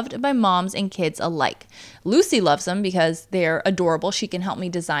company loved by moms and kids alike. Lucy loves them because they're adorable. She can help me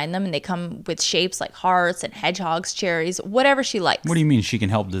design them, and they come with shapes like hearts and hedgehogs, cherries, whatever she likes. What do you mean she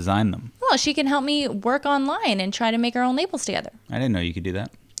can help design them? Well, she can help me work online and try to make our own labels together. I didn't know you could do that.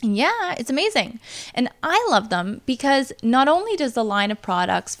 Yeah, it's amazing. And I love them because not only does the line of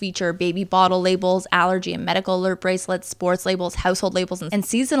products feature baby bottle labels, allergy and medical alert bracelets, sports labels, household labels, and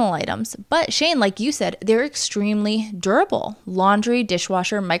seasonal items, but Shane, like you said, they're extremely durable. Laundry,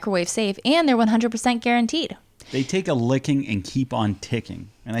 dishwasher, microwave safe, and they're 100% guaranteed. They take a licking and keep on ticking.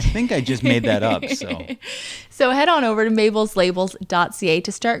 And I think I just made that up, so. So head on over to mabelslabels.ca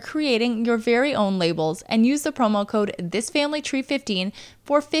to start creating your very own labels and use the promo code ThisFamilyTree15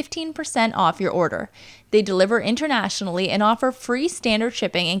 for 15% off your order. They deliver internationally and offer free standard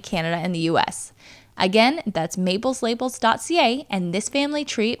shipping in Canada and the US. Again, that's mabelslabels.ca and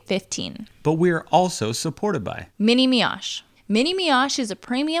ThisFamilyTree15. But we're also supported by Mini Mioche. Mini Mioche is a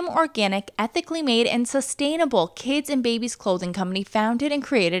premium, organic, ethically made, and sustainable kids and babies clothing company founded and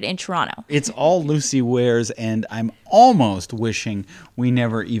created in Toronto. It's all Lucy wears, and I'm almost wishing we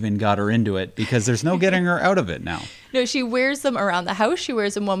never even got her into it because there's no getting her out of it now. No, she wears them around the house, she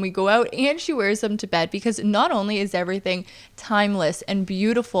wears them when we go out, and she wears them to bed because not only is everything timeless and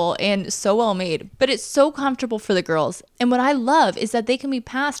beautiful and so well made, but it's so comfortable for the girls. And what I love is that they can be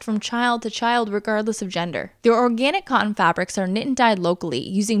passed from child to child regardless of gender. Their organic cotton fabrics are knit and dyed locally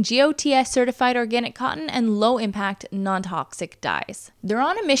using GOTS certified organic cotton and low impact, non-toxic dyes. They're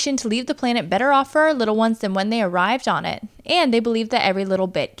on a mission to leave the planet better off for our little ones than when they arrived on it, and they believe that every little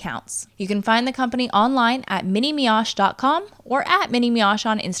bit counts. You can find the company online at minimioche.com or at minimioche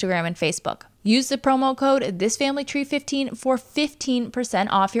on Instagram and Facebook. Use the promo code ThisFamilyTree15 for 15%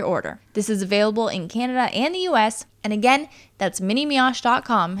 off your order. This is available in Canada and the US, and again, that's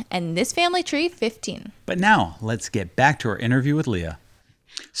minimioche.com and ThisFamilyTree15. But now, let's get back to our interview with Leah.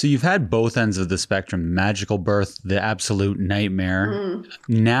 So you've had both ends of the spectrum, magical birth, the absolute nightmare.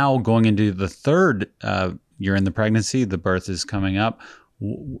 Now going into the third, you're in the pregnancy, the birth is coming up.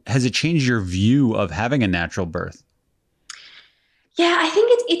 Has it changed your view of having a natural birth? Yeah, I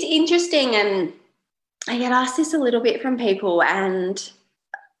think it's interesting, and I get asked this a little bit from people, and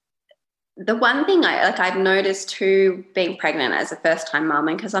the one thing I've noticed too, being pregnant as a first-time mum,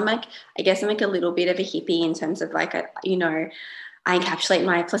 and because I guess I'm a little bit of a hippie in terms of I encapsulate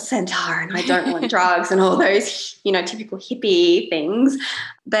my placenta and I don't want drugs and all those, typical hippie things.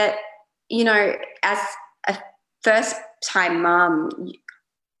 But, as a first-time mum,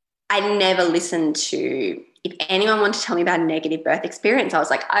 I never listened to, if anyone wanted to tell me about a negative birth experience, I was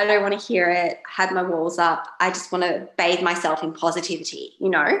like, I don't want to hear it. I had my walls up. I just want to bathe myself in positivity,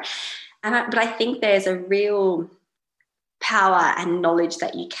 But I think there's a real power and knowledge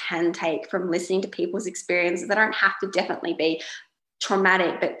that you can take from listening to people's experiences. They don't have to definitely be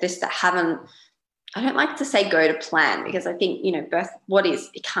traumatic, but just that haven't, I don't like to say go to plan, because I think, birth,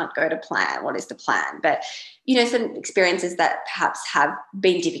 it can't go to plan. What is the plan? But, some experiences that perhaps have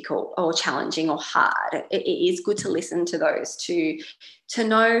been difficult or challenging or hard, it is good to listen to those to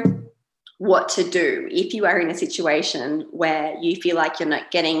know what to do if you are in a situation where you feel like you're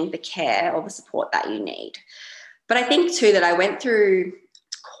not getting the care or the support that you need. But I think too that I went through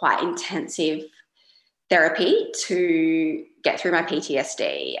quite intensive therapy to get through my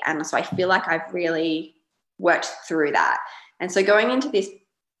PTSD. And so I feel like I've really worked through that. And so going into this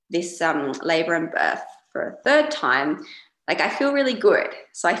labor and birth for a third time, I feel really good.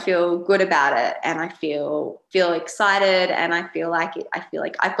 So I feel good about it, and I feel excited, and I feel like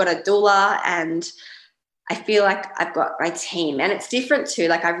I've got a doula, and I feel like I've got my team. And it's different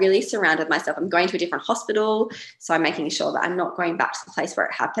too. I really surrounded myself. I'm going to a different hospital, so I'm making sure that I'm not going back to the place where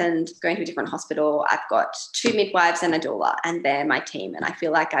it happened. Going to a different hospital. I've got 2 midwives and a doula, and they're my team. And I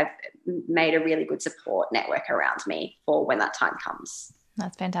feel like I've made a really good support network around me for when that time comes.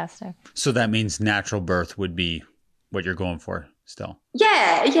 That's fantastic. So that means natural birth would be what you're going for still.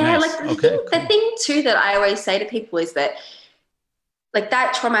 Yeah. Nice. The thing too that I always say to people is that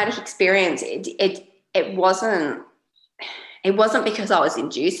that traumatic experience, it wasn't because I was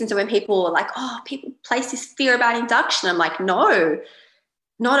induced. And so when people were like, oh, people place this fear about induction, I'm like, no,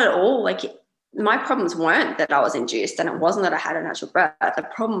 not at all. My problems weren't that I was induced, and it wasn't that I had a natural birth. The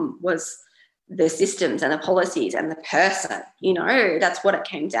problem was the systems and the policies and the person, that's what it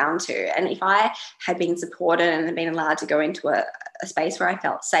came down to. And if I had been supported and had been allowed to go into a space where I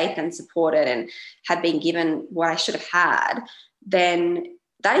felt safe and supported and had been given what I should have had, then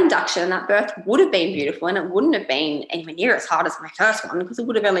that induction and that birth would have been beautiful, and it wouldn't have been anywhere near as hard as my first one, because it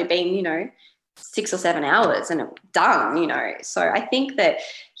would have only been, 6 or 7 hours and it's done, you know. So I think that,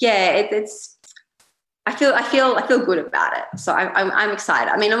 it's I feel good about it. So I'm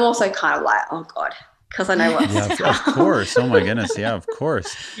excited. I mean, I'm also kind of like, oh God, because I know what's of course. Oh my goodness. Yeah, of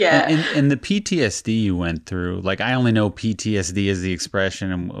course. Yeah. And the PTSD you went through, like I only know PTSD as the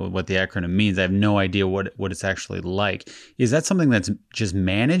expression and what the acronym means. I have no idea what it's actually like. Is that something that's just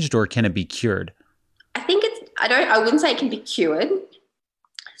managed or can it be cured? I think I wouldn't say it can be cured.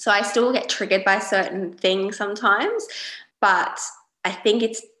 So I still get triggered by certain things sometimes, but I think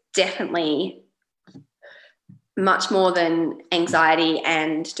it's definitely much more than anxiety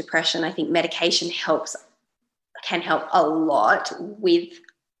and depression. I think medication can help a lot with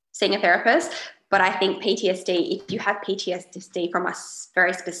seeing a therapist. But I think PTSD, if you have PTSD from a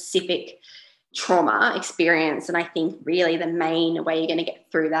very specific trauma experience, and I think really the main way you're going to get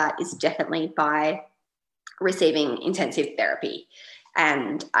through that is definitely by receiving intensive therapy.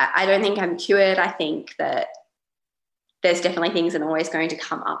 And I don't think I'm cured. I think that there's definitely things that are always going to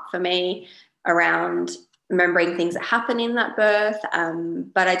come up for me around remembering things that happen in that birth.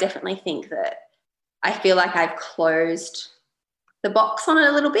 But I definitely think that I feel like I've closed the box on it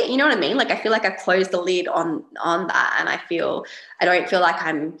a little bit. You know what I mean? Like I feel like I've closed the lid on that, and I don't feel like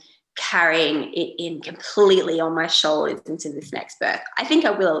I'm carrying it in completely on my shoulders into this next birth. I think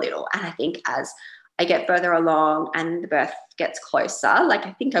I will a little, and I think as I get further along and the birth gets closer, like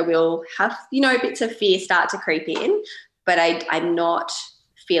I think I will have, you know, bits of fear start to creep in, but I'm not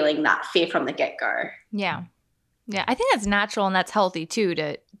feeling that fear from the get-go. Yeah. Yeah. I think that's natural and that's healthy too,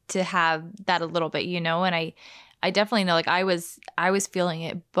 to have that a little bit, you know, and I definitely know, like I was feeling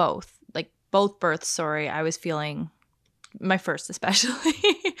it both births. Sorry. I was feeling my first especially,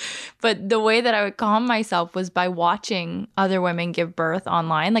 but the way that I would calm myself was by watching other women give birth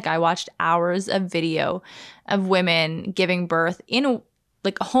online. Like I watched hours of video of women giving birth in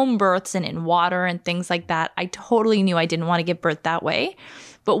like home births and in water and things like that. I totally knew I didn't want to give birth that way.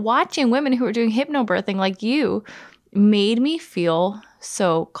 But watching women who were doing hypnobirthing like you made me feel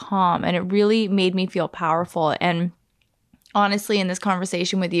so calm, and it really made me feel powerful. And honestly, in this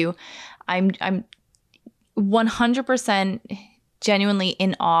conversation with you, I'm 100% genuinely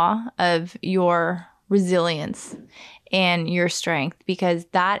in awe of your resilience and your strength, because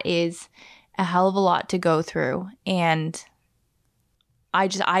that is a hell of a lot to go through. And I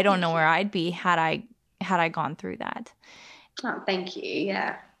don't know where I'd be had I gone through that. Oh, thank you.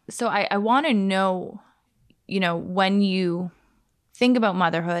 Yeah. So I want to know, you know, when you think about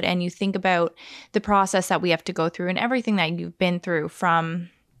motherhood and you think about the process that we have to go through and everything that you've been through, from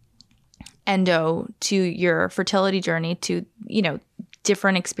endo to your fertility journey to, you know,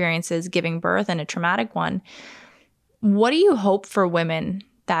 different experiences giving birth and a traumatic one. What do you hope for women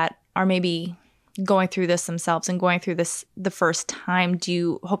that are maybe going through this themselves and going through this the first time? Do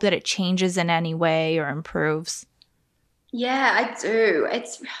you hope that it changes in any way or improves? Yeah, I do.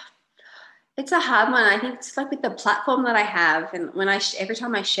 It's a hard one. I think it's like with the platform that I have, and when every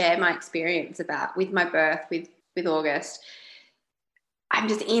time I share my experience with my birth with August, I'm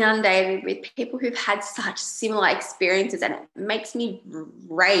just inundated with people who've had such similar experiences, and it makes me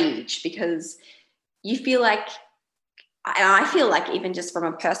rage because you feel like, and I feel like even just from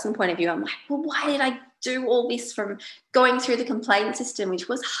a personal point of view, I'm like, well, why did I do all this, from going through the complaint system, which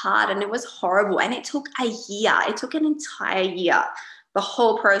was hard and it was horrible. And it took a year. It took an entire year. The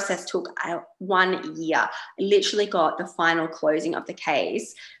whole process took 1 year. I literally got the final closing of the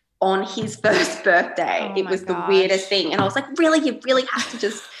case on his first birthday. It was the weirdest thing. And I was like, really? You really have to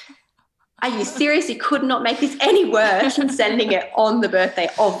just, are you serious? You could not make this any worse than sending it on the birthday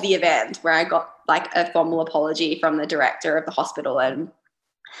of the event, where I got like a formal apology from the director of the hospital.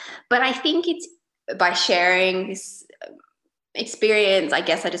 But I think it's by sharing this experience, I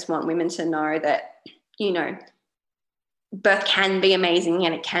guess I just want women to know that, you know, birth can be amazing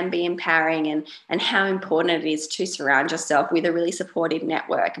and it can be empowering, and how important it is to surround yourself with a really supportive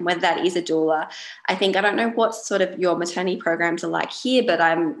network. And whether that is a doula, I don't know what sort of your maternity programs are like here, but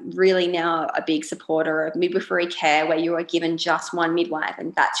I'm really now a big supporter of midwifery care, where you are given just one midwife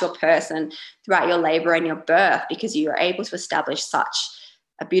and that's your person throughout your labor and your birth, because you are able to establish such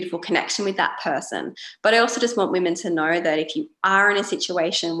a beautiful connection with that person. But I also just want women to know that if you are in a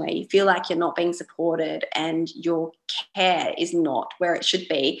situation where you feel like you're not being supported and your care is not where it should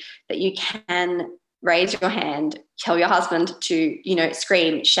be, that you can raise your hand, tell your husband to, you know,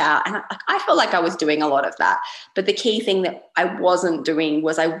 scream, shout. And I felt like I was doing a lot of that. But the key thing that I wasn't doing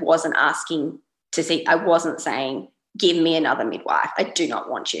was I wasn't saying, give me another midwife. I do not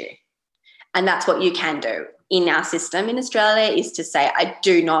want you. And that's what you can do in our system in Australia, is to say, I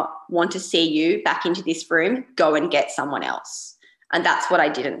do not want to see you back into this room. Go and get someone else. And that's what I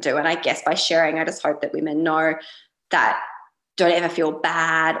didn't do. And I guess by sharing, I just hope that women know that don't ever feel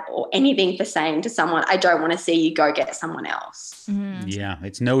bad or anything for saying to someone, I don't want to see you, go get someone else. Mm-hmm. Yeah,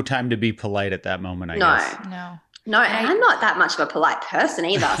 it's no time to be polite at that moment, I guess. No, and I'm not that much of a polite person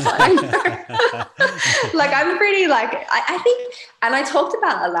either. So I don't know. Like, I'm pretty, like, I think, and I talked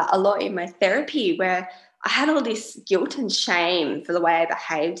about a lot in my therapy, where I had all this guilt and shame for the way I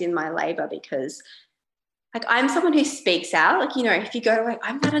behaved in my labor, because like, I'm someone who speaks out. Like, you know, if you go to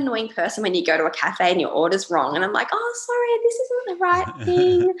I'm that annoying person when you go to a cafe and your order's wrong. And I'm like, oh, sorry, this isn't the right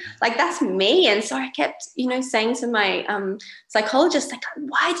thing. Like, that's me. And so I kept, you know, saying to my psychologist, like,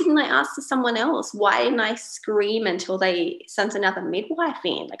 why didn't I ask for someone else? Why didn't I scream until they sent another midwife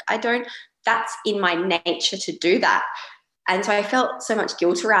in? Like, that's in my nature to do that. And so I felt so much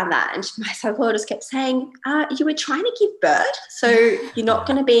guilt around that. And my psychologist kept saying, you were trying to give birth, so you're not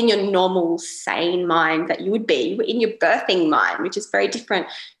going to be in your normal, sane mind that you would be. You were in your birthing mind, which is very different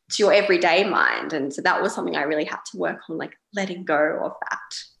to your everyday mind. And so that was something I really had to work on, like letting go of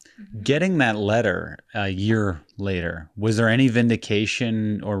that. Getting that letter a year later, was there any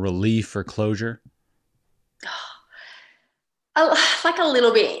vindication or relief or closure? Like a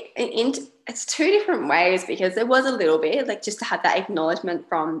little bit. It's two different ways, because there was a little bit, like, just to have that acknowledgement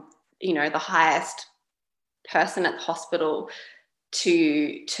from, you know, the highest person at the hospital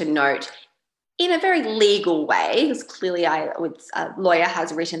to note in a very legal way, because clearly a lawyer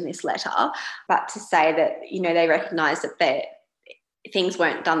has written this letter, but to say that, you know, they recognise that things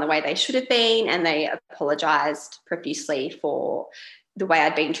weren't done the way they should have been, and they apologised profusely for the way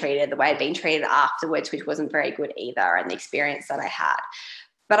I'd been treated afterwards, which wasn't very good either, and the experience that I had.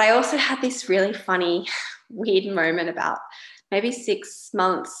 But I also had this really funny, weird moment about maybe 6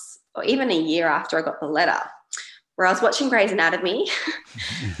 months or even a year after I got the letter, where I was watching Grey's Anatomy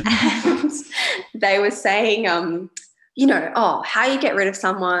and they were saying, you know, how you get rid of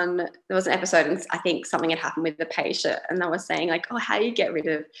someone. There was an episode, and I think something had happened with the patient, and they were saying, like, how you get rid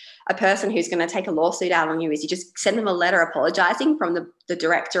of a person who's going to take a lawsuit out on you is you just send them a letter apologising from the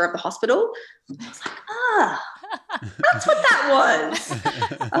director of the hospital. I was like, that's what that was.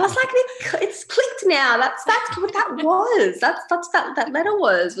 I was like, it's clicked now. That's what that was. That's that letter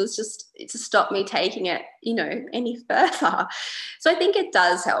was just to stop me taking it, you know, any further. So I think it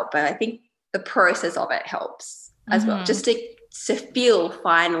does help, but I think the process of it helps as well, just to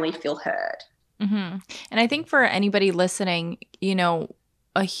finally feel heard. Mm-hmm. And I think for anybody listening, you know,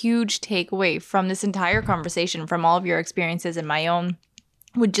 a huge takeaway from this entire conversation, from all of your experiences and my own,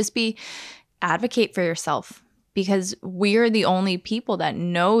 would just be advocate for yourself, because we're the only people that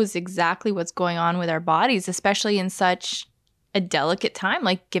knows exactly what's going on with our bodies, especially in such a delicate time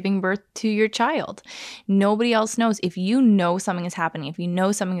like giving birth to your child. Nobody else knows. If you know something is happening, if you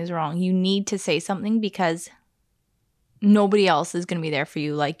know something is wrong, you need to say something, because nobody else is going to be there for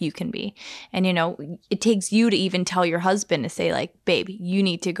you like you can be. And, you know, it takes you to even tell your husband to say, like, babe, you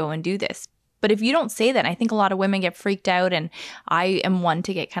need to go and do this. But if you don't say that, I think a lot of women get freaked out, and I am one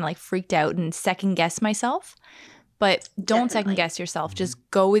to get kind of like freaked out and second guess myself. But don't second guess yourself. Just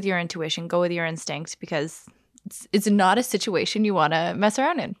go with your intuition, go with your instinct, because it's not a situation you want to mess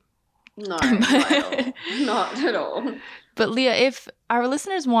around in. No, not at all. Not at all. But Leah, if our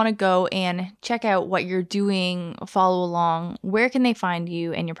listeners want to go and check out what you're doing, follow along, where can they find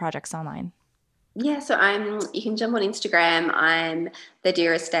you and your projects online? Yeah, so you can jump on Instagram. I'm the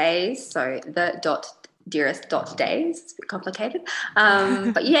Dearest Days, so dearest.days. It's a bit complicated.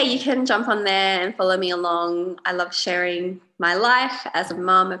 But yeah, you can jump on there and follow me along. I love sharing my life as a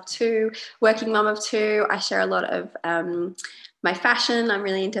mum of two, working mum of two. I share a lot of my fashion. I'm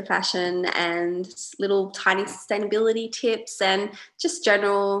really into fashion, and little tiny sustainability tips, and just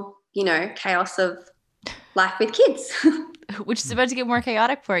general, you know, chaos of life with kids. Which is about to get more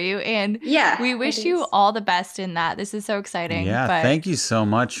chaotic for you. And yeah, we wish you all the best in that. This is so exciting. Yeah, thank you so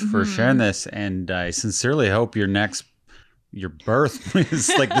much for sharing this. And I sincerely hope your birth is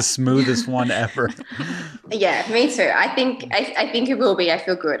like the smoothest one ever. Yeah, me too. I think it will be. I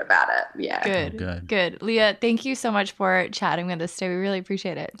feel good about it. Yeah. Good. Leah, thank you so much for chatting with us today. We really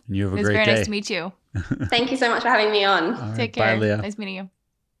appreciate it. And you have a great day. It was very nice to meet you. Thank you so much for having me on. Right, take care. Bye, Leah. Nice meeting you.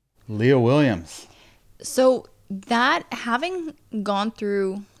 Leah Williams. So that, having gone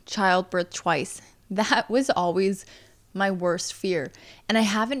through childbirth twice, that was always my worst fear. And I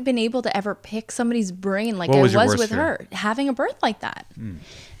haven't been able to ever pick somebody's brain like I was with her, having a birth like that.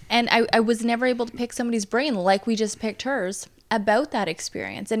 And I was never able to pick somebody's brain like we just picked hers about that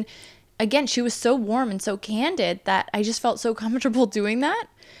experience. And again, she was so warm and so candid that I just felt so comfortable doing that.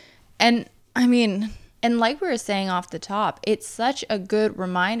 And I mean, and like we were saying off the top, it's such a good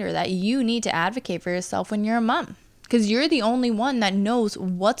reminder that you need to advocate for yourself when you're a mom. because you're the only one that knows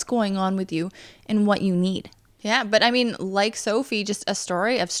what's going on with you and what you need. Yeah, but I mean, like Sophie, just a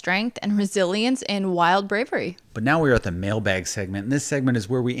story of strength and resilience and wild bravery. But now we're at the mailbag segment, and this segment is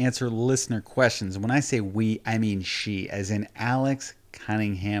where we answer listener questions. When I say we, I mean she, as in Alex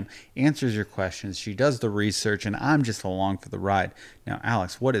Cunningham answers your questions. She does the research, and I'm just along for the ride. Now,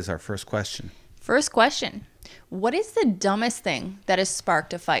 Alex, what is our first question? First question. What is the dumbest thing that has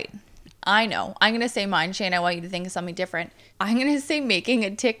sparked a fight? I know. I'm going to say mine, Shane. I want you to think of something different. I'm going to say making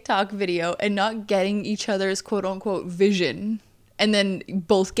a TikTok video and not getting each other's quote unquote vision. And then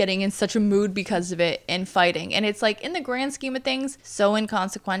both getting in such a mood because of it and fighting. And it's like, in the grand scheme of things, so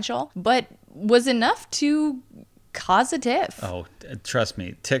inconsequential, but was enough to cause a tiff. Oh, trust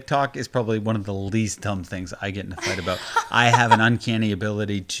me. TikTok is probably one of the least dumb things I get in a fight about. I have an uncanny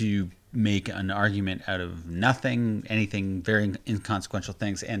ability to make an argument out of nothing, anything, very inconsequential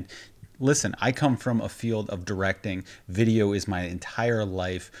things. And listen, I come from a field of directing. Video is my entire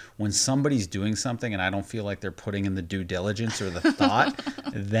life. When somebody's doing something and I don't feel like they're putting in the due diligence or the thought,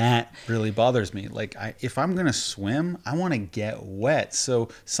 that really bothers me. Like, if I'm going to swim, I want to get wet. So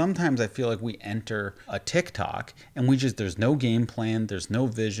sometimes I feel like we enter a TikTok and there's no game plan, there's no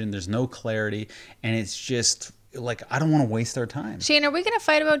vision, there's no clarity, and it's just like, I don't want to waste our time. Shane, are we going to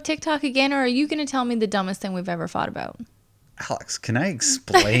fight about TikTok again, or are you going to tell me the dumbest thing we've ever fought about? Alex, can I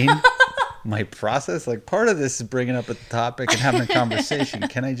explain my process? Like, part of this is bringing up a topic and having a conversation.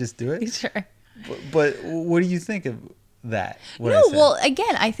 Can I just do it? Sure. But what do you think of that? No, well,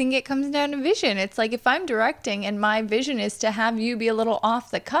 again, I think it comes down to vision. It's like, if I'm directing and my vision is to have you be a little off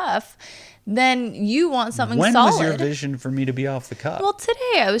the cuff, then you want something solid. When was your vision for me to be off the cuff? Well,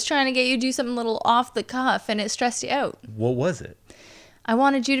 today I was trying to get you to do something a little off the cuff and it stressed you out. What was it? I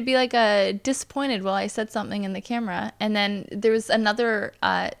wanted you to be like disappointed while I said something in the camera. And then there was another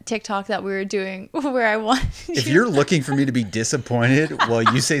TikTok that we were doing where I wanted If you're looking for me to be disappointed while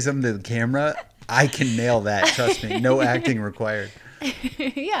you say something to the camera, I can nail that. Trust me. No acting required.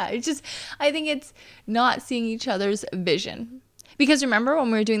 Yeah, I think it's not seeing each other's vision. Because remember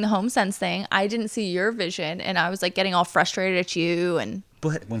when we were doing the HomeSense thing, I didn't see your vision and I was like getting all frustrated at you.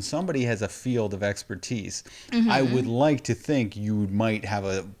 But when somebody has a field of expertise, I would like to think you might have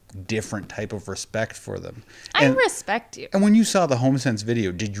a different type of respect for them. I respect you. And when you saw the HomeSense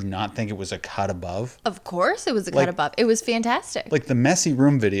video, did you not think it was a cut above? Of course it was a cut above. It was fantastic. Like the Messy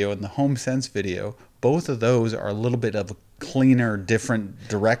Room video and the HomeSense video, both of those are a little bit of a cleaner, different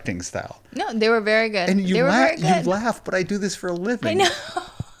directing style. No, they were very good. And you laugh, but I do this for a living. I know.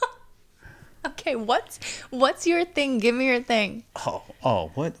 Okay, what's your thing? Give me your thing.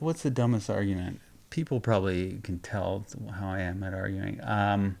 What's the dumbest argument? People probably can tell how I am at arguing.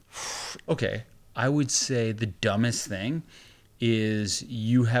 Okay, I would say the dumbest thing is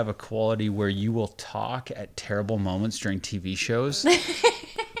you have a quality where you will talk at terrible moments during TV shows.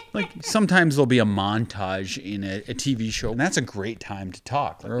 Like, sometimes there'll be a montage in a TV show, and that's a great time to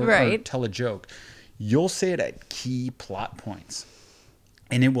talk or tell a joke. You'll say it at key plot points,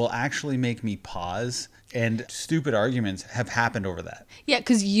 and it will actually make me pause, and stupid arguments have happened over that. Yeah,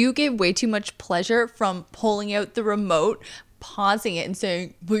 because you get way too much pleasure from pulling out the remote, pausing it and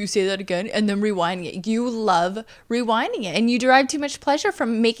saying, will you say that again? And then rewinding it. You love rewinding it, and you derive too much pleasure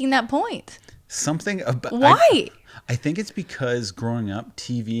from making that point. Something about... Why? I think it's because growing up,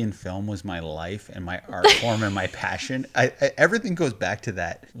 TV and film was my life and my art form and my passion. Everything goes back to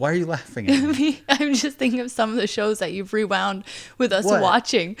that. Why are you laughing at me? I'm just thinking of some of the shows that you've rewound with us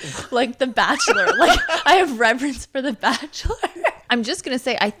watching, like The Bachelor. Like, I have reverence for The Bachelor. I'm just going to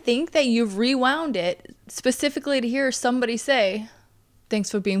say, I think that you've rewound it specifically to hear somebody say,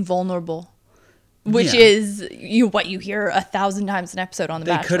 thanks for being vulnerable. Which is what you hear 1,000 times an episode on The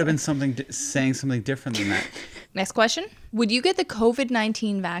Bachelor. They could have been saying something different than that. Next question. Would you get the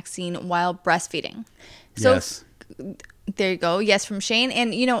COVID-19 vaccine while breastfeeding? So, yes. There you go. Yes, from Shane.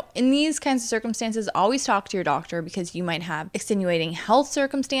 And, in these kinds of circumstances, always talk to your doctor because you might have extenuating health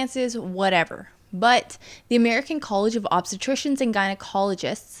circumstances, whatever. But the American College of Obstetricians and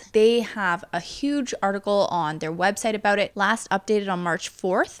Gynecologists, they have a huge article on their website about it, last updated on March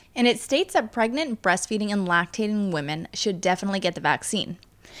 4th. And it states that pregnant, breastfeeding, and lactating women should definitely get the vaccine.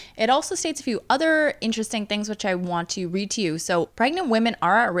 It also states a few other interesting things which I want to read to you. So pregnant women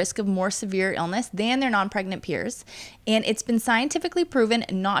are at risk of more severe illness than their non-pregnant peers, and it's been scientifically proven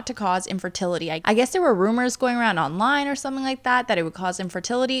not to cause infertility. I guess there were rumors going around online or something like that it would cause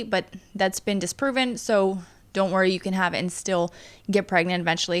infertility, but that's been disproven. So don't worry, you can have it and still get pregnant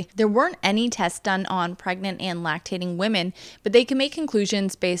eventually. There weren't any tests done on pregnant and lactating women, but they can make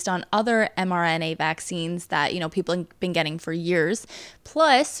conclusions based on other mRNA vaccines that, people have been getting for years.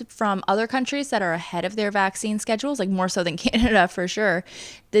 Plus, from other countries that are ahead of their vaccine schedules, like more so than Canada for sure,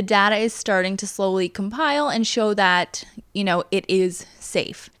 the data is starting to slowly compile and show that, it is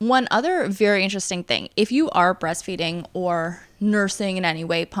safe. One other very interesting thing, if you are breastfeeding or nursing in any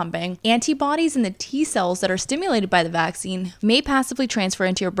way, pumping, antibodies in the T cells that are stimulated by the vaccine may passively transfer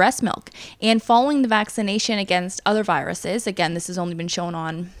into your breast milk. And following the vaccination against other viruses, again, this has only been shown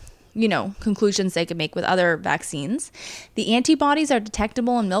on conclusions they could make with other vaccines. The antibodies are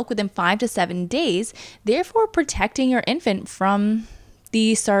detectable in milk within 5 to 7 days, therefore protecting your infant from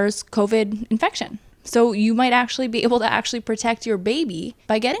the SARS-CoV infection. So you might actually be able to actually protect your baby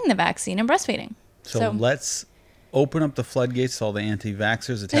by getting the vaccine and breastfeeding. So let's open up the floodgates to all the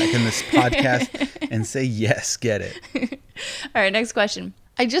anti-vaxxers attacking this podcast and say, yes, get it. All right, next question.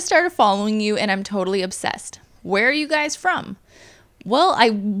 I just started following you and I'm totally obsessed. Where are you guys from? Well, I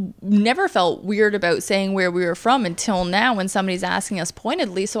never felt weird about saying where we were from until now when somebody's asking us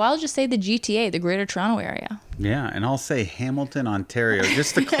pointedly. So I'll just say the GTA, the Greater Toronto Area. Yeah, and I'll say Hamilton, Ontario,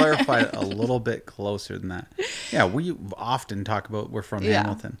 just to clarify a little bit closer than that. Yeah, we often talk about we're from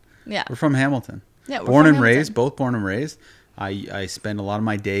Hamilton. Yeah. We're from Hamilton. Yeah, born and raised, both born and raised. I spend a lot of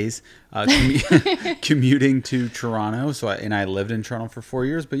my days commuting to Toronto. And I lived in Toronto for 4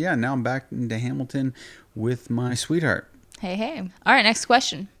 years. But yeah, now I'm back into Hamilton with my sweetheart. Hey. All right, next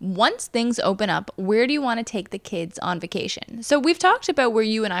question. Once things open up, where do you want to take the kids on vacation? So we've talked about where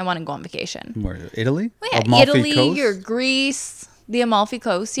you and I want to go on vacation. Where, Italy? Well, yeah, Amalfi Italy Coast? Or Greece, the Amalfi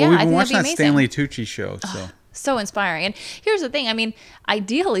Coast. Yeah, well, I think that'd be that amazing. Stanley Tucci show, so. So inspiring. And here's the thing. I mean,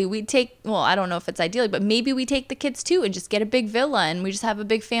 ideally, we'd take, I don't know if it's ideally, but maybe we take the kids too and just get a big villa and we just have a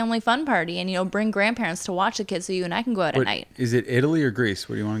big family fun party and, bring grandparents to watch the kids so you and I can go out at night. Is it Italy or Greece?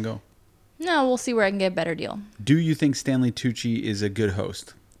 Where do you want to go? No, we'll see where I can get a better deal. Do you think Stanley Tucci is a good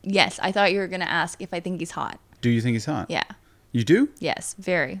host? Yes. I thought you were going to ask if I think he's hot. Do you think he's hot? Yeah. You do? Yes,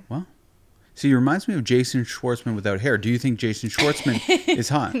 very. Well, see, he reminds me of Jason Schwartzman without hair. Do you think Jason Schwartzman is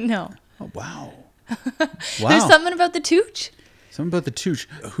hot? No. Oh, wow. There's something about the Tooch. Something about the Tooch.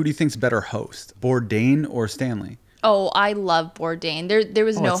 Who do you think's better host, Bourdain or Stanley? Oh, I love Bourdain. There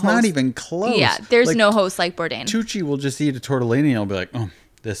was no host. It's not even close. Yeah, there's no host like Bourdain. Tucci will just eat a tortellini and I'll be like, oh,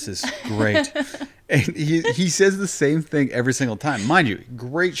 this is great. And he says the same thing every single time. Mind you,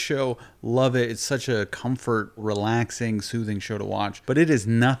 great show. Love it. It's such a comfort, relaxing, soothing show to watch. But it is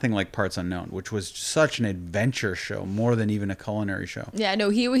nothing like Parts Unknown, which was such an adventure show, more than even a culinary show. Yeah, no,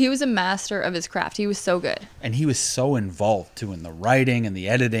 he was a master of his craft. He was so good. And he was so involved, too, in the writing and the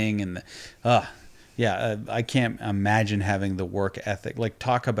editing and the... I can't imagine having the work ethic. Like,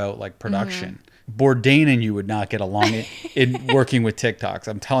 talk about, like, production. Mm-hmm. Bourdain and you would not get along in working with TikToks.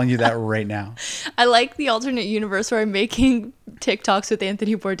 I'm telling you that right now. I like the alternate universe where I'm making TikToks with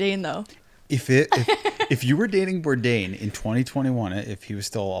Anthony Bourdain, though. If you were dating Bourdain in 2021, if he was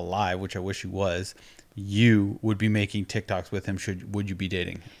still alive, which I wish he was, you would be making TikToks with him. Would you be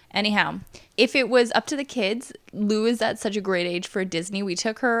dating? Anyhow, if it was up to the kids, Lou is at such a great age for Disney. We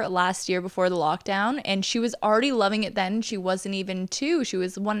took her last year before the lockdown and she was already loving it then. She wasn't even 2. She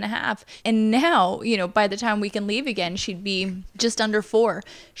was 1.5. And now, by the time we can leave again, she'd be just under 4.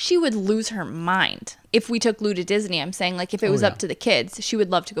 She would lose her mind. If we took Lou to Disney, I'm saying, like, if it was up to the kids, she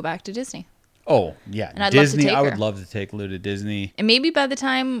would love to go back to Disney. Oh, yeah. And I'd Disney, love to take I would her. love to take Lou to Disney. And maybe by the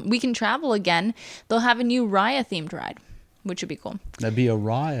time we can travel again, they'll have a new Raya-themed ride, which would be cool. That'd be a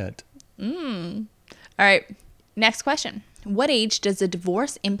riot. All right. Next question. What age does a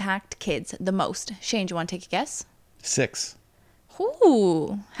divorce impact kids the most? Shane, do you want to take a guess? 6.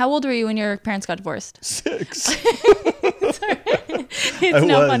 Ooh. How old were you when your parents got divorced? 6. It's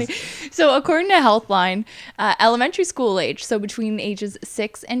not funny. So according to Healthline, elementary school age, so between ages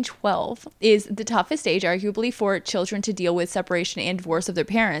 6 and 12, is the toughest age, arguably, for children to deal with separation and divorce of their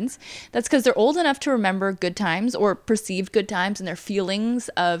parents. That's because they're old enough to remember good times or perceived good times and their feelings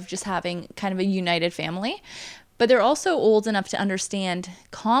of just having kind of a united family. But they're also old enough to understand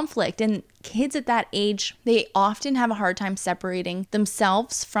conflict. And kids at that age, they often have a hard time separating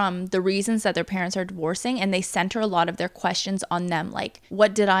themselves from the reasons that their parents are divorcing. And they center a lot of their questions on them. Like,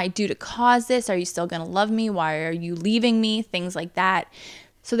 what did I do to cause this? Are you still going to love me? Why are you leaving me? Things like that.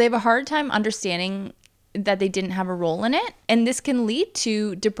 So they have a hard time understanding that they didn't have a role in it. And this can lead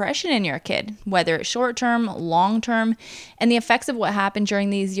to depression in your kid, whether it's short-term, long-term, and the effects of what happened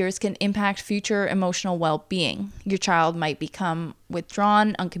during these years can impact future emotional well-being. Your child might become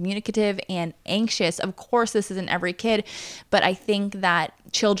withdrawn, uncommunicative, and anxious. Of course, this isn't every kid, but I think that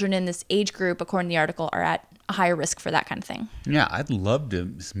children in this age group, according to the article, are at a higher risk for that kind of thing. Yeah, I'd love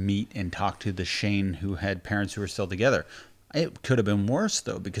to meet and talk to the Shane who had parents who were still together. It could have been worse,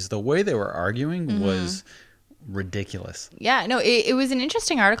 though, because the way they were arguing was ridiculous. Yeah, no, it was an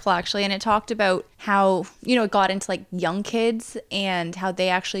interesting article, actually, and it talked about how, it got into, like, young kids and how they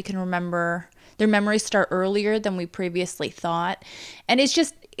actually can remember, their memories start earlier than we previously thought. And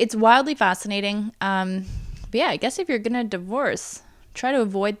it's wildly fascinating. But yeah, I guess if you're going to divorce, try to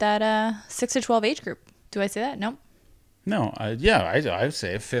avoid that 6 to 12 age group. Do I say that? Nope. No, I would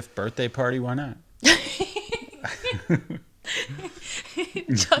say a 5th birthday party, why not?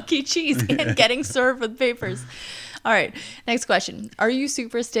 Chuck E. Cheese and getting served with papers. All right, next question. Are you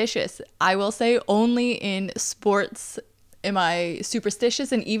superstitious? I will say only in sports am I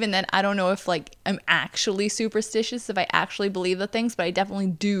superstitious, and even then I don't know if like I'm actually superstitious, if I actually believe the things, but I definitely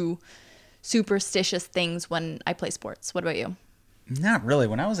do superstitious things when I play sports. What about you? Not really.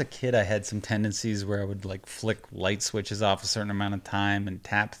 When I was a kid, I had some tendencies where I would like flick light switches off a certain amount of time and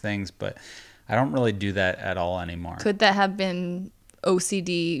tap things, but I don't really do that at all anymore. Could that have been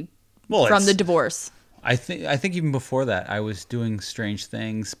OCD Well, from the divorce? I think even before that, I was doing strange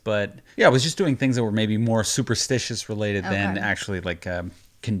things, but yeah, I was just doing things that were maybe more superstitious related than actually like a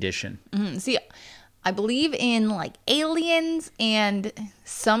condition. See, I believe in like aliens and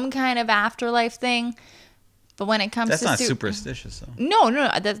some kind of afterlife thing, but when it comes That's to not superstitious, though. No,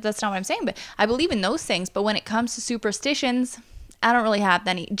 that's not what I'm saying. But I believe in those things. But when it comes to superstitions, I don't really have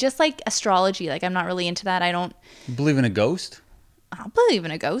any. Just like astrology, like I'm not really into that. I don't You believe in a ghost? I'll believe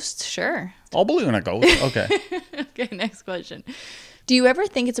in a ghost, sure. I'll believe in a ghost. Okay. Okay, next question. Do you ever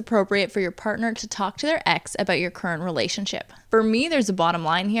think it's appropriate for your partner to talk to their ex about your current relationship? For me, there's a bottom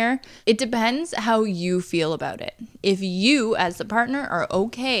line here. It depends how you feel about it. If you, as the partner, are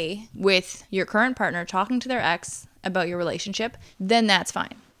okay with your current partner talking to their ex about your relationship, then that's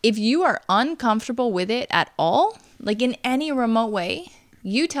fine. If you are uncomfortable with it at all, like in any remote way,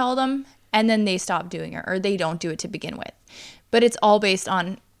 you tell them and then they stop doing it or they don't do it to begin with. But it's all based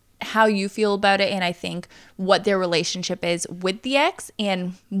on how you feel about it, and I think what their relationship is with the ex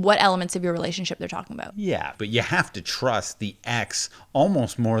and what elements of your relationship they're talking about. Yeah, but you have to trust the ex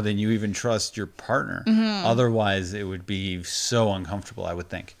almost more than you even trust your partner. Otherwise, it would be so uncomfortable, I would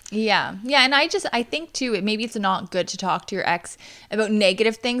think. Yeah, and I think too, maybe it's not good to talk to your ex about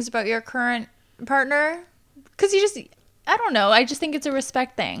negative things about your current partner, because I don't know. I just think it's a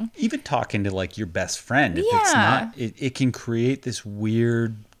respect thing. Even talking to like your best friend, if it's not, it can create this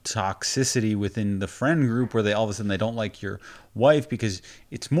weird toxicity within the friend group where they all of a sudden they don't like your wife, because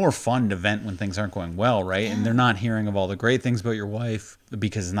it's more fun to vent when things aren't going well, right? Yeah. And they're not hearing of all the great things about your wife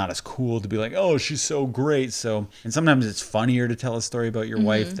because it's not as cool to be like, oh, she's so great. So, and sometimes it's funnier to tell a story about your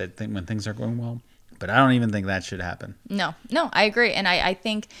wife when things aren't going well. But I don't even think that should happen. No, I agree. And I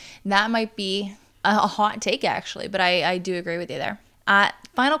think that might be a hot take, actually, but I do agree with you there.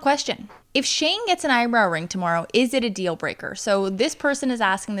 Final question. If Shane gets an eyebrow ring tomorrow, is it a deal breaker? So this person is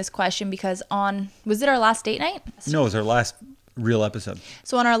asking this question because was it our last date night? No, it was our last real episode.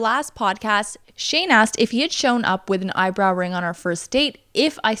 So on our last podcast, Shane asked if he had shown up with an eyebrow ring on our first date,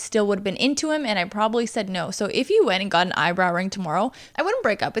 if I still would have been into him, and I probably said no. So if you went and got an eyebrow ring tomorrow, I wouldn't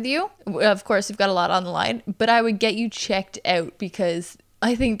break up with you. Of course, you've got a lot on the line, but I would get you checked out because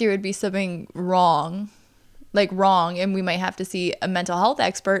I think there would be something wrong, and we might have to see a mental health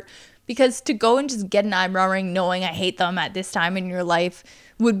expert, because to go and just get an eyebrow ring knowing I hate them at this time in your life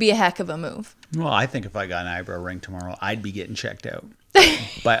would be a heck of a move. Well, I think if I got an eyebrow ring tomorrow, I'd be getting checked out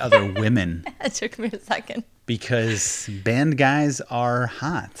by other women. That took me a second. Because band guys are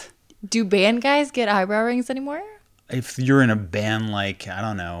hot. Do band guys get eyebrow rings anymore? If you're in a band like, I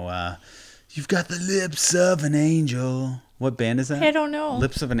don't know, You've Got the Lips of an Angel. What band is that? I don't know.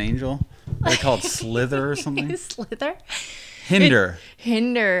 Lips of an Angel? Are they called Slither or something? Slither? Hinder.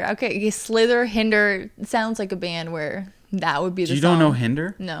 Hinder. Okay, Slither, Hinder. Sounds like a band where that would be the song. You don't know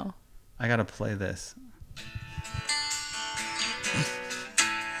Hinder? No. I gotta play this.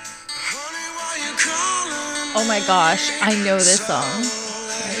 Oh my gosh, I know this song.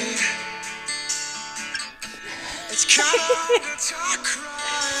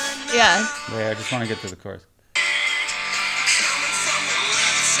 Yeah. Wait, I just want to get to the chorus.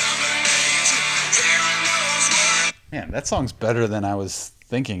 Man, that song's better than I was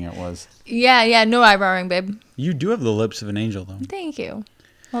thinking it was. Yeah, no eyebrow ring, babe. You do have the lips of an angel, though. Thank you.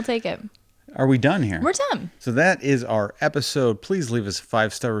 I'll take it. Are we done here? We're done. So that is our episode. Please leave us a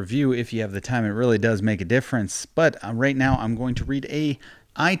 5-star review if you have the time. It really does make a difference. But right now, I'm going to read a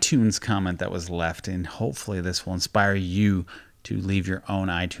iTunes comment that was left, and hopefully this will inspire you to leave your own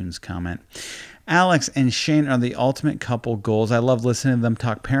iTunes comment. Alex and Shane are the ultimate couple goals. I love listening to them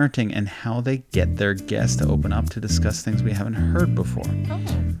talk parenting and how they get their guests to open up to discuss things we haven't heard before. Oh.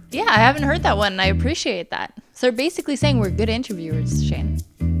 Yeah, I haven't heard that one, and I appreciate that. So they're basically saying we're good interviewers, Shane.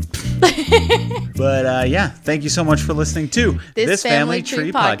 But yeah, thank you so much for listening to This Family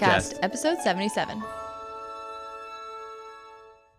Tree Podcast, episode 77.